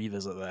waiting to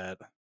revisit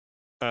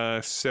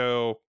that.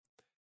 So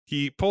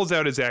he pulls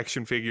out his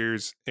action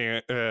figures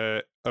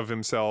of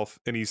himself,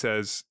 and he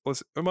says,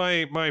 "Listen,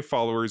 my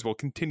followers will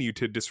continue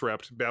to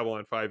disrupt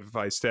Babylon 5 if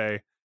I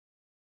stay.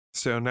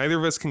 So neither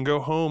of us can go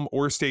home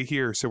or stay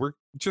here. So we're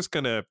just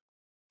gonna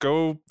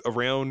go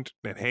around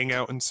and hang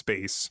out in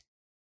space."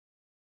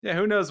 Yeah,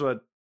 who knows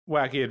what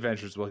wacky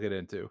adventures we'll get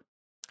into.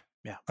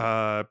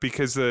 Yeah.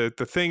 Because the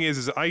thing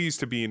is I used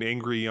to be an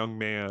angry young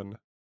man,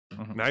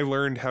 and I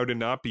learned how to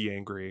not be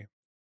angry.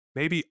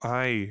 Maybe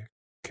I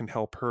can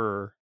help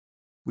her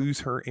lose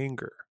her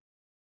anger.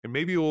 And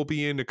maybe we'll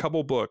be in a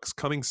couple books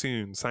coming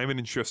soon. Simon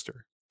and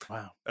Schuster.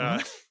 Wow.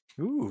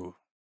 Ooh.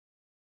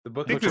 The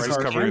book. I think this is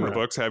covering the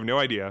books. I have no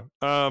idea.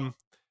 Right.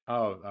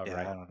 I don't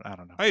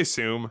know. I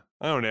assume.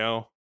 I don't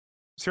know.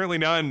 Certainly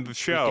not in the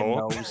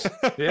show.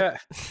 Yeah.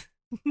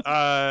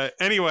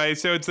 Anyway,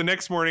 so it's the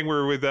next morning.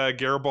 We're with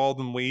Garibald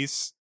and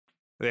Lise.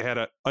 They had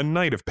a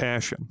night of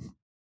passion.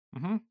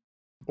 Mm-hmm.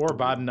 Or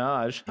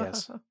badinage.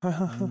 Yes.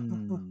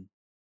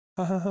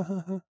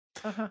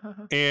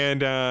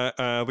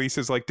 And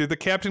Lisa's like, did the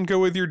captain go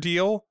with your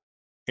deal?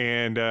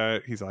 And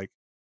he's like,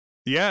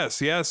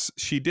 yes,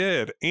 she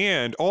did.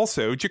 And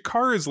also,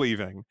 Jakar is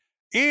leaving.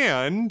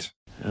 And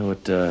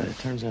it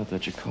turns out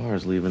that Jakar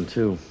is leaving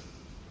too.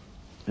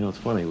 You know, it's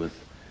funny with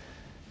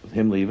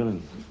him leaving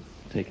and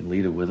taking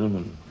Lita with him,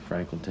 and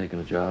Franklin taking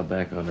a job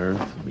back on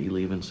Earth, me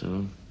leaving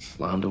soon,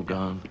 Londo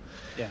gone.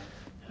 Yeah.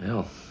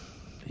 Hell,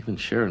 even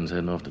Sheridan's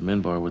heading off to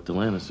Minbar with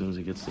Delenn as soon as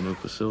he gets the new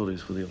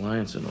facilities for the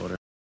Alliance in order.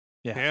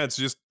 Yeah, it's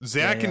just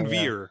Zach and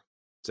Veer.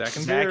 Zach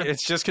and Veer.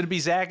 It's just going to be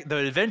Zach. The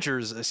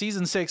Adventures,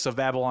 season 6 of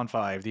Babylon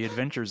 5. The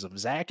Adventures of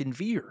Zach and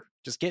Veer.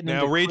 Just getting now,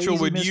 into Rachel,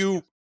 would mischief.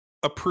 you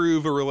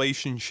approve a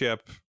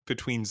relationship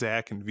between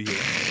Zach and Veer?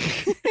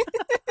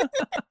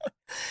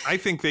 I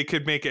think they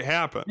could make it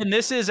happen. And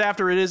this is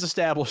after it is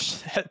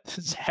established that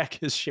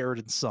Zach is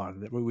Sheridan's son.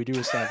 That we do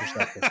establish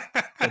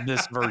that in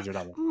this version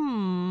of it.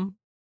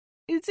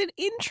 It's an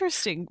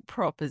interesting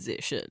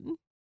proposition.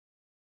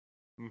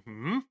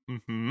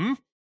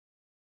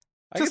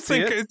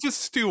 Just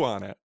stew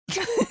on it.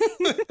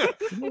 You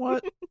know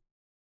what?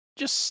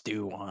 Just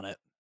stew on it.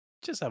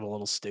 Just have a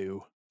little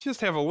stew.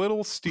 Just have a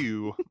little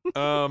stew.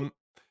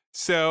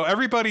 So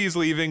everybody's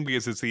leaving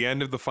because it's the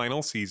end of the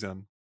final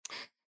season.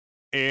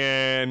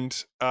 And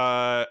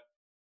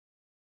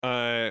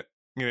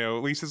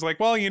Lisa's like,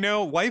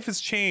 well, life has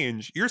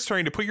changed. You're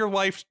starting to put your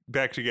life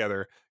back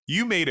together.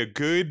 You made a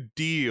good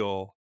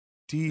deal.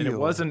 And it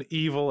wasn't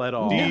evil at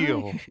all.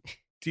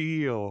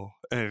 Deal.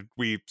 And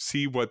we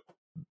see what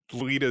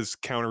Lita's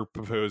counter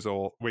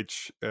proposal,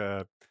 which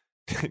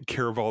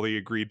Garibaldi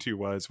agreed to,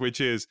 which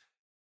is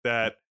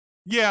that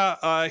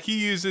he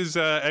uses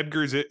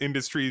Edgar's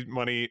industry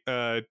money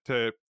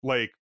to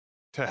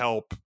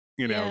help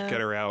get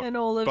her out, and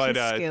all of his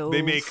skills.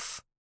 They make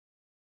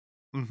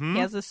he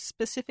has a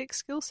specific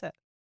skill set.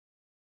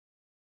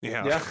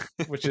 Yeah,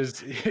 which is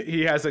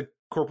he has a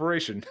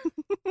corporation.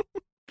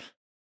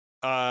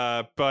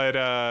 But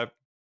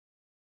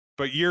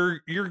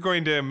you're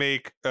going to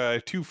make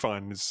two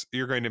funds.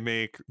 You're going to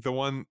make the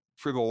one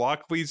for the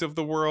Lockleys of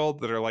the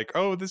world that are like,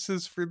 oh, this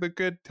is for the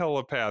good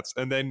telepaths,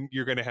 and then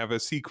you're going to have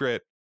a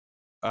secret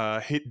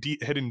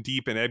hidden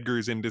deep in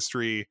Edgar's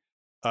industry,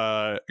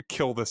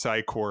 kill the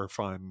Psycor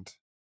fund,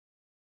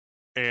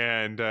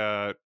 and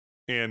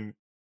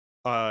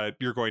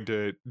you're going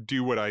to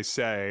do what I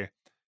say.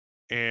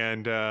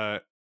 And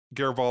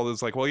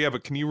Garibaldi's like, well, yeah,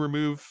 but can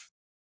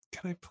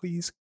I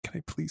please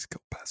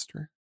kill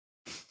Pester?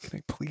 Can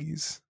I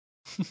please?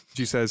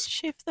 She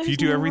says, if you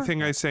do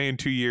everything I say in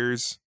 2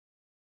 years,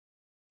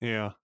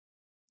 yeah.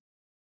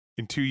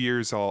 In 2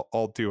 years,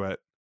 I'll do it.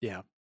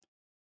 Yeah.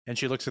 And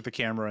she looks at the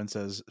camera and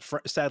says,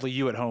 sadly,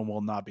 you at home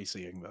will not be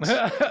seeing this.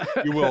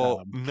 You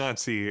will not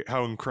see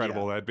how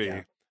incredible that'd be.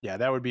 Yeah,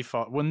 that would be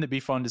fun. Wouldn't it be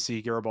fun to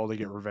see Garibaldi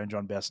get revenge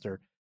on Bester?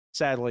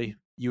 Sadly,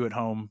 you at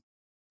home,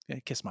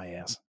 kiss my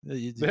ass.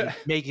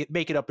 Make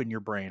it up in your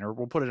brain, or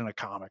we'll put it in a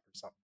comic or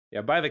something.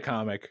 Yeah, buy the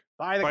comic.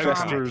 Buy the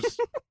comic.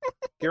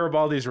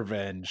 Garibaldi's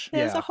Revenge.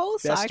 There's a whole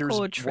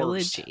Psychor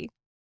trilogy.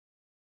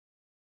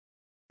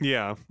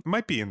 Yeah, it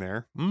might be in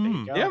there.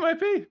 Yeah, it might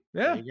be.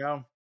 Yeah. There you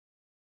go.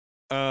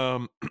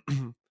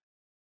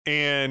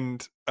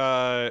 And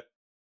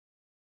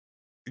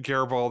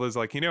Garibaldi's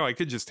like, I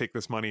could just take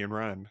this money and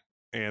run.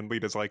 And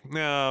Lita's like,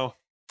 no,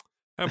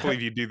 I don't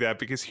believe you do that,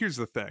 because here's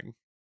the thing.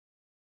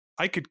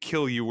 I could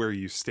kill you where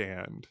you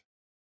stand.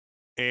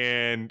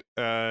 And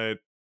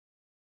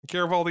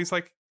Garibaldi's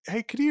like,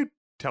 hey, could you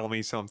tell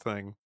me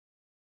something?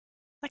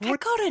 Like, I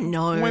gotta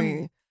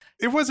know.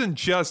 It wasn't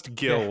just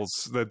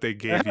gills that they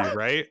gave you,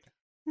 right?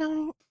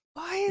 No.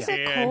 Why is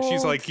it called? And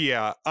she's like,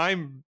 yeah,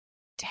 I'm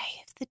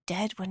Day of the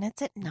Dead when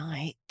it's at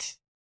night.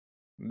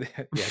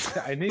 Yes,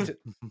 we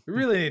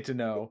really need to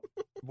know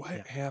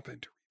what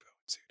happened to Repo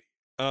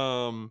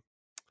and Sudi.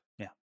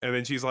 Yeah. And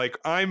then she's like,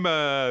 I'm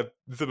the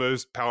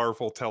most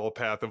powerful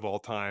telepath of all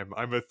time.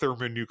 I'm a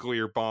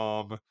thermonuclear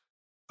bomb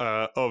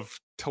of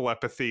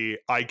telepathy.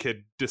 I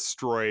could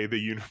destroy the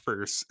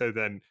universe.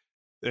 And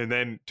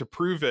then to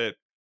prove it,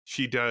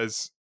 she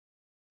does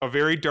a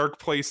very dark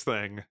place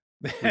thing,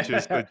 which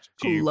is that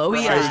she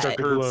glowy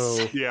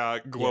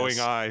eyes. Glowing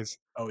eyes.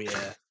 Oh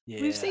yeah.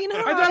 Yeah. We've seen her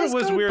I thought eyes it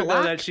was go weird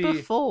black that she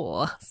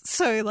before,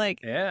 so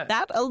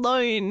that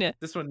alone.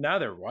 This one now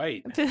they're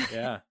white.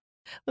 Yeah,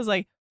 was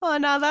like, oh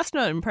no, that's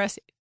not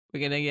impressive. We're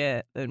gonna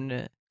get them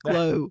to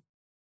glow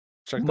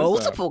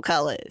multiple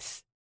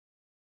colors.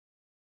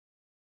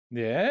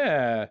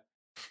 Yeah,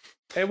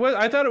 it was.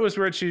 I thought it was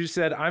weird. She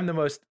said, "I'm the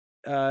most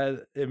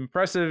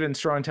impressive and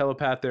strong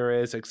telepath there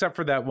is," except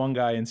for that one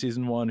guy in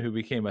season 1 who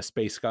became a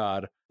space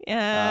god.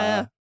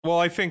 Yeah. Well,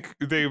 I think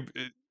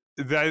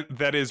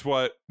that is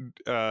what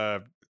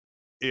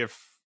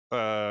if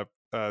that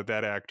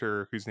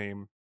actor whose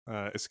name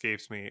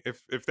escapes me,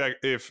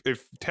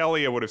 if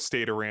Talia would have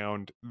stayed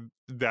around,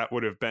 that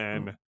would have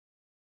been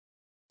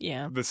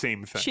the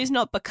same thing. She's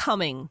not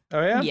becoming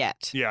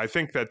yet. Yeah, I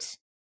think that's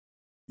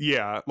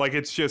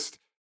it's just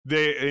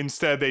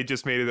they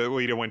just made it that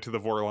Lita went to the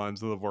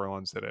Vorlons and the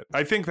Vorlons did it.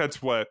 I think that's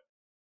what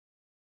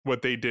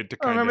they did to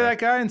kind of... remember that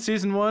guy in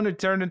season 1 who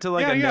turned into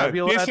a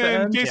nebula at the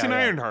end? Jason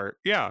Ironheart.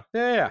 Yeah,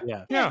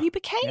 he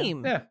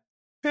became.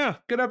 Yeah.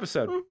 Good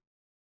episode.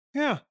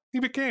 Yeah, he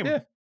became. Yeah,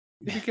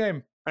 he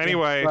became.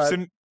 Anyway,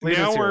 so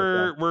now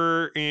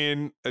we're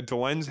in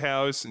Delen's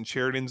house, and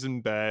Sheridan's in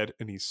bed,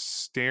 and he's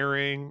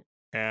staring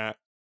at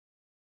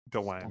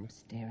Delen.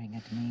 Stop staring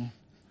at me.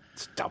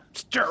 Stop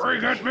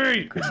staring at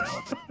me!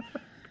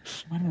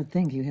 One would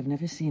think you have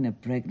never seen a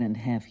pregnant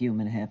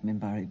half-human,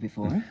 half-Minbari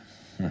before.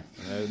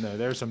 No,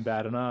 there's some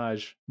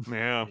badinage.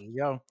 Yeah. There you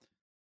go.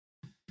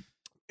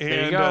 And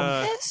there you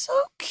go. They're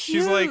so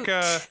cute. She's like,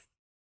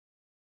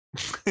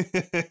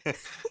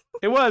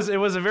 It was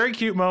a very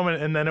cute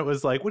moment, and then it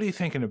was like, what are you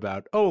thinking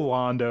about? Oh,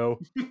 Londo.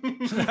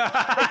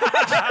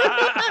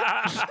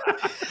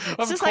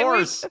 Of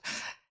course.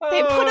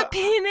 They put a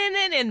pin in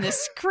it in the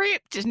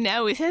script, and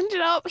now we've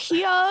ended up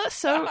here,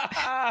 so...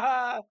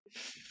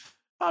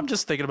 I'm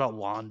just thinking about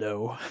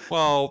Londo.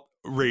 Well,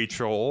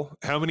 Rachel,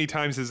 how many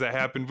times has that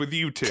happened with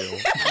you two?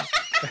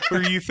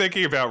 What are you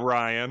thinking about,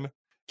 Ryan?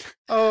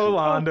 Oh,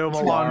 Londo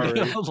Malari.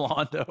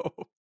 Londo.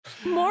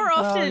 More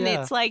often,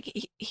 it's like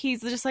he's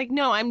just like,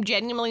 no, I'm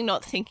genuinely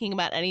not thinking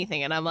about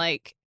anything. And I'm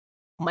like,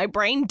 my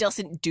brain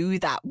doesn't do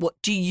that. What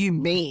do you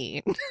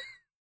mean? And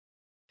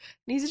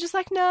he's just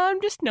like, no,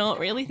 I'm just not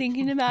really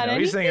thinking about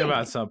anything. He's thinking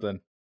about something.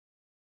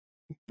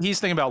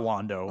 He's thinking about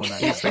Londo.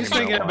 He's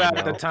thinking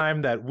about the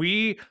time that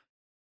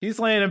he's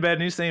laying in bed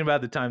and he's thinking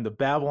about the time the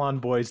Babylon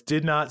boys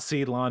did not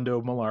see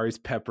Londo Malari's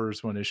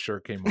peppers when his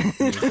shirt came off.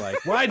 And he's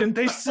like, why didn't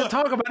they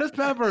talk about his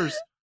peppers?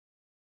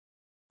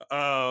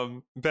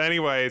 But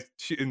anyway,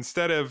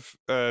 instead of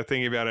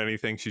thinking about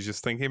anything, she's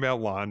just thinking about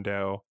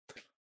Londo.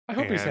 I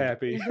hope he's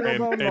happy.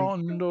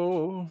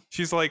 Londo.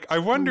 She's like, I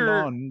wonder.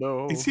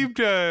 Londo. He seemed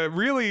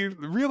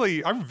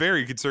really. I'm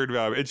very concerned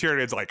about him. And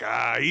Sheridan's like,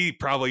 he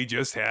probably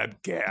just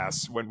had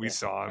gas when we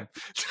saw him.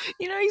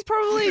 He's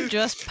probably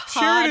just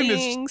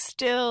partying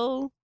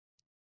still,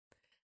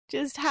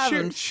 just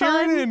having fun.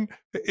 Sheridan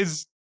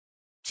is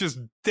just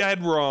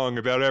dead wrong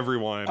about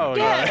everyone. Oh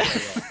yeah.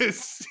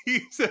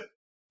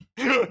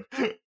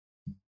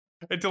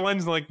 And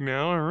Delen's like,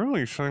 no, I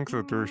really think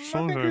that there's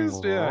something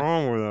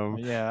wrong with him.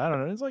 Yeah, I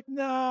don't know. It's like,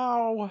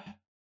 no.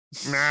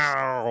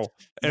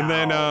 And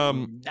then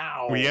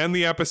we end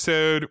the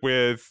episode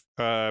with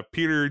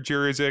Peter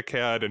Jurczyk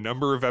had a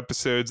number of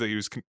episodes that he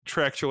was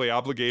contractually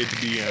obligated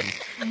to be in.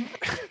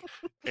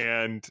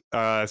 And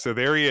so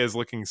there he is,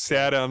 looking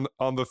sad on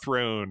the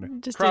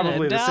throne. Just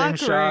probably the same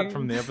shot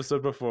from the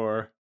episode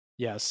before.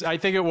 Yes, I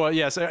think it was.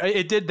 Yes,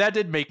 it did. That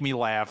did make me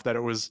laugh. That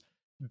it was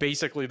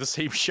basically the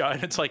same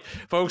shot. It's like,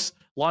 folks,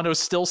 Londo's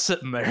still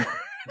sitting there.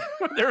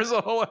 There was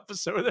a whole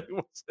episode that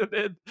wasn't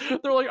in.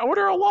 They're like, I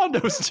wonder how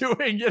Londo's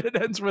doing, and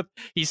it ends with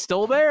he's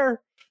still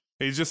there.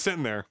 He's just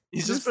sitting there.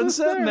 He's just been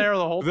sitting there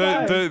the whole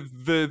time.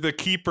 The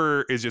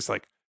keeper is just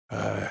like,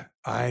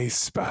 I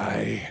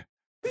spy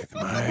with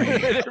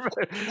my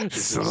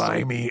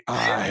slimy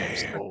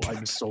eye.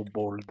 I'm so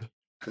bored.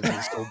 This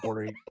is so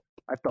boring.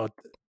 I thought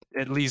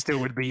at least it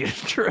would be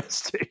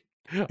interesting.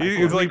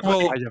 He's like,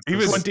 well, he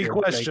was 20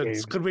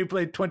 questions. Could we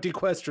play 20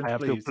 questions, I have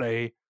please? to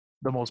play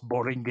the most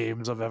boring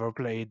games I've ever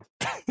played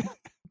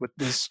with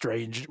this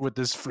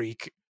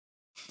freak.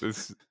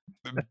 This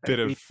bit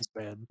of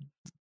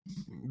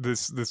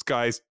this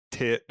guy's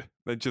tit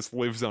that just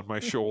lives on my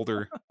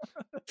shoulder.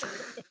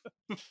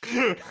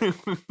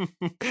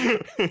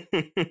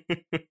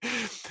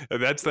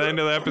 And that's the end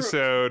of the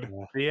episode.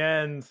 The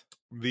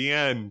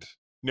end.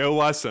 No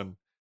lesson.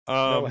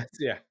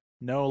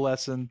 No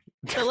lesson.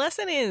 The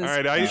lesson is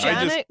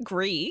Janet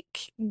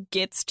Greek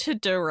gets to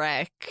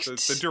direct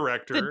the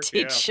director, the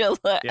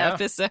titular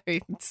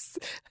episodes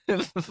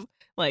of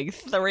like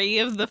 3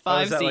 of the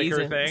 5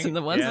 seasons, and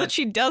the ones that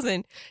she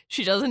doesn't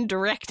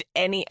direct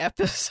any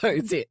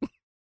episodes in.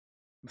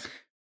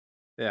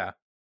 Yeah.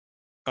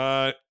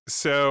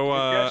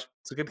 So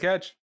it's a good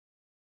catch.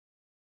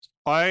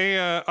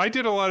 I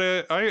did a lot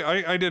of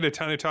I did a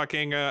ton of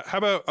talking. How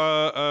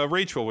about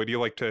Rachel? Would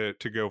you like to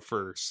go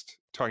first?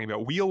 Talking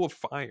about Wheel of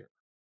Fire.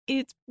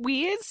 It's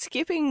weird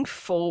skipping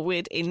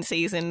forward in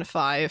season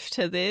 5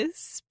 to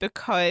this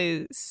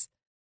because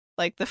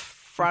like the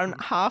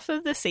front half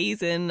of the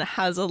season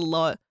has a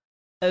lot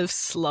of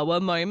slower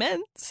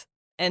moments,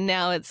 and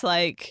now it's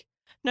like,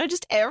 no,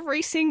 just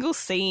every single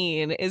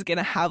scene is going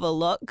to have a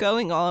lot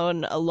going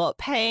on, a lot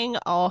paying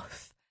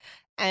off,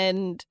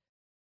 and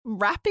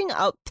wrapping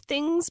up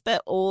things,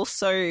 but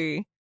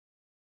also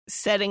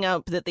setting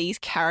up that these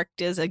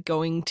characters are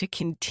going to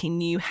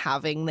continue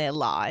having their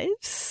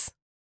lives.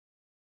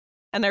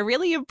 And I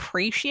really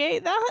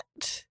appreciate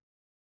that,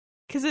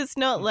 because it's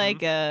not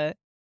like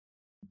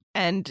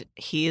and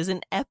here's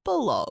an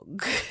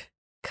epilogue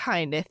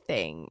kind of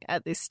thing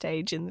at this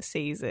stage in the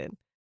season.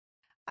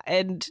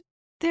 And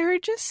there are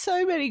just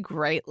so many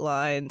great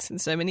lines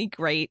and so many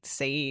great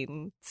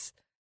scenes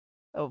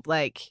of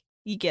like,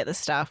 you get the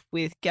stuff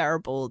with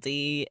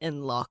Garibaldi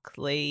and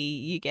Lockley,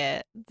 you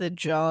get the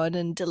John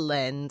and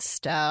Delenn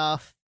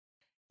stuff,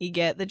 you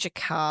get the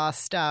Jakar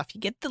stuff, you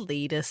get the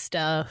leader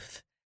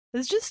stuff.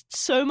 There's just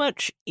so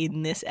much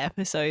in this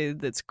episode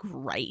that's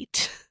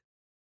great.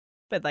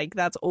 But like,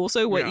 that's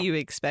also what you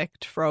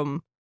expect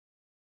from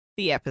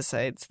the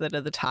episodes that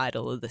are the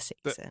title of the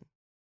season.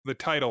 The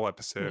title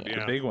episode,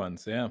 The big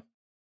ones, yeah.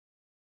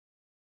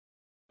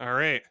 All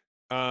right.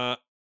 Yeah,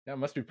 it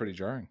must be pretty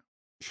jarring.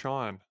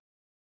 Sean.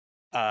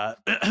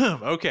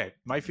 Okay,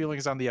 my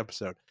feelings on the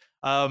episode.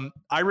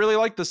 I really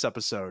like this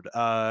episode.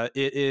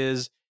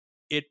 It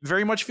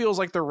very much feels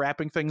like they're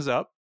wrapping things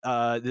up.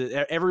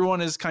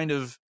 Everyone is kind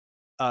of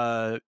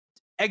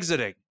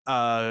exiting.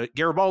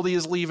 Garibaldi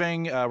is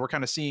leaving. We're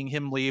kind of seeing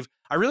him leave.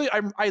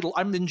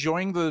 I'm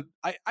enjoying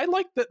I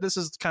like that this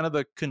is kind of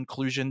the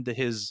conclusion to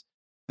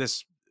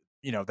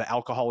the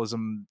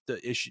alcoholism, the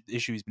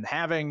issue he's been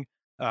having.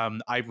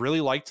 I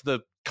really liked the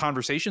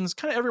conversations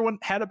kind of everyone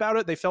had about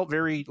it. They felt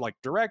very like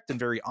direct and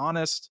very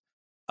honest,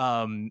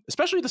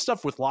 especially the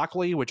stuff with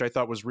Lockley, which I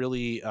thought was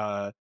really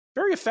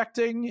very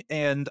affecting.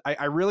 And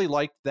I really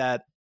liked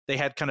that they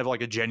had kind of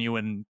like a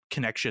genuine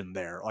connection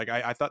there. Like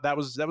I thought that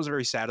was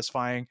very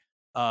satisfying.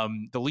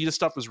 The Lita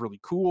stuff was really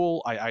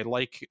cool. I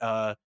like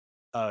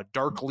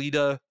Dark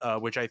Lita,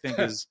 which I think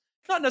is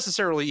not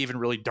necessarily even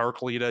really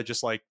Dark Lita,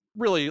 just like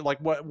really like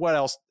what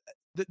else?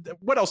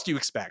 What else do you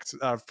expect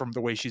from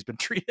the way she's been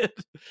treated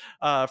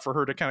for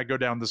her to kind of go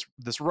down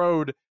this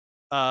road?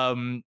 I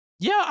don't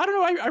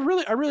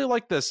know. I really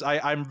like this.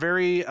 I'm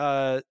very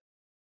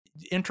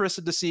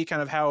interested to see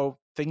kind of how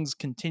things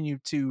continue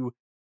to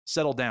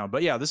settle down.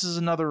 But yeah, this is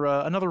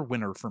another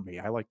winner for me.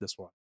 I like this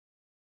one.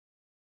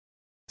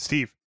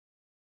 Steve.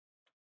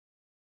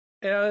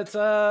 Yeah, it's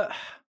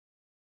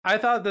I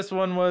thought this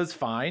one was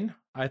fine.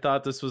 I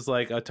thought this was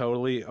like a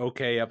totally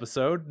okay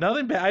episode.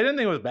 Nothing bad. I didn't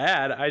think it was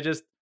bad. I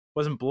just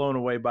wasn't blown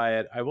away by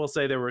it. I will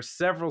say there were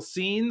several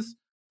scenes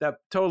that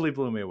totally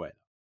blew me away.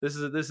 This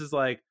is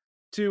like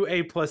 2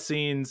 A+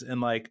 scenes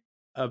and like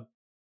a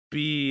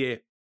B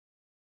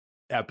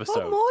episode.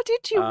 What more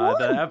did you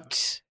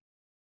want?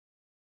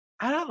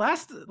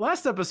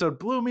 Last episode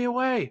blew me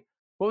away.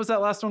 What was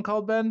that last one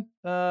called, Ben?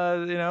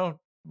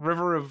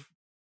 River of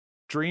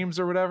Dreams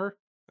or whatever.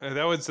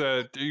 That was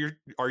are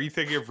you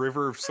thinking of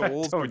River of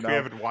Souls, which we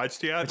haven't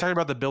watched yet? Are you talking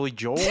about the Billy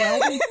Joel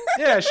album?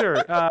 Yeah,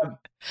 sure.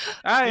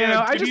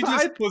 I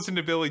just listen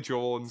to Billy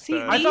Joel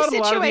instead. I thought a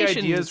lot of the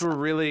ideas were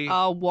really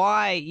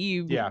why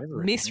you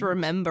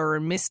misremember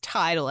and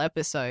mistitle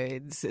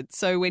episodes. It's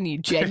so when you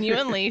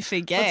genuinely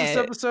forget, what's this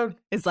episode?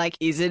 It's like,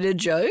 is it a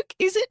joke?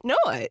 Is it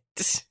not?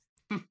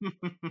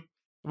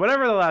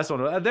 Whatever the last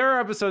one was. There are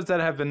episodes that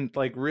have been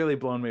like really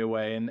blown me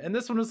away, and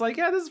this one was like,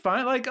 yeah, this is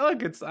fine. Like,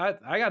 look,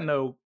 I got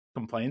no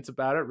complaints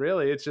about it.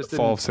 Really, it's just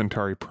Fall of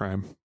Centauri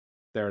Prime.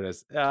 There it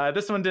is.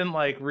 This one didn't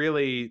like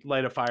really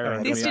light a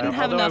fire. This didn't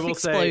have enough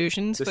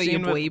explosions for your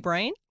boy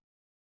brain.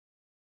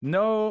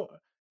 No,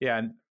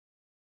 yeah,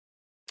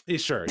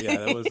 sure,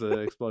 yeah, that was the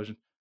explosion.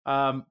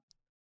 But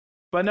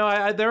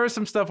no, there was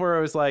some stuff where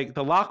it was like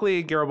the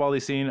Lockley Garibaldi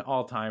scene,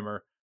 all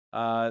timer.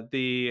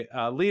 The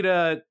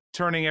Lita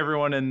turning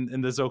everyone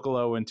in the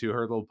Zocalo into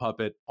her little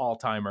puppet, all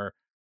timer.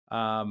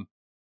 And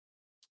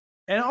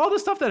all the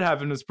stuff that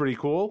happened was pretty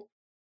cool.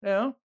 You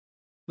know,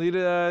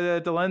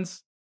 Lita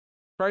Delen's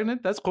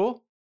pregnant. That's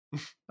cool.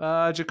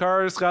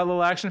 Jakar's got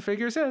little action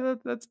figures. Yeah,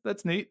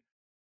 that's neat.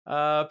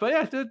 But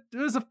yeah, it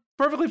was a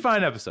perfectly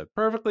fine episode.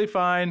 Perfectly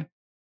fine.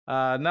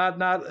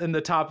 Not in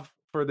the top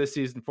for this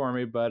season for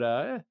me,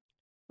 but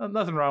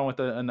nothing wrong with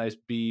a nice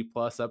B+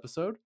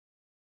 episode.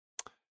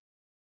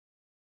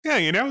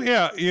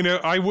 Yeah,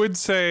 I would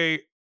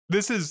say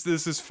this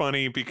is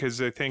funny because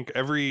I think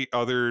every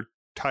other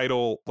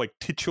title, like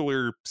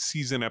titular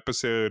season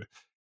episode,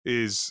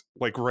 is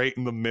like right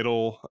in the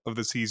middle of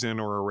the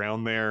season or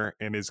around there,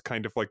 and is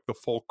kind of like the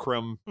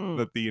fulcrum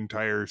that the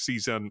entire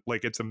season,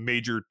 like it's a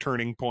major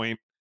turning point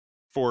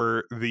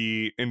for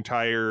the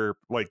entire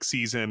like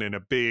season and a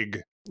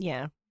big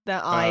the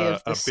eye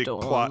of the storm.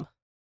 Big plot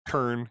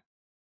turn.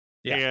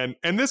 Yeah.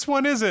 And this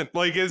one isn't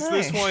like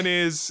this one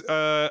is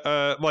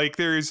like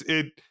there's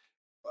it.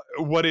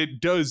 What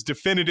it does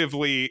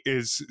definitively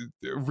is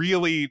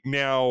really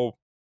now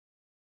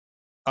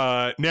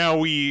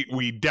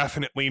we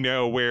definitely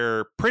know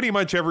where pretty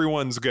much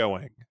everyone's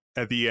going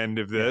at the end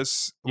of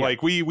this. Yeah.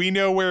 Like we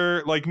know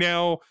where, like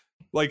now,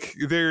 like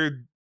they're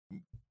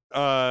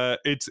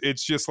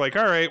it's just like,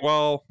 all right,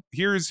 well,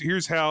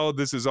 here's how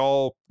this is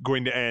all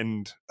going to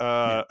end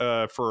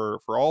for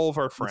all of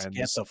our friends. Let's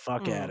get the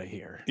fuck out of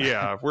here.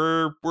 Yeah,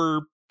 we're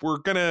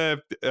gonna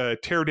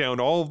tear down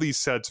all of these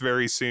sets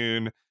very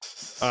soon.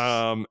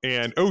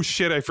 And oh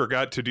shit, I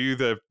forgot to do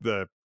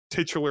the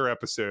titular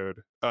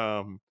episode.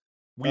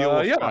 Wheel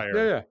of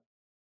Fire.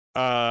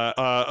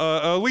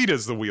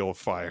 Alita's the Wheel of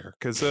Fire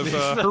because of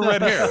her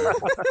red hair.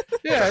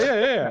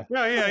 Yeah.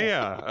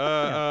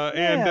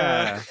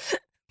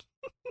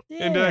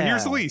 And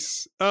here's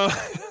Lise.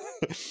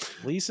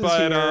 Lisa's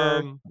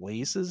here.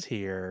 Lisa's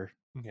here.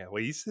 Yeah,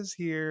 Lisa's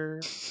here.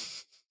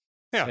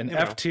 Yeah, an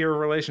F-tier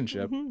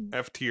relationship. Mm-hmm.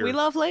 F-tier. We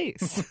love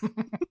Lise.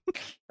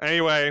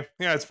 Anyway,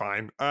 yeah, it's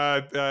fine.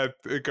 Go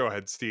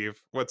ahead,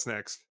 Steve. What's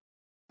next?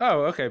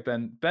 Oh, okay.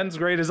 Ben's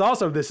grade is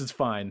also This Is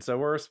Fine, so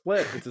we're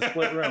split. It's a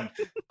split room.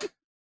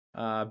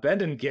 Ben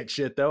didn't get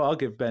shit though. I'll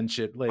give Ben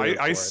shit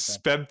later. I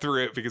sped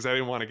through it because I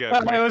didn't want to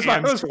get my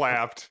hands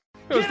slapped.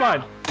 It was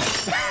fine.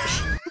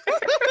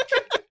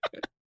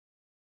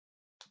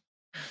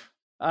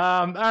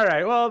 All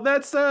right. Well,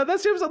 that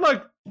seems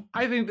look.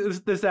 I think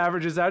this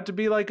averages out to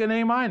be like an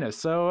A-.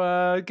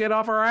 So get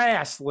off our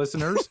ass,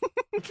 listeners.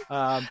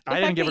 I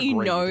didn't give a grade.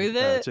 You know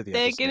that to the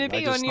they're episode. going to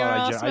be on your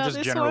ass. I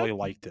just generally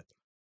liked it.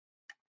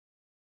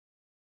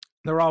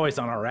 They're always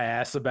on our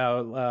ass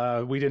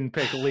about we didn't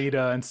pick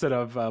Lita instead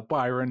of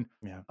Byron.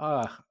 Yeah.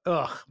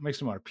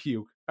 Makes me want to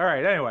puke. All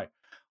right. Anyway,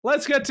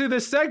 let's get to the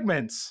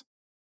segments.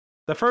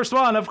 The first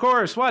one, of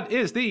course, what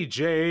is the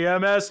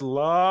JMS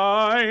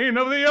line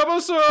of the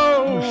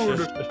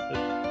episode?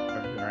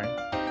 All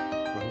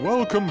right.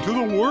 Welcome to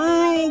the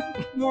world.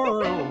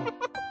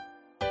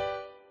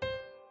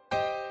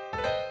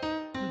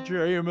 The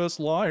JMS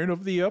line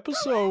of the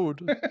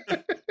episode.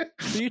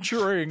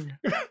 Featuring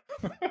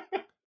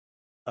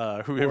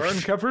Warren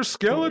Keffer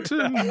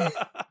Skeleton.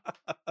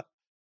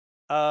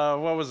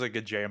 What was a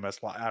good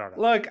JMS line? I don't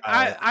know. Look,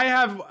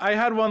 I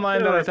had one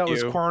line that I thought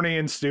was corny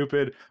and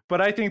stupid, but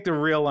I think the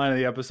real line of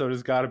the episode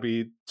has got to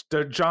be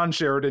John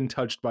Sheridan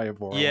touched by a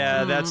Vorlon.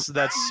 Yeah, that's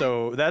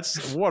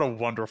what a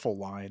wonderful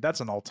line. That's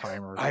an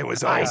all-timer. I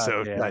was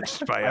also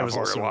touched by a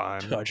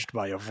Vorlon. Touched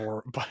by a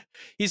Vorlon.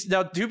 He's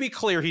now, to be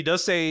clear, he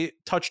does say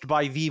touched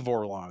by the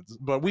Vorlons,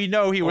 but we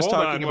know he was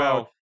talking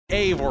about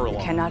a Vorlon. You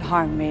cannot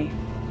harm me.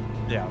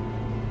 Yeah.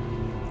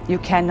 You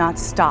cannot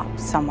stop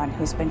someone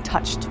who's been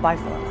touched by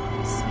Vorlons.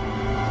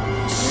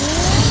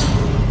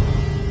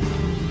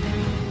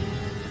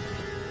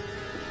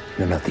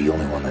 You're not the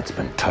only one that's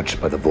been touched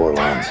by the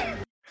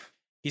Vorlons.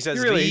 He says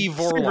the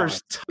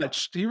Vorlon.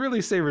 Touched. He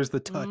really savors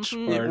the touch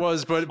part. It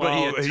was, but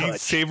he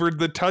savored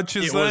the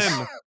touches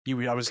then.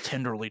 I was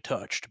tenderly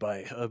touched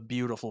by a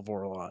beautiful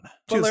Vorlon.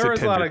 Well, there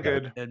was a lot of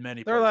good. And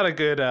many. There were a lot of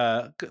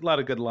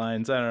good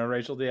lines. I don't know,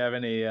 Rachel. Do you have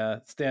any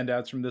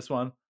standouts from this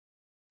one?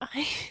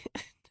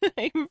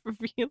 I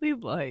really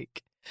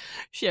like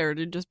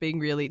Sheridan just being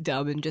really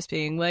dumb and just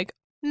being like,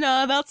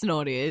 "Nah, that's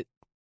not it."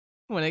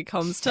 when it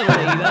comes to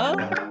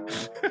Lita.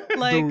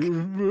 Like,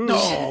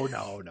 no.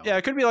 Yeah,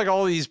 it could be like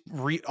all these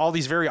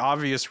very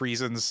obvious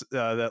reasons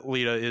that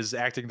Lita is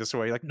acting this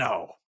way. Like,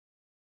 no,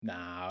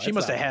 she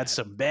must have had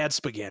some bad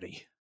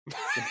spaghetti.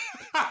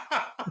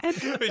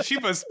 She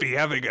must be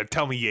having a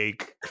tummy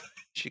ache.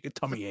 She could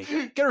tummy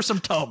ache. Get her some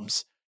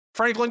Tums.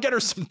 Franklin, get her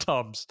some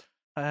Tums.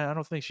 I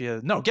don't think she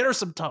has. No, get her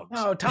some Tums.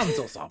 No, Tums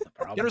will solve the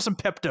problem. Get her some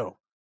Pepto.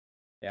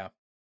 Yeah.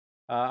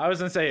 I was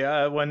gonna say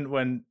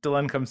when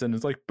Dylan comes in,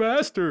 it's like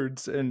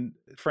bastards, and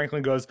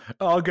Franklin goes,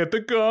 "I'll get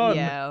the gun."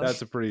 Yeah,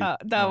 that's a pretty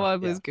that one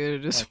was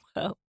good as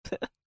well.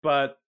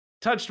 But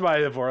touched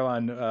by the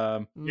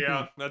Vorlon.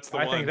 Yeah, that's the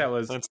I one.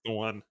 think that's the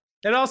one.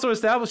 It also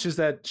establishes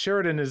that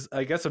Sheridan is,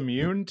 I guess,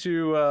 immune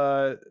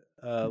to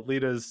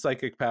Lita's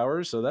psychic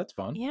powers, so that's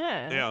fun.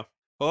 Yeah.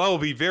 Well, that will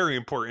be very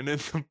important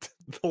in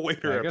the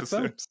later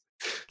episodes.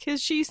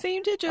 Because she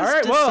seemed to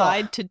just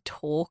decide to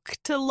talk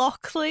to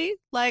Lockley.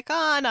 Like, no,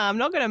 I'm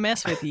not going to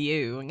mess with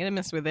you. I'm going to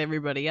mess with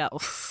everybody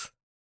else.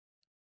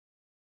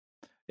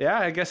 Yeah,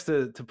 I guess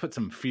to put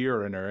some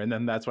fear in her, and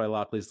then that's why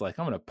Lockley's like,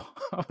 I'm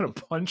gonna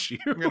punch you.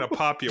 I'm gonna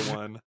pop you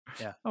one.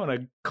 Yeah, I'm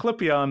gonna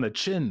clip you on the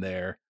chin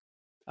there.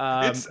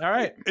 All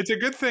right. It's a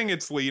good thing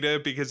it's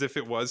Lita, because if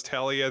it was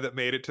Talia that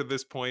made it to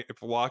this point,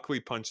 if Lockley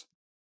punched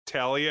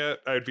Talia,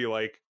 I'd be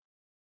like,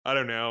 I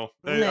don't know.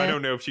 I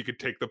don't know if she could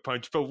take the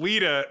punch, but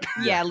Lita.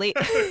 Yeah,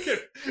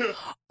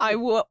 I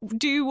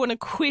do want to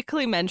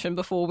quickly mention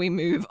before we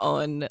move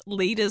on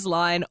Lita's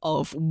line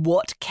of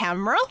 "What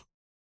camera?"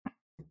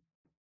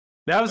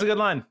 That was a good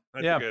line.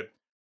 That's good.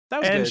 That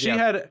was and good, she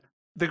had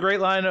the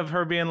great line of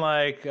her being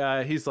like,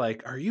 he's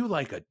like, "Are you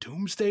like a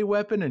doomsday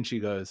weapon?" And she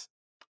goes,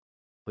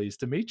 "Pleased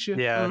to meet you."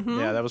 Yeah,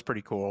 yeah, that was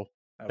pretty cool.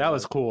 That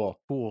was cool.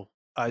 Cool.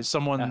 Lita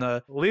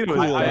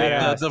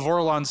was the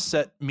Vorlons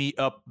set me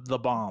up the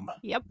bomb.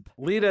 Yep.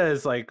 Lita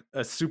is like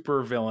a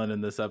super villain in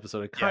this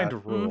episode. It kind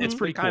of rules. It's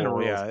pretty kind cool. of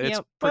rules. Yeah,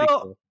 it's pretty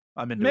cool.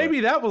 I'm into maybe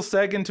it. that will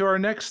seg into our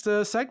next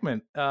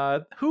segment.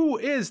 Who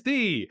is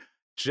the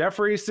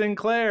Jeffrey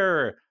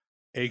Sinclair,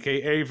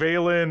 aka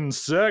Valen,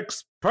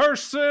 sex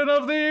person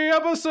of the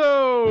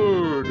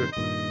episode?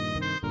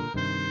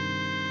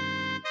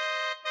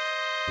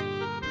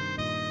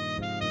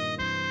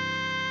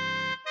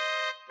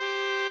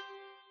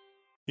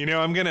 You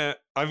know,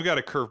 I've got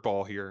a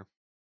curveball here.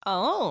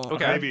 Oh.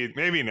 Okay.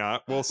 Maybe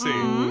not. We'll see.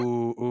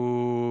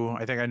 Ooh,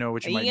 I think I know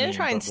what you might mean. Are you going to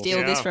try and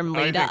steal this from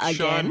Lita I think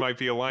again? Sean might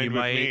be aligned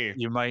with me.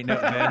 You might know.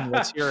 Ben,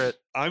 let's hear it.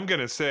 I'm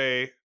going to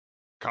say,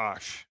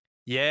 Kosh.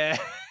 Yeah.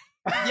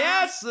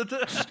 Yes!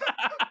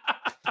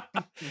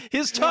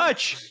 His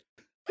touch!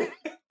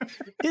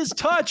 His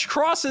touch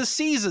crosses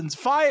seasons.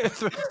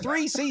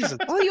 3 seasons.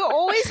 Well, you're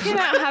always going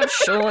to have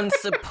Sean's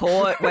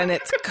support when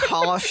it's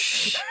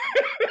Kosh.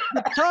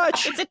 The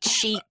touch. It's a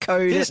cheat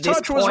code. His at this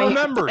touch was point.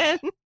 remembered.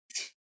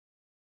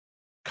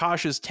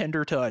 Kosh's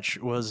tender touch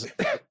was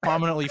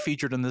prominently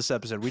featured in this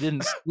episode. We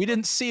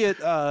didn't see it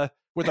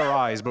with our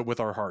eyes, but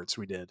with our hearts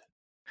we did.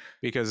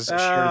 Because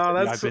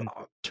I've been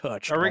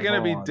touched. Are we going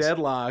to be Vorlons.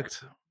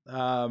 deadlocked?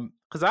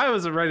 Because I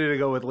was ready to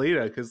go with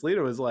Lita, because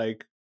Lita was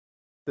like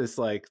this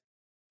like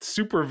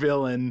super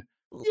villain.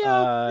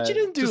 Yeah, but you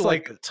didn't do just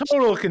like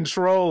total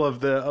control of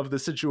the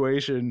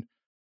situation.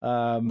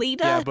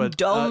 Lita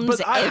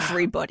domes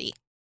everybody.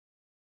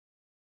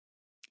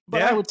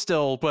 But I would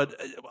still. But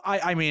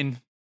I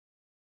mean,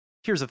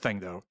 here's the thing,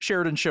 though.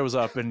 Sheridan shows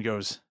up and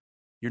goes,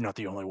 "You're not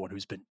the only one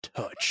who's been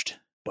touched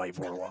by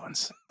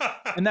Vorlons,"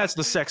 and that's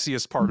the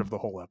sexiest part of the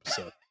whole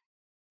episode.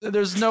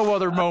 There's no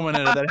other moment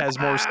in it that has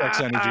more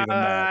sex energy than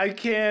that. I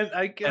can't.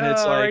 And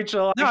it's like,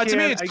 Rachel. No, to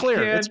me, it's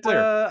clear. It's clear.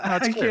 No,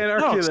 it's clear.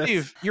 Can't argue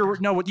Steve, you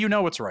know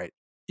what's right.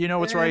 You know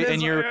what's right,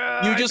 and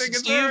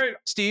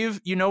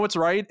Steve, you know what's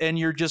right, and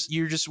you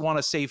just want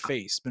to save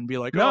face and be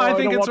like, no, I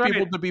think don't it's want right.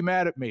 people to be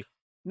mad at me.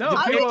 No,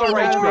 I people would are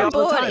right more on all the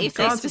board time, if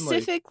they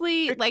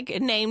specifically like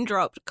name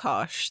dropped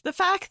Kosh. The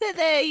fact that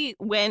they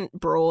went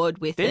broad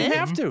with They didn't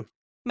have to.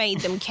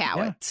 made them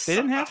cowards. They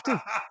didn't have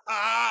to.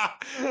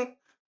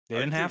 They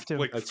didn't have to.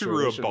 Like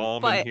threw a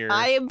bomb But in here.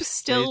 I am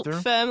still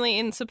firmly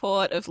in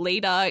support of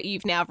Lita.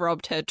 You've now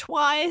robbed her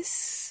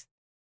twice.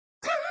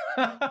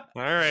 All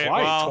right,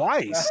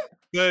 twice.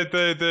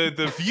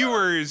 The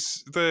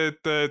viewers,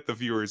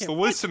 the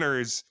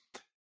listeners,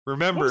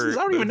 remember. I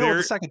don't even know what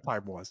the second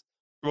time was.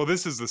 Well,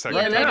 this is the second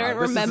Yeah, time. they don't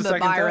remember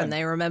Byron.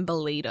 They remember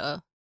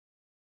Lita.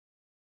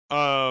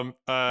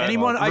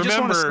 Anyone? I just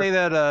want to say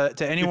that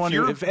to anyone,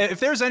 if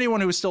there's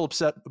anyone who is still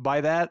upset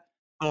by that,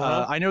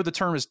 I know the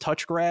term is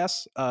touch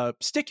grass.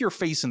 Stick your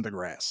face in the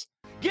grass.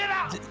 Get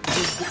out!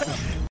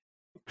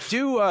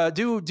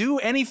 Do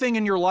anything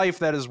in your life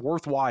that is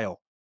worthwhile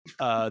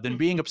than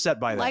being upset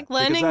by that. Like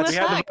learning the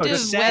fact of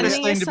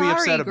saddest winning thing a to be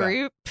upset sorry about.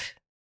 group.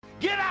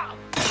 Get out!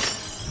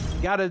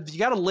 You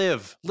gotta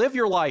live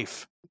your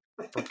life.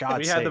 For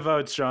God's sake. We had the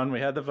votes, Sean.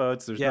 We had the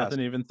votes. There's nothing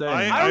even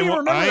saying. I don't even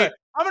remember that.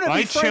 I'm gonna be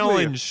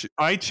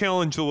I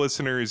challenge the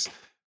listeners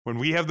when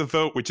we have the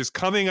vote, which is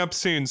coming up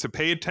soon. So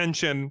pay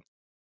attention.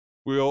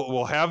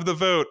 We'll have the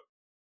vote,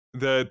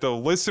 the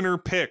listener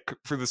pick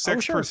for the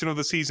sex person of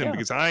the season,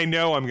 because I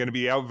know I'm going to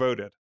be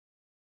outvoted.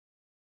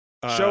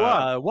 Show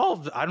up.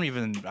 Well, I don't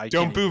even.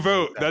 Don't boo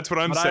vote. That's what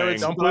I'm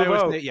saying. Don't boo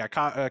vote. Yeah,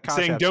 Kosh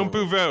saying don't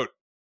boo vote.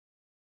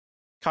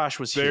 Kosh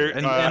was here,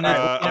 and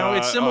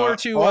it's similar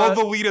to all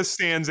the Lita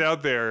stands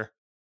out there.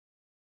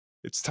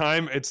 It's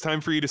time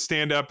for you to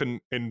stand up and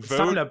vote.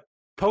 Time to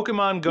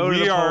Pokemon go to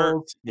the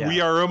polls.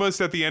 We are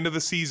almost at the end of the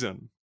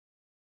season,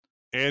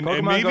 and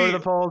Pokemon maybe go to the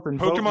polls and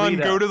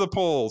Pokemon go to the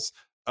polls.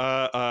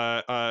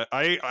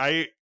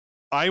 I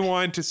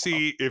want to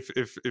see if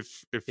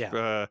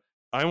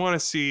I want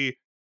to see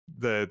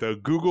the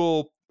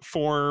Google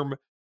form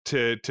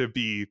to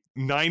be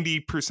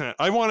 90%.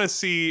 I want to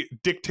see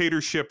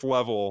dictatorship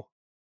level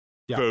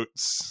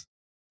votes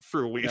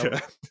for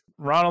Lita.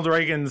 Ronald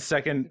Reagan's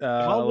second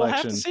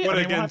election. What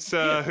against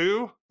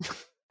who?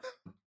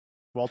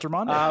 Walter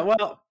Mondale.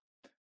 Well,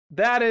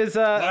 that is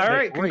all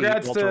right.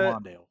 Congrats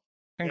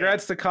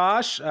to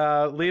Kosh.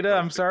 Lita,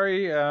 I'm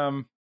sorry.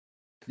 You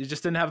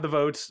just didn't have the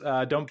votes.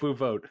 Don't boo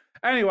vote.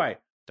 Anyway,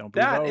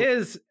 that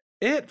is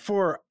it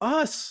for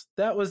us.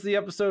 That was the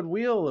episode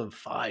Wheel of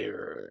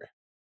Fire.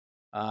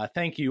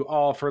 Thank you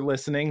all for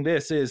listening.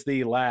 This is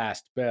the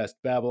Last Best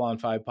Babylon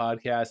 5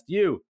 podcast.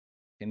 You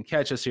can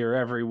catch us here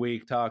every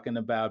week talking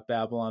about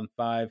Babylon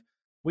 5.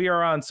 We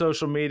are on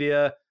social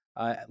media,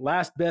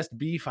 Last Best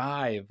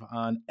B5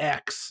 on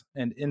X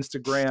and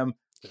Instagram.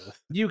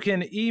 You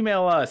can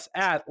email us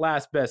at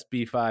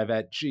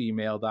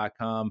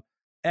lastbestb5@gmail.com.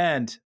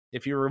 And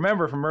if you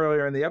remember from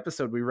earlier in the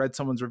episode, we read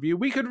someone's review.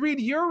 We could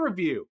read your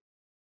review.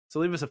 So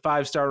leave us a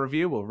 5-star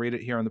review. We'll read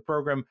it here on the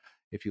program.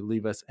 If you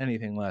leave us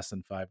anything less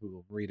than 5, we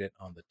will read it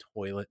on the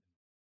toilet,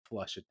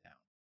 flush it down.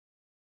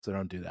 So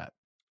don't do that.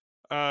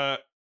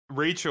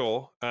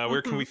 Rachel,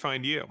 where can we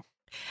find you?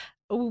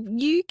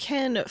 You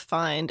can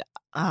find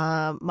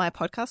my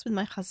podcast with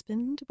my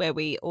husband, where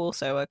we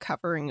also are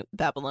covering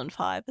Babylon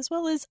 5, as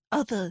well as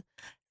other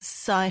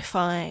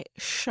sci-fi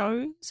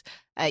shows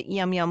at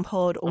Yum Yum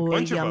Pod or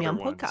Yum Yum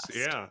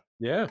Podcast.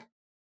 Yeah.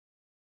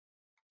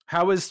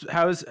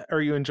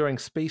 Are you enjoying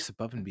Space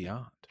Above and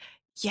Beyond?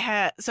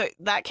 Yeah, so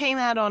that came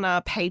out on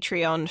our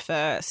Patreon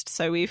first,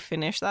 so we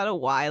finished that a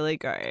while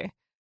ago.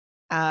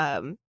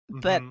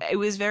 But it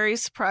was very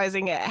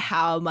surprising at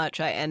how much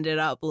I ended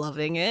up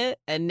loving it,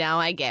 and now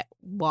I get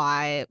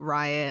why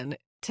Ryan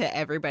to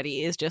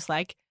everybody is just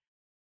like,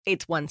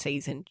 it's one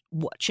season,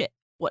 watch it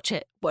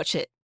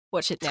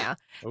now.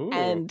 Ooh,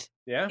 and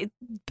yeah,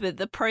 but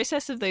the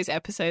process of those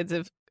episodes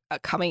of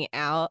coming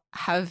out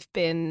have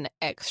been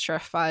extra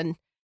fun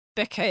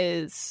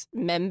because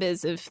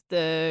members of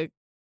the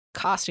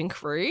cast and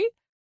crew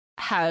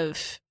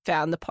have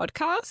found the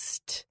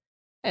podcast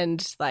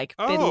and like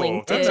been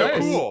linked it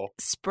and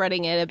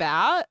spreading it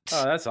about.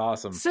 Oh, that's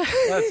awesome. So,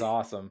 that's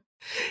awesome.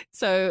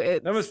 So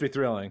that must be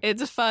thrilling.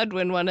 It's fun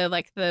when one of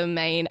like the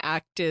main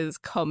actors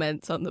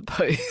comments on the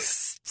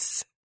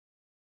posts.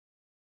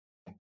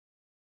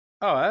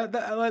 Oh,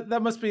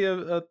 that must be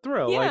a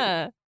thrill.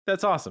 Yeah. Like,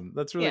 that's awesome.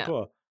 That's really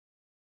cool.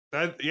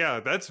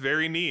 That's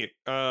very neat.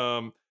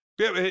 How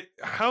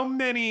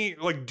many,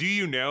 like, do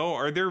you know,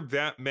 are there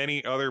that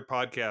many other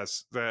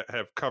podcasts that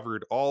have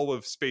covered all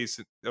of Space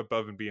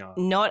Above and Beyond?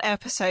 Not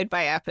episode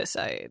by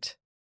episode.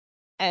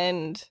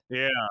 And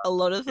a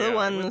lot of the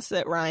ones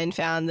that Ryan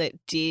found that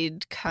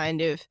did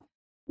kind of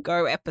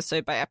go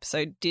episode by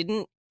episode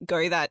didn't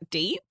go that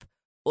deep,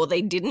 or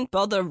they didn't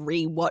bother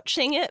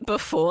rewatching it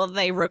before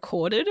they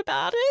recorded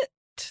about it.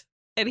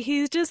 And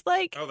he's just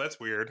like, oh, that's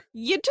weird.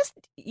 You're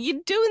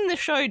doing the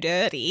show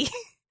dirty.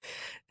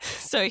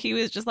 So he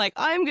was just like,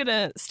 I'm going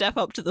to step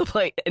up to the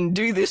plate and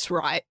do this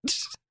right.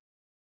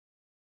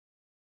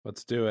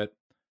 Let's do it.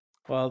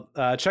 Well,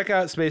 check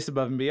out Space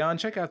Above and Beyond.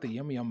 Check out the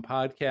Yum Yum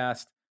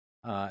podcast.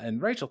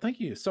 And Rachel, thank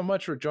you so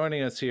much for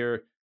joining us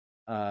here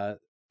at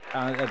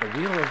the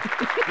Wheel of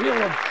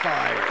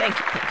Fire. Thank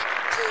you.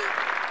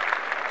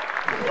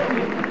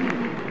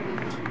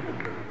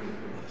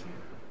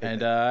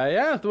 And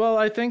well,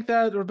 I think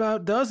that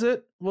about does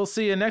it. We'll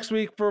see you next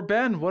week for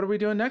Ben. What are we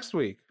doing next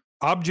week?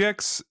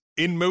 Objects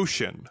in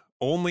Motion.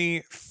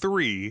 Only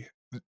 3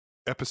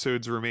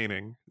 episodes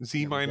remaining.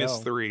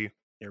 Z-3.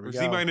 Here we or go.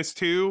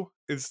 Z-2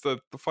 is the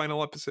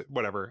final episode.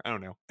 Whatever. I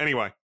don't know.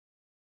 Anyway.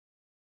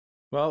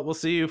 Well, we'll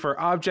see you for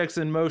Objects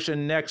in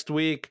Motion next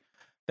week.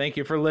 Thank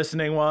you for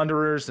listening,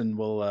 Wanderers, and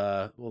we'll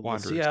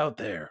see you out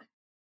there.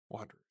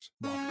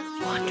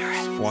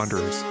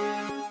 Wanderers.